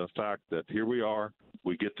 about the fact that here we are.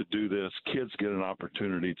 We get to do this. Kids get an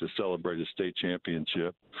opportunity to celebrate a state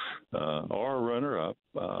championship or a runner-up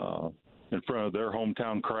in front of their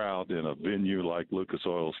hometown crowd in a venue like Lucas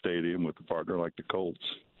Oil Stadium with a partner like the Colts.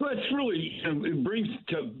 Well, it's really it brings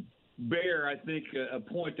to bear, I think, a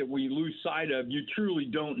point that we lose sight of. You truly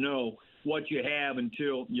don't know what you have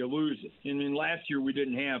until you lose it. And then last year we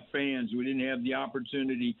didn't have fans. We didn't have the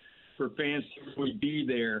opportunity for fans to really be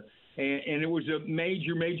there. And it was a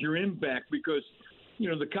major, major impact because,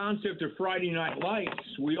 the concept of Friday Night Lights,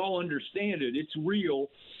 we all understand it. It's real.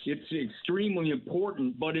 It's extremely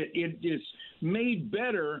important, but it is made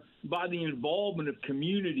better by the involvement of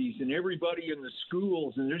communities and everybody in the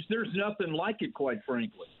schools. And there's nothing like it, quite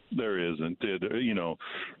frankly. There isn't,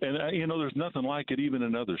 there's nothing like it even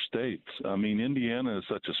in other states. I mean, Indiana is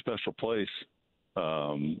such a special place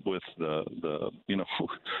with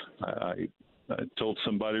I told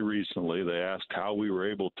somebody recently, they asked how we were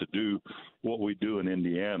able to do what we do in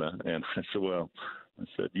Indiana. And I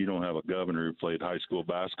said, you don't have a governor who played high school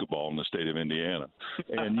basketball in the state of Indiana.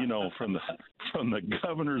 And, from the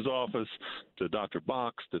governor's office to Dr.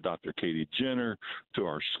 Box to Dr. Katie Jenner to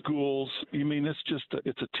our schools,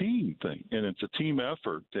 it's a team thing, and it's a team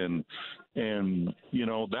effort. And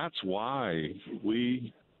that's why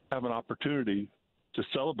we have an opportunity to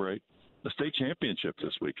celebrate the state championship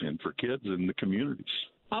this weekend for kids in the communities.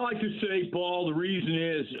 I like to say, Paul, the reason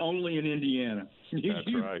is only in Indiana.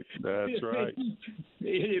 That's right. That's right.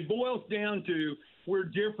 It boils down to we're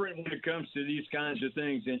different when it comes to these kinds of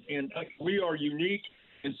things, and we are unique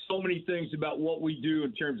in so many things about what we do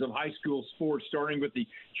in terms of high school sports, starting with the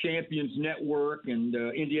Champions Network and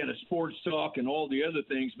Indiana Sports Talk and all the other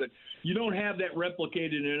things. But you don't have that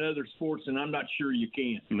replicated in other sports, and I'm not sure you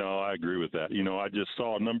can. No, I agree with that. I just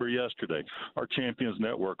saw a number yesterday. Our Champions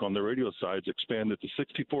Network on the radio side's expanded to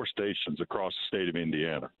 64 stations across the state of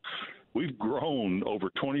Indiana. We've grown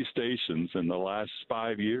over 20 stations in the last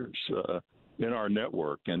 5 years in our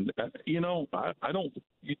network, and you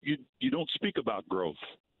don't speak about growth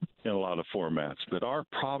in a lot of formats, but our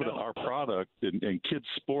product and kids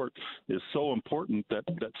sport is so important that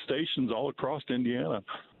stations all across Indiana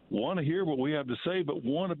want to hear what we have to say, but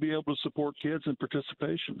want to be able to support kids in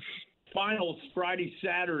participation. Finals Friday,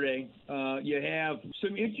 Saturday. You have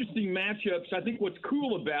some interesting matchups. I think what's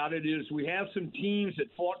cool about it is we have some teams that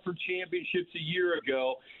fought for championships a year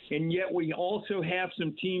ago, and yet we also have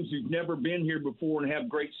some teams who've never been here before and have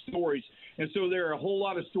great stories. And so there are a whole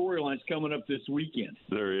lot of storylines coming up this weekend.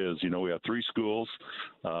 There is. We have three schools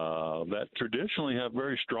that traditionally have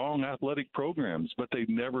very strong athletic programs, but they've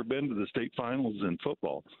never been to the state finals in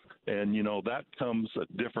football. And, that comes a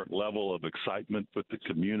different level of excitement with the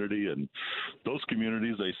community. And those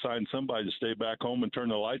communities, they sign somebody to stay back home and turn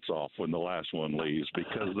the lights off when the last one leaves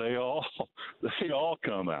because they all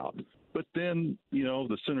come out. But then,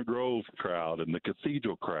 the Center Grove crowd and the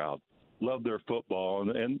Cathedral crowd love their football,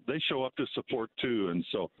 and they show up to support too. And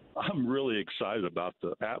so I'm really excited about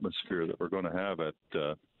the atmosphere that we're going to have at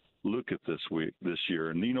Lucas this year.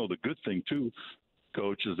 And the good thing too,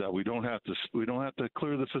 Coach, is that we don't have to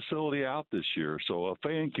clear the facility out this year. So a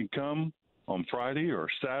fan can come on Friday or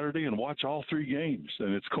Saturday and watch all three games,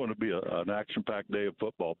 and it's going to be an action-packed day of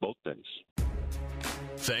football both days.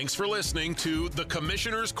 Thanks for listening to The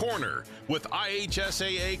Commissioner's Corner with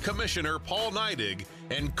IHSAA Commissioner Paul Neidig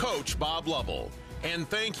and Coach Bob Lovell. And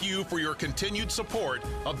thank you for your continued support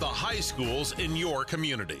of the high schools in your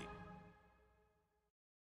community.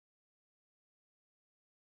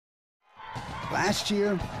 Last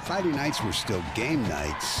year, Friday nights were still game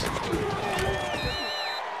nights.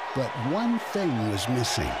 But one thing was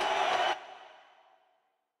missing.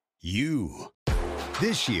 You.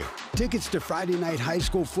 This year, tickets to Friday Night High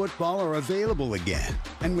School football are available again.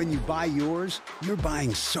 And when you buy yours, you're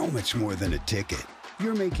buying so much more than a ticket.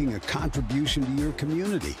 You're making a contribution to your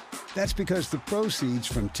community. That's because the proceeds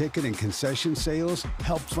from ticket and concession sales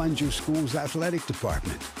help fund your school's athletic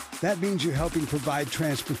department. That means you're helping provide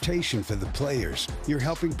transportation for the players. You're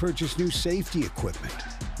helping purchase new safety equipment.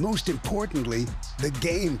 Most importantly, the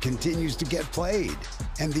game continues to get played.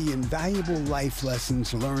 And the invaluable life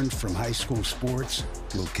lessons learned from high school sports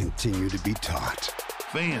will continue to be taught.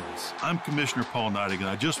 Fans, I'm Commissioner Paul Neidig, and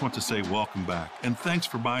I just want to say welcome back, and thanks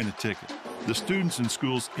for buying a ticket. The students and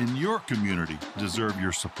schools in your community deserve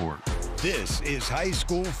your support. This is high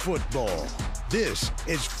school football. This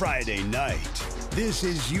is Friday night. This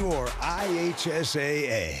is your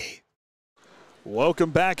IHSAA. Welcome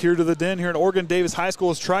back here to the Den here at Oregon Davis High School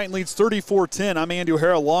as Triton leads 34-10. I'm Andy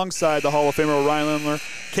O'Hara alongside the Hall of Famer Orion Lemler,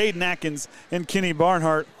 Kaden Atkins, and Kenny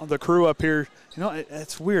Barnhart on the crew up here. You know,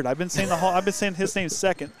 it's weird. I've been saying his name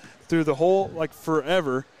second through the whole, like,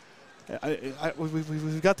 forever.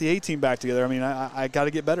 We've got the A-team back together. I mean, I got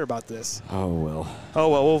to get better about this. Oh, well.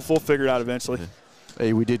 We'll figure it out eventually.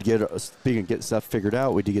 Hey, we did get, speaking of getting stuff figured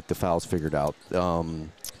out, we did get the fouls figured out.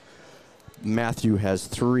 Matthew has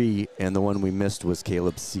 3, and the one we missed was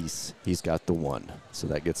Caleb Cease. He's got the 1. So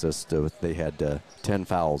that gets us to, they had 10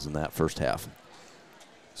 fouls in that first half.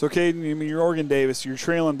 So, Kaden, I mean, you're Oregon Davis. You're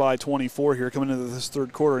trailing by 24 here coming into this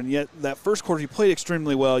third quarter, and yet that first quarter you played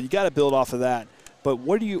extremely well. You got to build off of that. But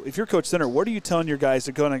if you're Coach Center, what are you telling your guys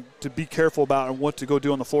to be careful about and what to go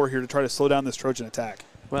do on the floor here to try to slow down this Trojan attack?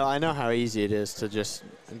 Well, I know how easy it is to just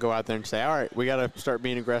go out there and say, all right, we got to start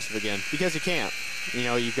being aggressive again, because you can't. You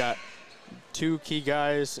know, you've got 2 key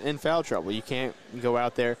guys in foul trouble. You can't go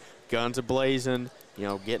out there guns a-blazing, you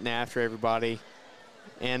know, getting after everybody.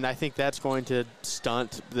 And I think that's going to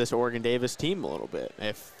stunt this Oregon Davis team a little bit.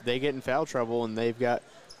 If they get in foul trouble and they've got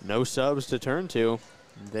no subs to turn to,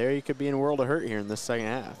 there you could be in a world of hurt here in this second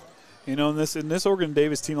half. You know, in this Oregon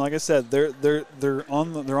Davis team, like I said, they're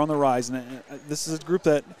on the rise, and this is a group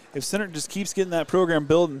that if Center just keeps getting that program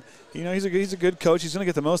building, you know, he's a good coach. He's going to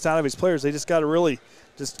get the most out of his players. They just got to really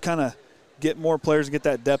just kind of get more players and get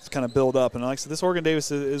that depth kind of build up. And like I said, this Oregon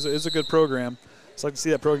Davis is a good program. I'd like to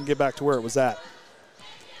see that program get back to where it was at.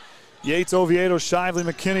 Yates, Oviedo, Shively,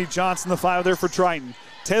 McKinney, Johnson, the 5 there for Triton.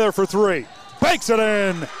 Taylor for 3. Banks it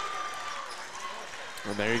in.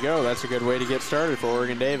 Well, there you go. That's a good way to get started for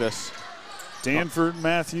Oregon Davis. Danford,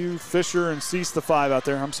 Matthew, Fisher, and Cease the 5 out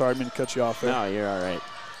there. I'm sorry, I didn't mean to cut you off there. No, you're all right.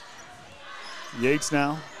 Yates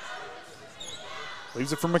now.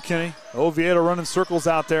 Leaves it for McKinney. Oviedo running circles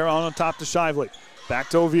out there on top to Shively. Back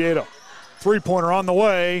to Oviedo. 3-pointer on the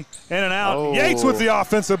way. In and out. Oh. Yates with the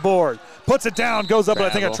offensive board. Puts it down, goes up, but I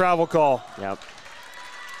think a travel call. Yep.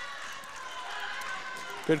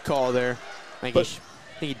 Good call there. I think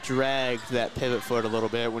he dragged that pivot foot a little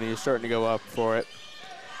bit when he was starting to go up for it.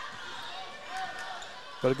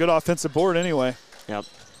 But a good offensive board anyway. Yep.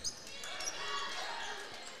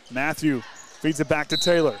 Matthew feeds it back to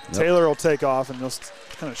Taylor. Yep. Taylor will take off, and they'll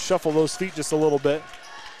kind of shuffle those feet just a little bit.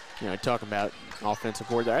 You know, talking about offensive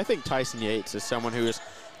board there, I think Tyson Yates is someone who is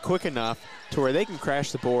quick enough to where they can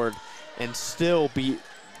crash the board and still beat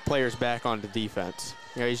players back onto defense.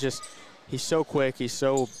 You know, he's so quick, he's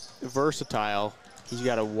so versatile. He's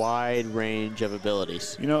got a wide range of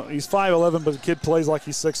abilities. You know, he's 5'11", but the kid plays like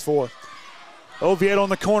he's 6'4". Oviedo in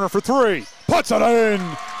the corner for 3. Puts it in.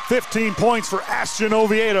 15 points for Ashton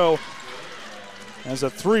Oviedo. As a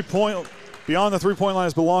 3-point, beyond the 3-point line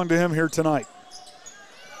has belonged to him here tonight.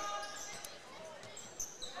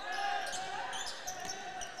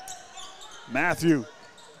 Matthew.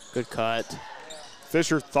 Good cut.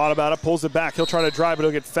 Fisher thought about it, pulls it back. He'll try to drive, but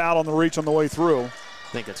he'll get fouled on the reach on the way through.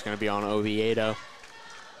 I think it's going to be on Oviedo.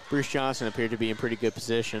 Bruce Johnson appeared to be in pretty good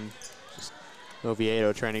position. Just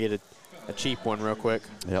Oviedo trying to get a cheap one real quick.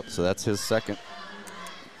 Yep, so that's his second.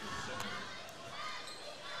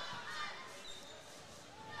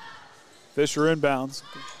 Fisher inbounds.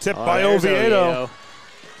 Tipped by Oviedo.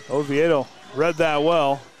 Oviedo read that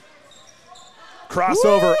well.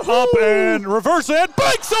 Crossover up and reverse it.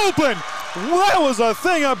 Banks open. That was a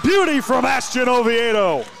thing of beauty from Ashton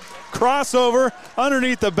Oviedo. Crossover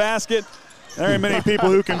underneath the basket. There ain't many people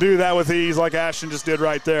who can do that with ease like Ashton just did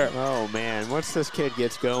right there. Oh, man. Once this kid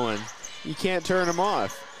gets going, you can't turn him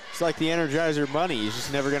off. It's like the Energizer Bunny. He's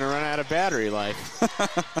just never going to run out of battery life.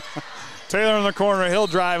 Taylor in the corner. He'll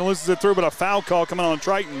drive and loses it through, but a foul call coming on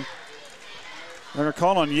Triton. They're going to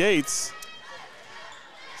call on Yates.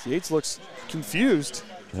 Yates looks confused.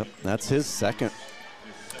 Yep, that's his second.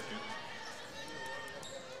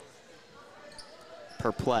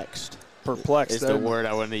 Perplexed. Perplexed is the word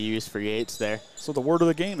I wanted to use for Yates there. So the word of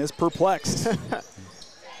the game is perplexed.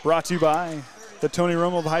 Brought to you by the Tony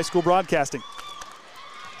Romo of high school broadcasting.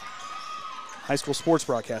 High school sports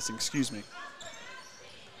broadcasting, excuse me.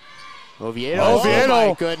 Oviedo. Oh,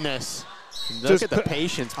 my goodness. Look at the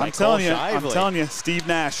patience by Cole Shively. I'm telling you, Steve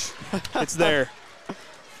Nash. It's there.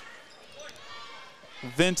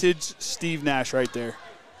 Vintage Steve Nash right there.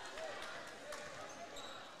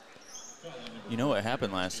 You know what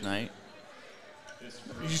happened last night?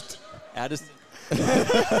 Addison. I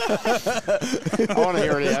want to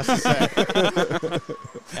hear what he has to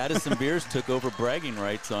say. Addison Beers took over bragging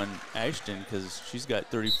rights on Ashton because she's got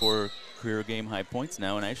 34 career game high points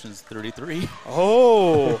now, and Ashton's 33.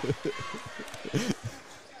 Oh.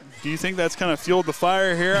 Do you think that's kind of fueled the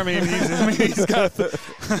fire here? I mean, he's got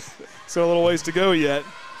so a little ways to go yet.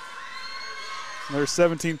 There's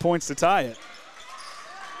 17 points to tie it.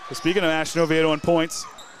 But speaking of Ashton Oviedo in points,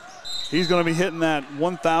 he's going to be hitting that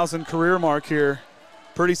 1,000 career mark here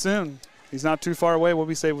pretty soon. He's not too far away. What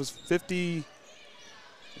we say was 50.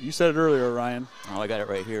 You said it earlier, Ryan. Oh, I got it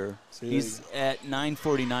right here. See, he's at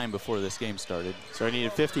 9:49 before this game started. So I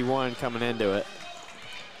needed 51 coming into it.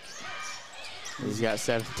 He's got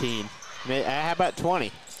 17. How about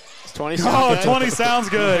 20? Does 20 sound good? 20 sounds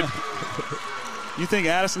good. You think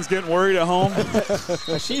Addison's getting worried at home?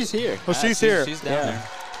 Well, she's here. Well, she's here. She's down there.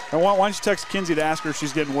 And why don't you text Kinsey to ask her if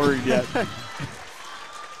she's getting worried yet?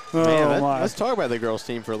 Man, let's talk about the girls'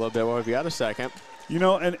 team for a little bit while we've got a second. You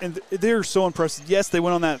know, and they're so impressive. Yes, they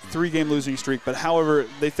went on that 3-game losing streak, but however,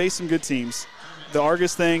 they faced some good teams. The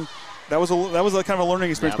Argus thing, that was a kind of a learning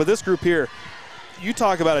experience. Yep. But this group here, you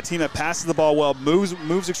talk about a team that passes the ball well, moves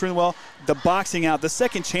extremely well. The boxing out, the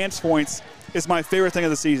second chance points is my favorite thing of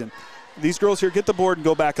the season. These girls here get the board and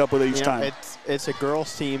go back up with it each time. It's a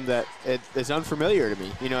girls' team that is unfamiliar to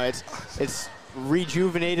me. You know, it's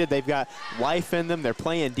rejuvenated. They've got life in them. They're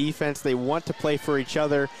playing defense. They want to play for each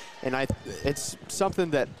other, and it's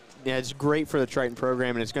something that it's great for the Triton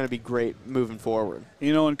program, and it's going to be great moving forward.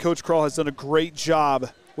 You know, and Coach Kroll has done a great job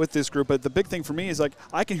with this group. But the big thing for me is, like,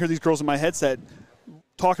 I can hear these girls in my headset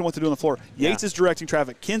talking what to do on the floor. Yates is directing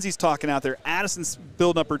traffic. Kinsey's talking out there. Addison's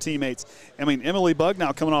building up her teammates. I mean, Emily Bug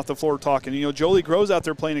now coming off the floor talking. You know, Jolie Groves out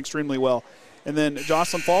there playing extremely well. And then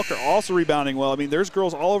Jocelyn Falker also rebounding well. I mean, there's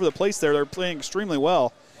girls all over the place there. They're playing extremely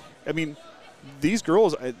well. I mean, these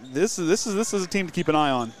girls, this is a team to keep an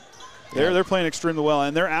eye on. They're playing extremely well,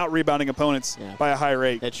 and they're out rebounding opponents by a high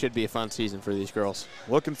rate. It should be a fun season for these girls.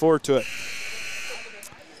 Looking forward to it.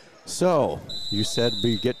 So, you said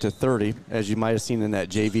we get to 30. As you might have seen in that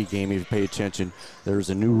JV game, if you pay attention,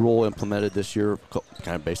 there's a new rule implemented this year,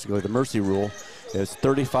 kind of basically the mercy rule. It's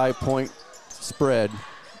 35-point spread.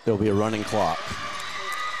 There'll be a running clock.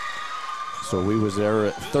 So we was there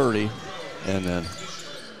at 30, and then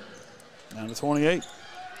down to 28.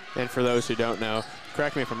 And for those who don't know,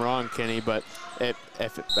 correct me if I'm wrong, Kenny, but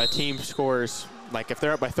if a team scores, like if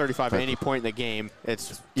they're up by 35 at any point in the game,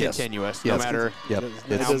 it's continuous, no matter. It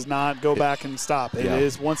does not go back and stop. It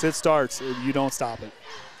is, once it starts, you don't stop it.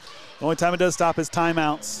 The only time it does stop is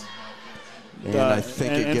timeouts. And I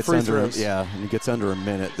think it gets under, and it gets under a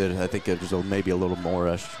minute. That I think there's maybe a little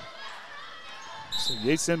more-ish. So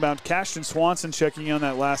Yates inbound. Cashton Swanson checking in on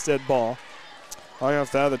that last dead ball. I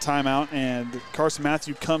have the timeout, and Carson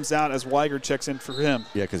Matthew comes out as Weiger checks in for him.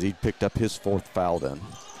 Yeah, because he picked up his 4th foul then.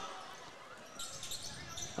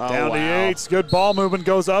 Down to Yates. Good ball movement,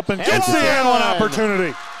 goes up and gets the and one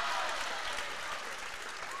opportunity.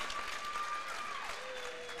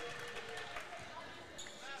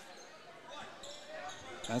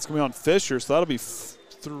 That's going to be on Fisher, so that'll be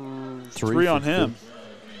three on him.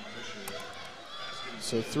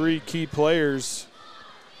 So 3 key players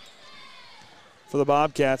for the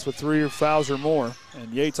Bobcats with 3 fouls or more.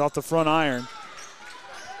 And Yates off the front iron.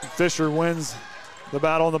 Fisher wins the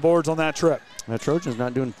battle on the boards on that trip. That Trojan's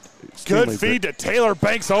not doing good feed to Taylor,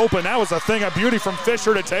 banks open. That was a thing of beauty from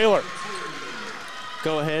Fisher to Taylor.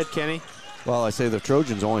 Go ahead, Kenny. Well, I say the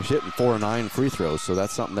Trojans only hitting 4 of 9 free throws, so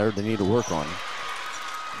that's something there they need to work on.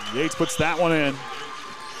 Yates puts that one in.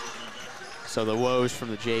 So the woes from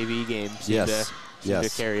the JV game seem to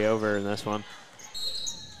carry over in this one.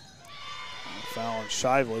 Foul on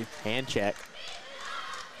Shively. Hand check.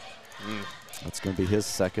 That's going to be his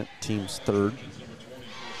 2nd, team's 3rd.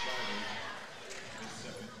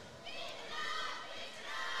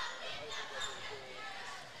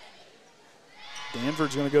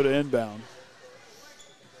 Danford's going to go to inbound.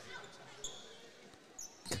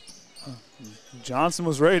 Johnson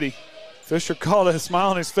was ready. Fisher called it, a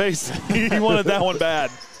smile on his face. He wanted that one bad.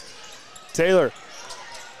 Taylor.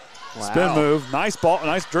 Wow. Spin move. Nice ball,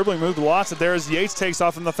 nice dribbling move to Watson there as Yates takes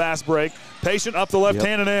off in the fast break. Patient up the left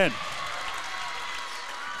hand and in.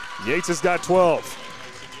 Yates has got 12.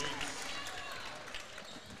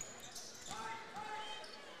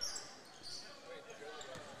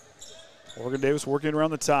 Morgan Davis working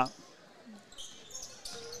around the top.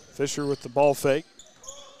 Fisher with the ball fake.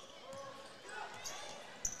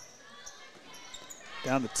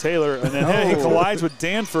 Down to Taylor, and then he collides with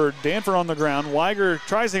Danford. Danford on the ground. Weiger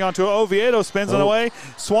tries to hang on to it. Oviedo spins it away.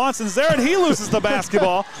 Swanson's there, and he loses the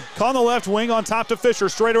basketball. Caught on the left wing on top to Fisher.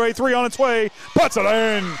 Straightaway three on its way. Puts it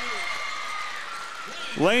in.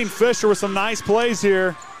 Lane Fisher with some nice plays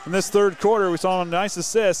here in this third quarter. We saw a nice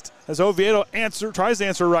assist as Oviedo tries to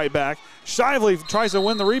answer right back. Shively tries to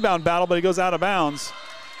win the rebound battle, but he goes out of bounds.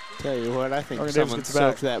 Tell you what, I think someone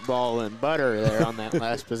soaked that ball in butter there on that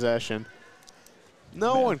last possession.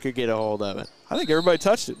 No one could get a hold of it. I think everybody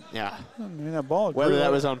touched it. Yeah. I mean, that ball. Whether that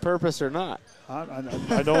was on purpose or not.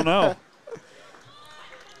 I don't know.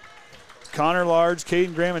 Connor Large,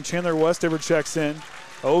 Kaden Graham, and Chandler Westover checks in.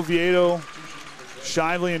 Oviedo,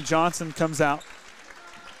 Shively, and Johnson comes out.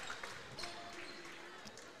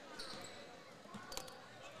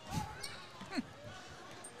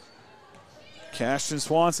 Cashton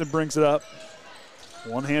Swanson brings it up.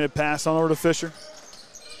 One-handed pass on over to Fisher.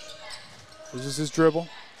 This is his dribble.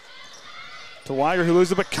 To Weiger, who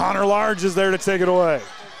loses it, but Connor Large is there to take it away.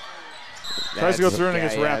 Tries to go through and it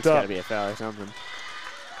gets wrapped up. Got to be a foul or something.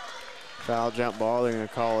 Foul, jump ball, they're going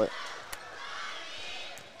to call it.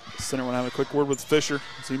 Center want to have a quick word with Fisher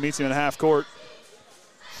as he meets him in half court.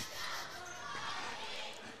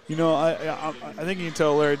 You know, I think you can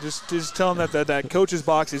tell Larry, just tell him that coach's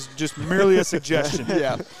box is just merely a suggestion.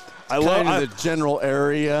 Yeah. I love the general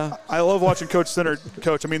area. I love watching Coach Center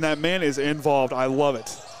coach. I mean, that man is involved. I love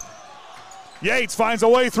it. Yates finds a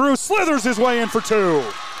way through, slithers his way in for two.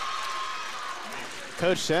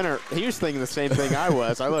 Coach Center, he was thinking the same thing I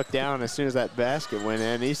was. I looked down as soon as that basket went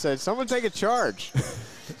in. He said, someone take a charge.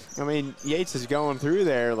 I mean, Yates is going through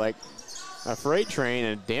there like a freight train,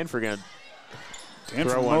 and Danford going to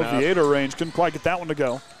throw one up. Oviedo range, couldn't quite get that one to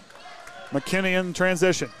go. McKinney in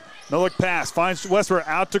transition. No look pass, finds Westbrook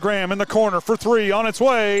out to Graham in the corner for three, on its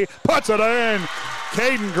way, puts it in.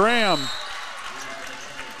 Kaden Graham.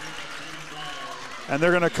 And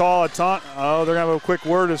they're going to call a taunt. Oh, they're going to have a quick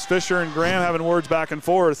word as Fisher and Graham having words back and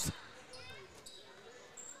forth.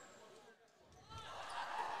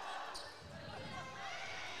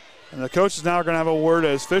 And the coaches now are going to have a word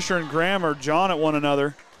as Fisher and Graham are jawing at one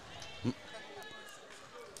another.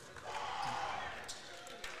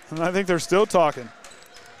 And I think they're still talking.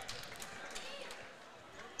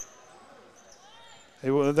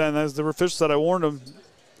 Then, as the official said, I warned them.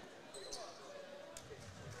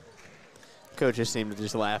 Coaches seem to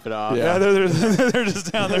just laugh it off. Yeah, they're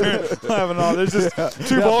just down there laughing off. There's just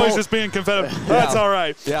two boys just being competitive. Yeah. That's all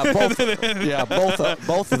right. Yeah,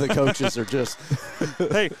 both of the coaches are just.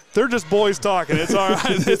 Hey, they're just boys talking. It's all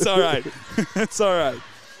right. It's all right. It's all right.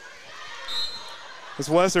 As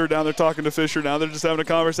Wester down there talking to Fisher now, they're just having a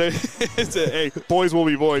conversation. Hey, boys will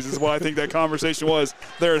be boys is what I think that conversation was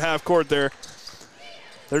there at half court there.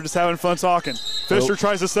 They're just having fun talking. Fisher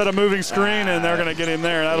tries to set a moving screen, and they're going to get him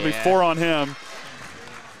there. That'll be 4 on him.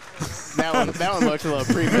 That one looked a little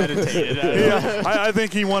premeditated. I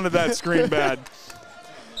think he wanted that screen bad.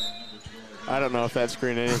 I don't know if that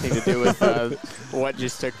screen had anything to do with what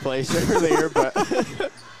just took place earlier, but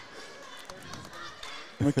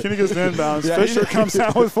McKinney goes to inbounds. Yeah, Fisher comes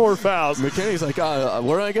out with 4 fouls. McKinney's like,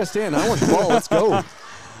 where do I get stand? I want the ball. Let's go.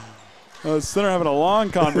 Center having a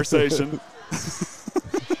long conversation.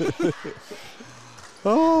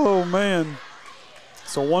 Oh, man.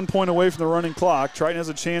 So 1 point away from the running clock. Triton has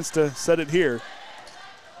a chance to set it here.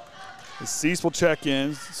 The Cease will check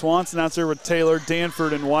in. Swanson out there with Taylor,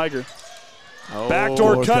 Danford, and Weiger.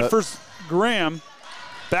 Backdoor cut for Graham.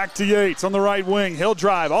 Back to Yates on the right wing. He'll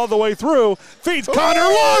drive all the way through. Feeds Connor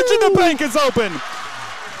Large, and the bank is open.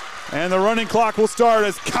 And the running clock will start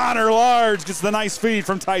as Connor Large gets the nice feed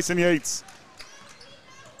from Tyson Yates.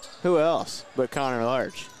 Who else but Connor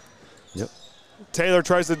Large? Yep. Taylor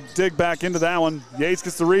tries to dig back into that one. Yates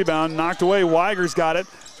gets the rebound, knocked away. Weiger's got it.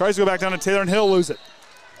 Tries to go back down to Taylor, and he'll lose it.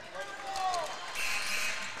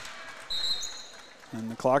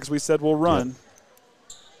 And the clock, as we said, will run.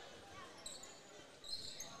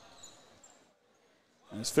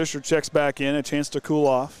 Yep. As Fisher checks back in, a chance to cool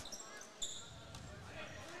off.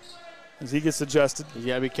 As he gets adjusted. You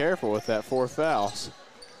got to be careful with that 4 fouls.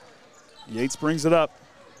 Yates brings it up.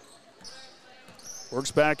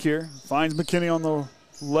 Works back here. Finds McKinney on the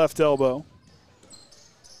left elbow.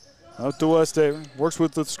 Out to Westaver. Works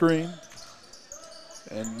with the screen.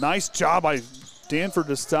 And nice job by Danford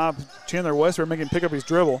to stop Chandler Westaver, making him pick up his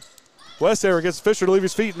dribble. Westaver gets Fisher to leave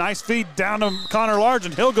his feet. Nice feed down to Connor Large,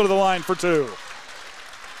 and he'll go to the line for 2.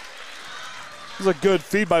 This is a good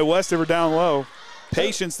feed by Westaver down low.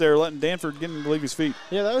 Patience there, letting Danford get him to leave his feet.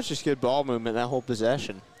 Yeah, that was just good ball movement, that whole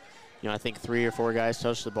possession. You know, I think 3 or 4 guys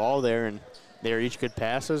touched the ball there, and they were each good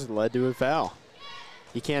passes, led to a foul.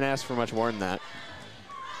 You can't ask for much more than that.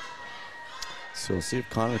 So we'll see if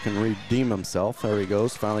Connor can redeem himself. There he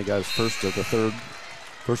goes. Finally got his first of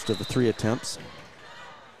the 3 attempts.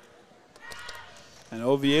 And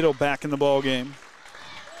Oviedo back in the ball game.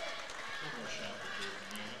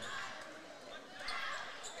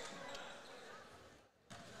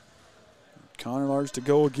 Connor Large to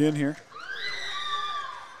go again here.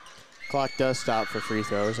 Clock does stop for free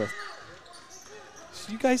throws.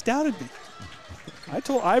 You guys doubted me.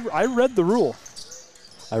 I read the rule.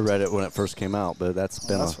 I read it when it first came out, but that's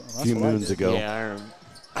been a few moons ago. Yeah,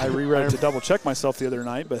 I reread it to double check myself the other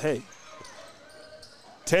night, but hey.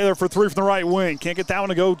 Taylor for 3 from the right wing. Can't get that one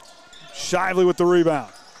to go. Shively with the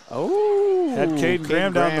rebound. Oh. Had Kaden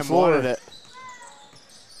Graham down the floor.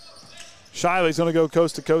 Shively's going to go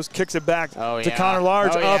coast to coast. Kicks it back to Connor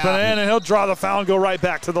Large. Up and in, and he'll draw the foul and go right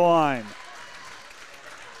back to the line.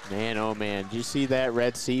 Man, oh man. Did you see that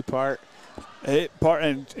Red Sea part? And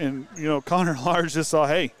you know, Connor Large just saw,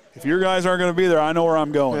 hey, if your guys aren't going to be there, I know where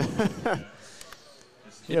I'm going.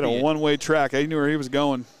 He had a one-way track. He knew where he was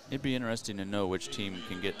going. It'd be interesting to know which team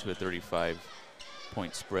can get to a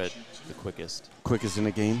 35-point spread the quickest. Quickest in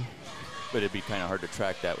a game. But it'd be kind of hard to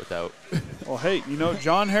track that without. Well, hey, you know,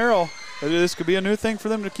 John Harrell, this could be a new thing for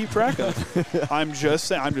them to keep track of. I'm just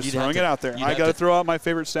saying. I'm just throwing it out there. I got to throw out my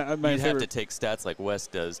favorite stat. You'd have to take stats like Wes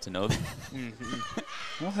does to know that.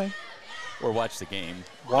 Well, hey. Or watch the game.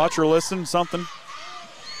 Watch or listen, something.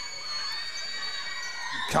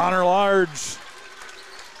 Connor Large.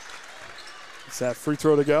 Is that free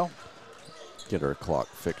throw to go? Get our clock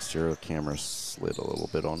fixed here. The camera slid a little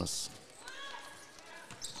bit on us.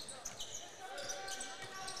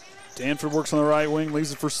 Danford works on the right wing,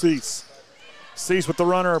 leaves it for Cease. Cease with the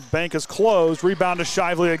runner. Bank is closed. Rebound to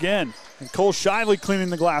Shively again. And Cole Shively cleaning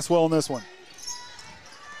the glass well in this one.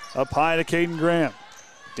 Up high to Kaden Graham.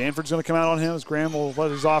 Danford's going to come out on him as Graham will let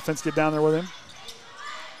his offense get down there with him.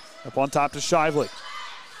 Up on top to Shively.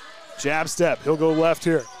 Jab step. He'll go left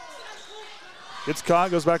here. Gets caught,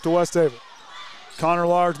 goes back to Westaver. Connor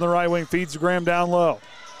Large in the right wing, feeds Graham down low.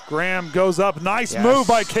 Graham goes up. Nice move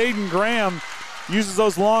by Kaden Graham. Uses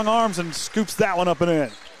those long arms and scoops that one up and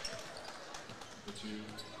in.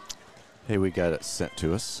 Hey, we got it sent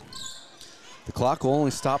to us. The clock will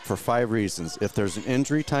only stop for 5 reasons. If there's an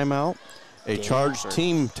injury timeout, a charged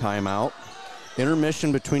team timeout,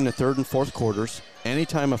 intermission between the 3rd and 4th quarters,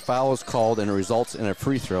 anytime a foul is called and it results in a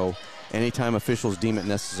free throw, anytime officials deem it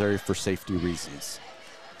necessary for safety reasons.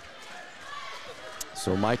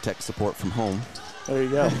 So my tech support from home. There you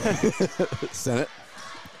go. Sent it.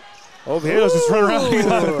 Oviedo's just running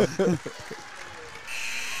around.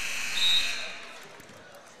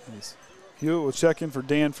 Hewitt will check in for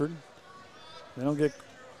Danford. They don't get.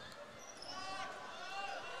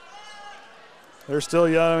 They're still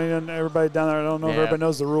young. I mean, everybody down there, I don't know if everybody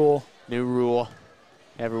knows the rule. New rule.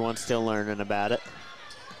 Everyone's still learning about it.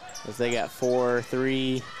 As they got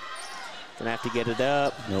 4-3. Gonna have to get it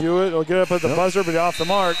up. Hewitt will get up at the buzzer, but off the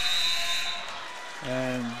mark.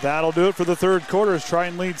 And that'll do it for the 3rd quarter as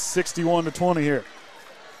Triton leads 61-20 here.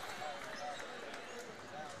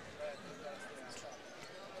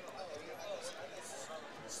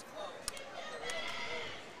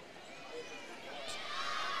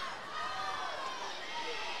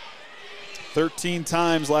 "13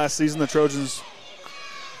 times last season the Trojans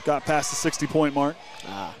got past the 60-point mark.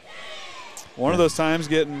 One of those times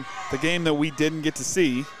getting the game that we didn't get to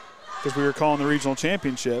see because we were calling the regional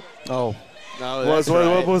championship. That's right.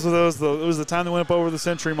 What was those? It was the time they went up over the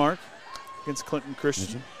century mark against Clinton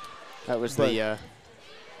Christian. That was the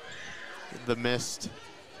missed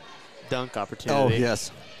dunk opportunity. Oh,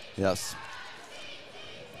 yes. Yes.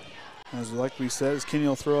 As like we said, as Kenny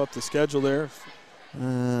will throw up the schedule there.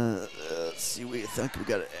 Let's see what you think we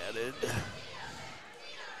got it added.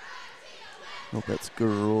 Nope, that's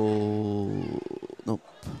girl. Nope.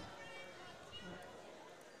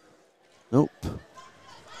 Nope.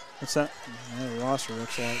 What's that? The roster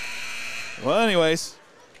looks like. Well, anyways,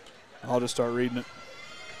 I'll just start reading it.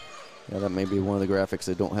 Yeah, that may be one of the graphics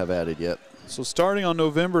they don't have added yet. So starting on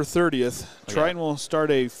November 30th, Triton will start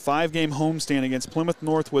a 5-game homestand against Plymouth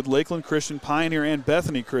Northwood, Lakeland Christian, Pioneer, and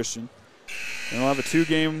Bethany Christian. And we'll have a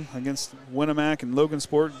 2-game against Winnemac and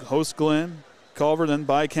Logansport, host Glenn, Culver, then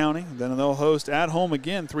Bi-County. Then they'll host at home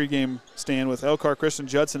again, 3-game stand with Elkhart Christian,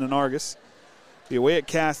 Judson, and Argus. Be away at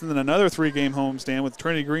Cass, and then another 3-game home stand with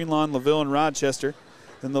Trinity Greenlawn, LaVille, and Rochester.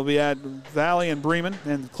 Then they'll be at Valley and Bremen,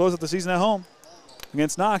 and close out the season at home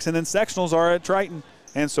against Knox. And then sectionals are at Triton,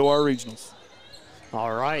 and so are regionals.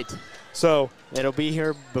 All right. So it'll be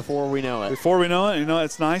here before we know it. Before we know it,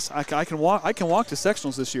 it's nice. I can walk to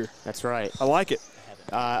sectionals this year. That's right. I like it.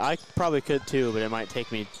 I probably could too, but it might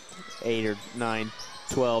take me 8 or 9,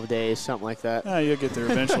 12 days, something like that. You'll get there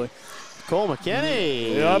eventually. Cole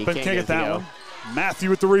McKinney. Yep, and can't get that one. Matthew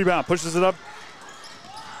with the rebound, pushes it up.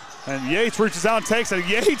 And Yates reaches out and takes it.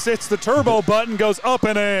 Yates hits the turbo button, goes up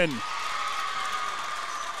and in.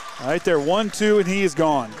 Right there, 1-2, and he is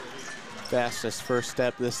gone. Fastest first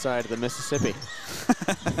step this side of the Mississippi.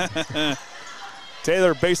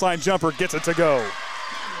 Taylor, baseline jumper, gets it to go.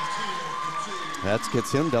 That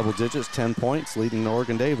gets him double digits, 10 points, leading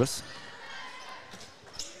Oregon Davis.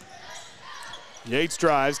 Yates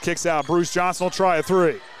drives, kicks out. Bruce Johnson will try a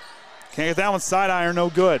 3. Can't get that one, side iron, no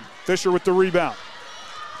good. Fisher with the rebound.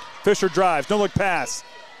 Fisher drives, no look pass.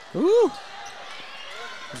 Ooh.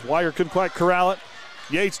 Weiger couldn't quite corral it.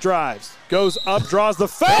 Yates drives, goes up, draws the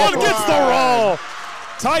foul, and gets the roll.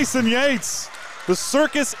 Tyson Yates, the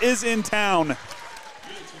circus is in town.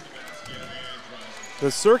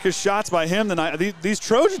 The circus shots by him tonight. These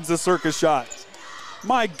Trojans, the circus shots.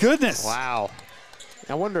 My goodness. Wow.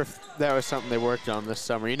 I wonder if that was something they worked on this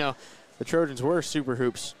summer. You know, the Trojans were Super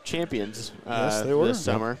Hoops champions yes, they were. This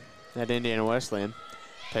summer at Indiana Wesleyan.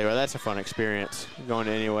 Tell you what, that's a fun experience, going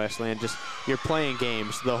to Indiana Wesleyan. Just you're playing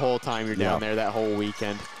games the whole time you're down there that whole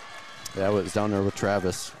weekend. Yeah, I was down there with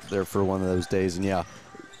Travis there for one of those days, and yeah,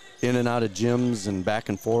 in and out of gyms and back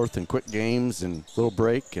and forth and quick games and little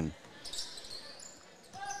break and.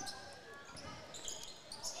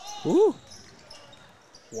 Ooh.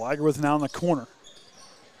 Weigerwith now in the corner.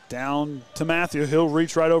 Down to Matthew. He'll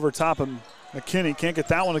reach right over top of McKinney. Can't get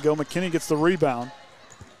that one to go. McKinney gets the rebound.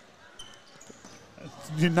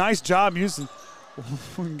 Nice job using.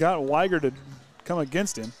 Got Weiger to come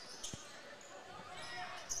against him.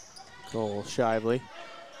 Cole Shively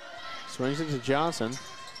swings it to Johnson.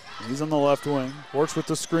 He's on the left wing. Works with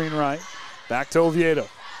the screen right. Back to Oviedo.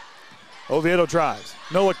 Oviedo drives.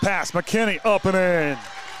 No look pass. McKinney up and in.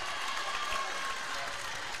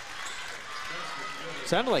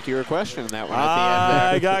 Sounded like you were questioning that one at the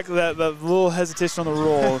end there. I got that little hesitation on the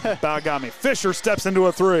roll. About got me. Fisher steps into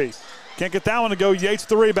a 3. Can't get that one to go. Yates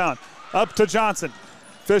the rebound. Up to Johnson.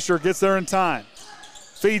 Fisher gets there in time.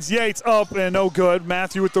 Feeds Yates up and no good.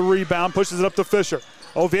 Matthew with the rebound. Pushes it up to Fisher.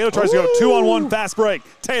 Oviedo tries to go 2-on-1 fast break.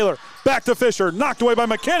 Taylor back to Fisher. Knocked away by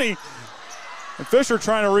McKinney. And Fisher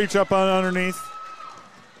trying to reach up underneath.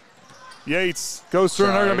 Yates goes through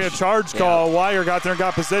and there's going to be a charge call. Wire got there and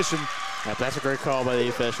got position. Yep, that's a great call by the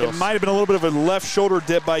officials. It might have been a little bit of a left shoulder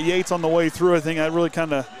dip by Yates on the way through. I think that really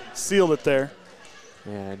kind of sealed it there.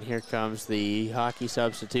 And here comes the hockey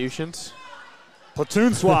substitutions.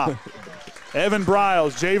 Platoon swap. Evan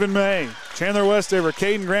Briles, Javen May, Chandler Westaver,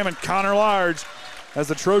 Kaden Graham, and Connor Large as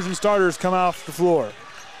the Trojan starters come off the floor.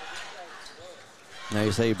 Now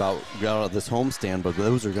you say about got out of this homestand, but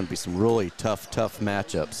those are going to be some really tough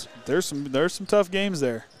matchups. There's some tough games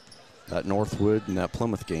there. That Northwood and that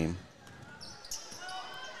Plymouth game.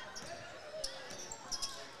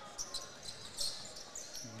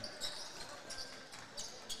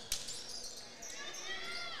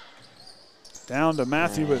 Down to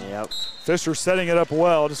Matthew, but Fisher setting it up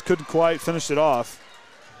well, just couldn't quite finish it off.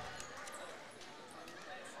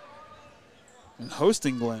 And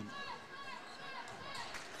hosting Glenn.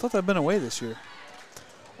 I thought that'd been away this year.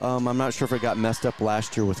 I'm not sure if it got messed up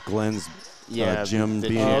last year with Glenn's gym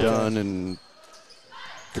being done and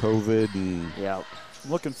COVID and. Yeah.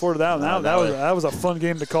 Looking forward to that one. That was a fun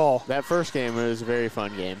game to call. That first game was a very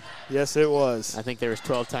fun game. Yes, it was. I think there was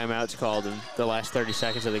 12 timeouts called in the last 30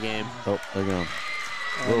 seconds of the game. Oh, there you go.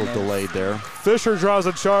 A little delayed there. Fisher draws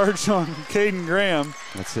a charge on Kaden Graham.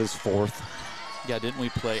 That's his 4th. Yeah, didn't we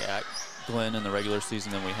play at Glenn in the regular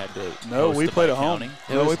season? Then we had to. No, we played at home.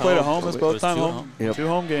 No, we played at home. It was both time home. Yep. 2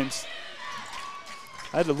 home games.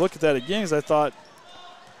 I had to look at that again because I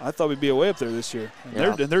thought we'd be away up there this year.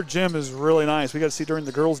 And their gym is really nice. We got to see during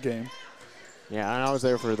the girls' game. Yeah, and I was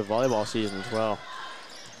there for the volleyball season as well.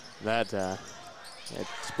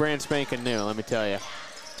 It's brand spanking new, let me tell you.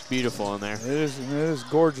 It's beautiful in there. It is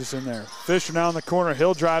gorgeous in there. Fisher now in the corner.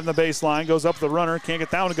 He'll drive the baseline. Goes up the runner. Can't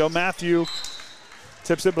get that one to go. Matthew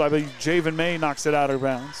tips it, but I believe Javen May knocks it out of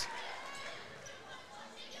bounds.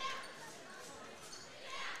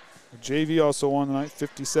 JV also won tonight,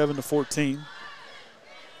 57-14.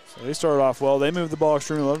 So they started off well. They moved the ball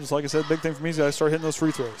extremely well. Just like I said, big thing for me is I start hitting those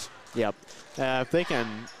free throws. Yep. If they can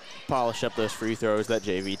polish up those free throws, that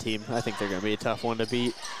JV team, I think they're going to be a tough one to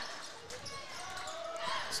beat.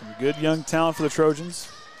 Some good young talent for the Trojans.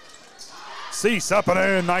 Cease up and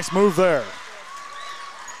in. Nice move there.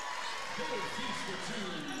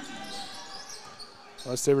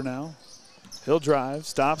 Westover now. He'll drive,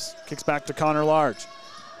 stops, kicks back to Connor Large.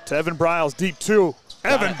 To Evan Briles, deep two.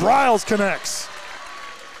 Evan Briles connects.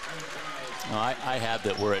 No, I have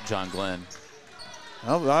that we're at John Glenn.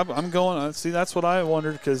 Well, I'm going. See, that's what I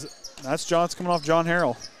wondered because that's John's coming off John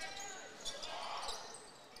Harrell.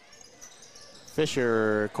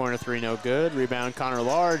 Fisher, corner three, no good. Rebound, Connor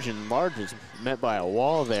Large, and Large is met by a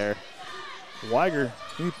wall there. Weiger,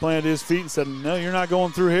 he planted his feet and said, no, you're not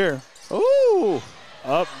going through here. Ooh.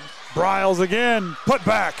 Up, Briles again, put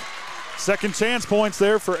back. Second chance points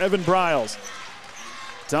there for Evan Briles.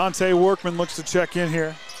 Dante Workman looks to check in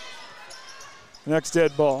here. Next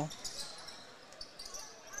dead ball.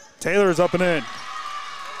 Taylor's up and in.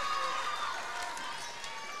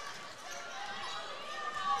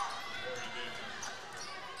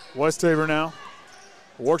 Westover now.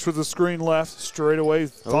 Works with the screen left, straight away,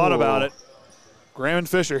 thought about it. Graham and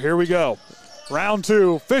Fisher, here we go. Round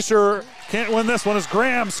two, Fisher can't win this one as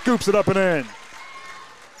Graham scoops it up and in.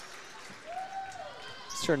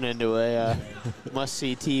 It's turning into a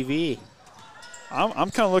must-see TV. I'm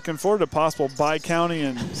kind of looking forward to possible bi-county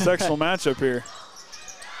and sectional matchup here.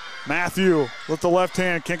 Matthew with the left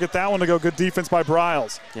hand, can't get that one to go. Good defense by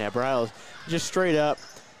Briles. Yeah, Briles just straight up.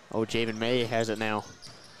 Oh, Javen May has it now.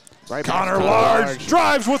 Right back Connor Large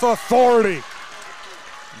drives with authority.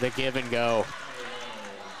 The give and go.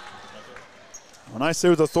 When I say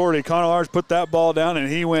with authority, Connor Large put that ball down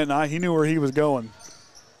and he went, he knew where he was going.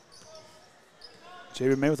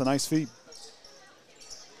 Javen May with a nice feed.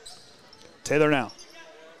 Taylor now.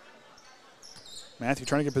 Matthew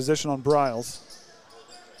trying to get position on Briles.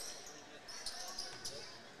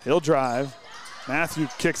 He'll drive. Matthew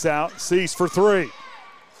kicks out. Cease for three.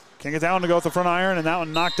 Can't get that one to go with the front iron, and that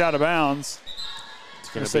one knocked out of bounds. It's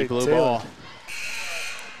going to be blue ball.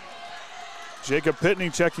 Jacob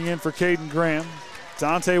Pitney checking in for Kaden Graham.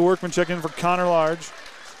 Dante Workman checking in for Connor Large.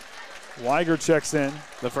 Weiger checks in.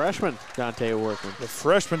 The freshman, Dante Workman. The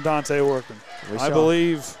freshman, Dante Workman. I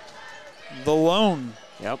believe the lone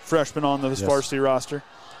freshman on the varsity roster.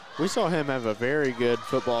 We saw him have a very good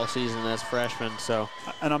football season as a freshman.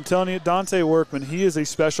 And I'm telling you, Dante Workman, he is a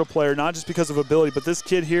special player, not just because of ability, but this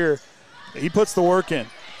kid here, he puts the work in.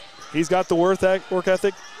 He's got the work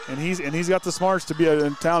ethic, and he's got the smarts to be a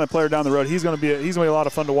talented player down the road. He's going to be a lot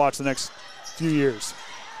of fun to watch the next few years.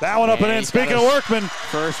 That one up and in. Speaking of Workman,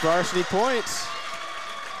 first varsity points.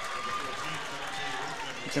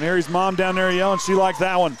 You can hear his mom down there yelling. She liked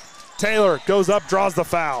that one. Taylor goes up, draws the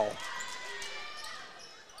foul.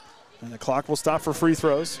 And the clock will stop for free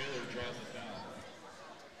throws.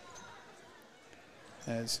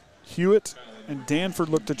 As Hewitt and Danford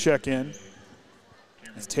look to check in.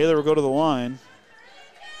 As Taylor will go to the line.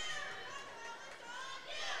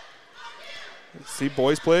 See,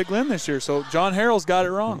 boys play at Glenn this year, so John Harrell's got it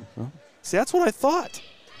wrong. See, that's what I thought.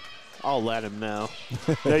 I'll let him know.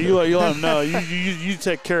 Yeah, you let him know. You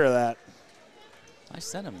take care of that. I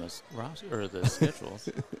sent him the schedules.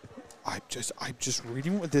 I'm just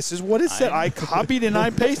reading. This is what it said. I copied and I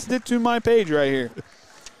pasted it to my page right here.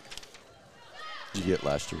 Did you get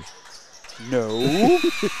last year's? No.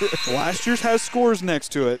 Last year's has scores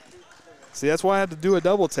next to it. See, that's why I had to do a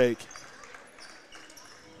double take.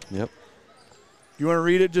 Yep. You want to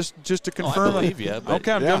read it just to confirm? I believe you.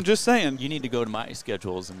 Okay, I'm just saying. You need to go to my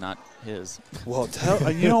schedules and not his. Well,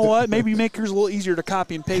 you know what? Maybe make yours a little easier to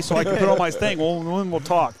copy and paste so I can put on my thing. Well, then we'll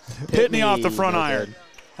talk. Pitney off the front iron.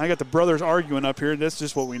 I got the brothers arguing up here. That's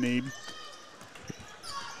just what we need.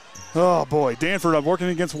 Oh, boy. Danford up working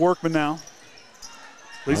against Workman now.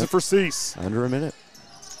 Leaves it for Cease. Under a minute.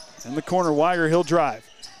 In the corner, Weiger, he'll drive.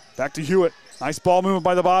 Back to Hewitt. Nice ball movement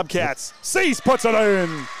by the Bobcats. Cease puts it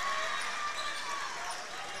in.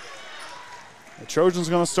 The Trojans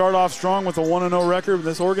going to start off strong with a 1-0 record.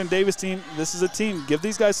 This Oregon-Davis team, this is a team. Give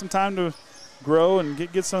these guys some time to grow and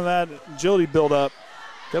get some of that agility build up.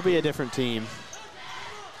 They'll be a different team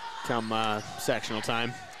come sectional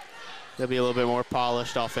time. They'll be a little bit more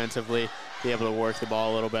polished offensively, be able to work the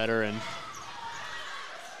ball a little better, and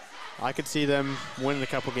I could see them winning a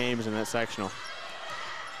couple games in that sectional.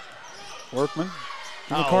 Workman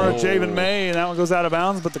in the corner, Javen May, and that one goes out of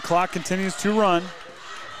bounds, but the clock continues to run.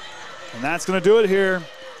 And that's going to do it here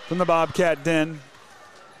from the Bobcat Den.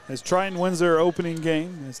 as Triton wins their opening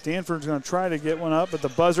game. As Danford's going to try to get one up, but the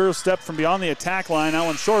buzzer stepped from beyond the attack line. That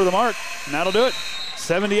one short of the mark, and that'll do it.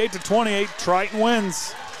 78-28, Triton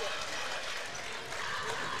wins.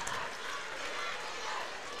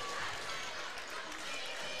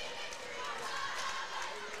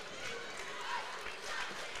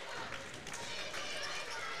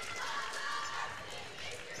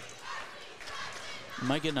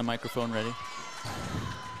 Am I getting a microphone ready?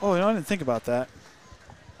 Oh, I didn't think about that.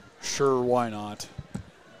 Sure, why not?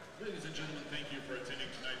 Ladies and gentlemen, thank you for attending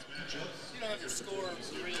tonight's matchup. You don't have your score,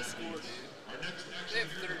 real score. Our next action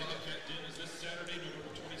here at Bobcat Den is this Saturday, November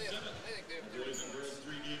 27th. Boys and girls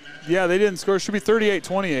 3-game matchup. Yeah, they didn't score. It should be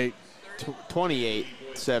 38-28.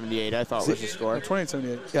 28-78, I thought was the score.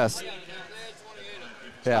 28-78. Yes.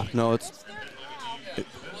 Yeah, no, it's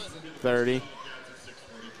 30.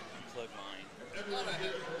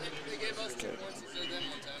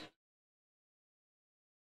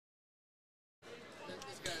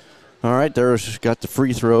 all right. There's got the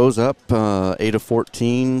free throws up, 8 of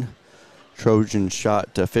 14. Trojans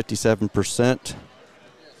shot 57%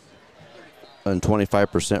 and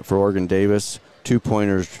 25% for Oregon Davis.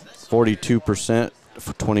 2-pointers, 42%,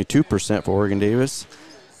 22% for Oregon Davis,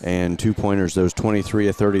 and 2-pointers, those 23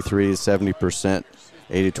 of 33, 70%,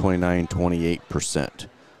 8 of 29, 28%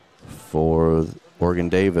 for Oregon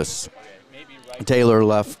Davis. Taylor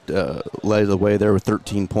led the way there with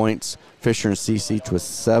 13 points. Fisher and Cease each with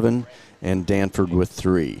 7, and Danford with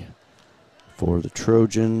 3. For the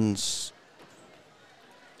Trojans,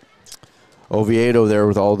 Oviedo there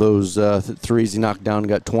with all those threes he knocked down,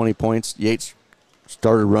 got 20 points. Yates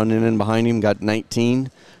started running in behind him, got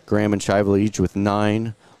 19. Graham and Shively each with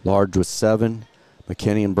 9. Large with 7.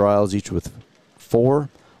 McKinney and Briles each with 4.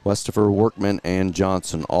 Westifer, Workman, and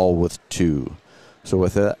Johnson all with 2. So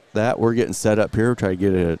with that, we're getting set up here. Try to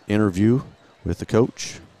get an interview with the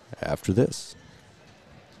coach after this.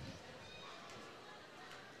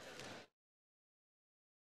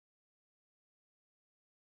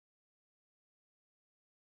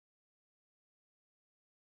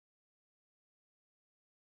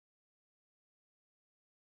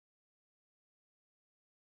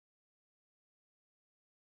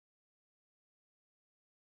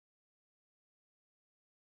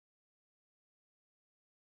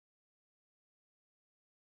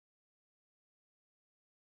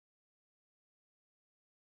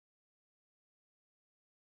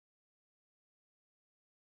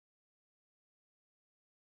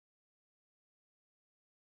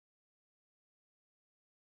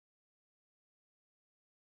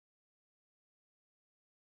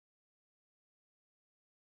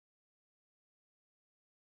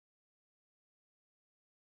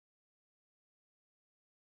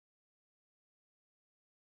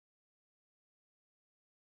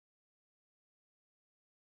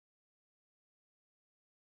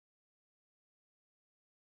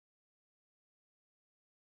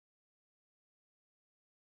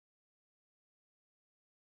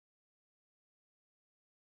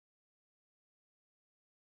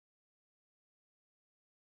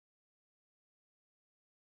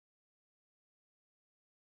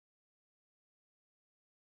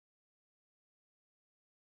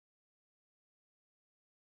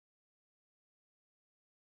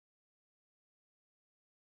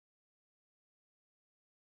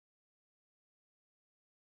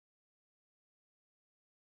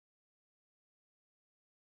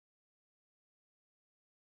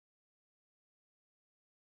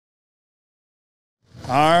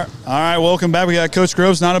 All right, welcome back. We got Coach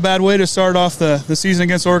Groves. Not a bad way to start off the season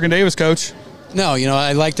against Oregon Davis, Coach. No,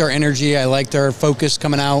 I liked our energy. I liked our focus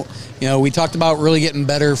coming out. We talked about really getting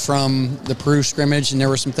better from the Peru scrimmage, and there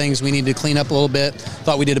were some things we needed to clean up a little bit.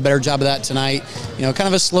 Thought we did a better job of that tonight. Kind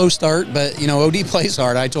of a slow start, but, OD plays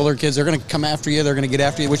hard. I told our kids they're going to come after you. They're going to get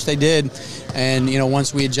after you, which they did. And,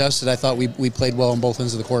 once we adjusted, I thought we played well on both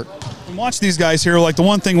ends of the court. And watch these guys here. Like, the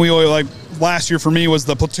one thing we always, like, last year for me was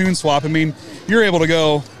the platoon swap. I mean, you're able to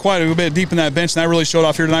go quite a bit deep in that bench, and that really showed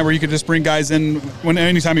off here tonight where you could just bring guys in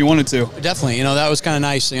anytime you wanted to. Definitely. That was kind of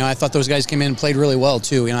nice. I thought those guys came in and played really well,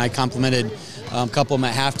 too. I complimented a couple of them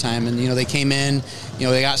at halftime, and, they came in,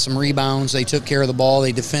 they got some rebounds, they took care of the ball,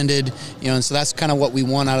 they defended, and so that's kind of what we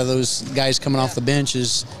want out of those guys coming off the bench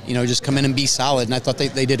is, just come in and be solid. And I thought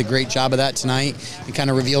they did a great job of that tonight. It kind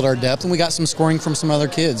of revealed our depth, and we got some scoring from some other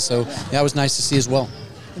kids. So that was nice to see as well.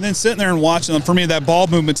 And then sitting there and watching them, for me, that ball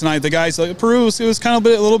movement tonight, the guys, like Peru, it was kind of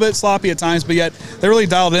a little bit sloppy at times, but yet they really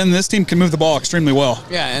dialed in. This team can move the ball extremely well.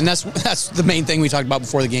 Yeah, and that's the main thing we talked about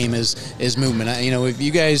before the game is movement. If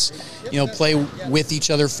you guys, play with each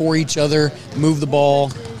other, for each other, move the ball,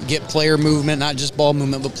 get player movement, not just ball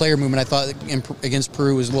movement, but player movement. I thought against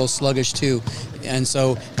Peru was a little sluggish too. And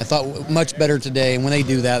so I thought much better today. And when they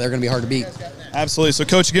do that, they're going to be hard to beat. Absolutely. So,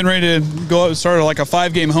 Coach, you're getting ready to go start like a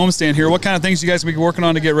 5-game homestand here. What kind of things you guys will be working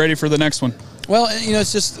on to get ready for the next one? Well,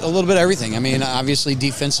 it's just a little bit of everything. I mean, obviously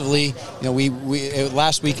defensively, we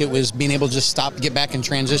last week it was being able to just get back in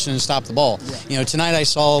transition and stop the ball. Tonight I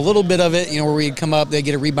saw a little bit of it, where we'd come up, they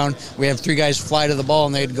get a rebound, we have 3 guys fly to the ball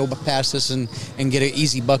and they'd go past us and get an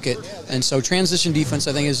easy bucket. And so transition defense,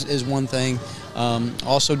 I think, is one thing.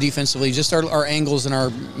 Also defensively, just our angles and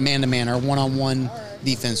our man-to-man, our one-on-one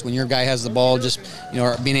defense. When your guy has the ball, just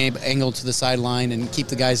being able to angle to the sideline and keep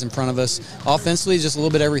the guys in front of us. Offensively, just a little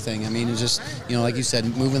bit of everything. I mean, it's just like you said,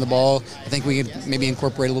 moving the ball. I think we could maybe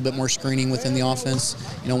incorporate a little bit more screening within the offense.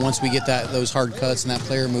 Once we get those hard cuts and that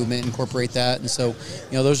player movement, incorporate that. And so,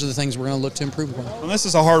 those are the things we're going to look to improve upon. Well, this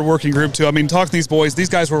is a hard working group too. I mean, talking to these boys, these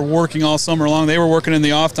guys were working all summer long. They were working in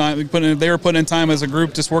the off time. They were putting in time as a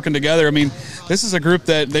group, just working together. I mean, this is a group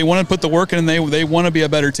that they want to put the work in and they want to be a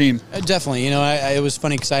better team. Definitely. It was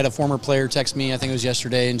funny because I had a former player text me, I think it was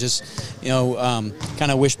yesterday, and just,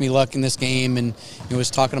 kind of wished me luck in this game and was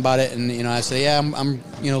talking about it. And, I said, yeah, I'm a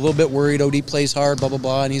little bit worried. OD plays hard, blah, blah,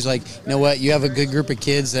 blah. And he's like, you know what? You have a good group of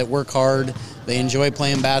kids that work hard. They enjoy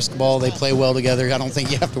playing basketball. They play well together. I don't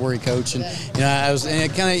think you have to worry, Coach. And I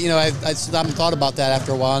stopped and thought about that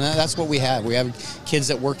after a while, and that's what we have. We have kids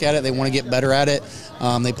that work at it. They want to get better at it.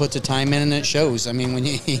 They put the time in, and it shows. I mean, when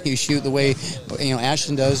you shoot the way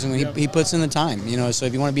Ashton does, and when he puts in the time. So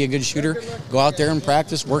if you want to be a good shooter, go out there and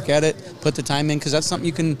practice, work at it, put the time in, because that's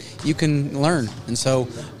something you can learn. And so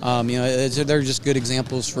they're just good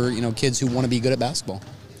examples for kids who want to be good at basketball.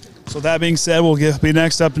 So that being said, we'll be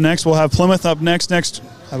next. We'll have Plymouth up next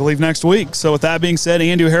week. So with that being said,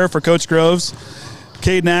 Andy O'Hara for Coach Groves,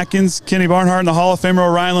 Kaden Atkins, Kenny Barnhart, and the Hall of Famer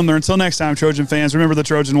Orion Lemler. Until next time, Trojan fans, remember the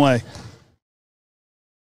Trojan way.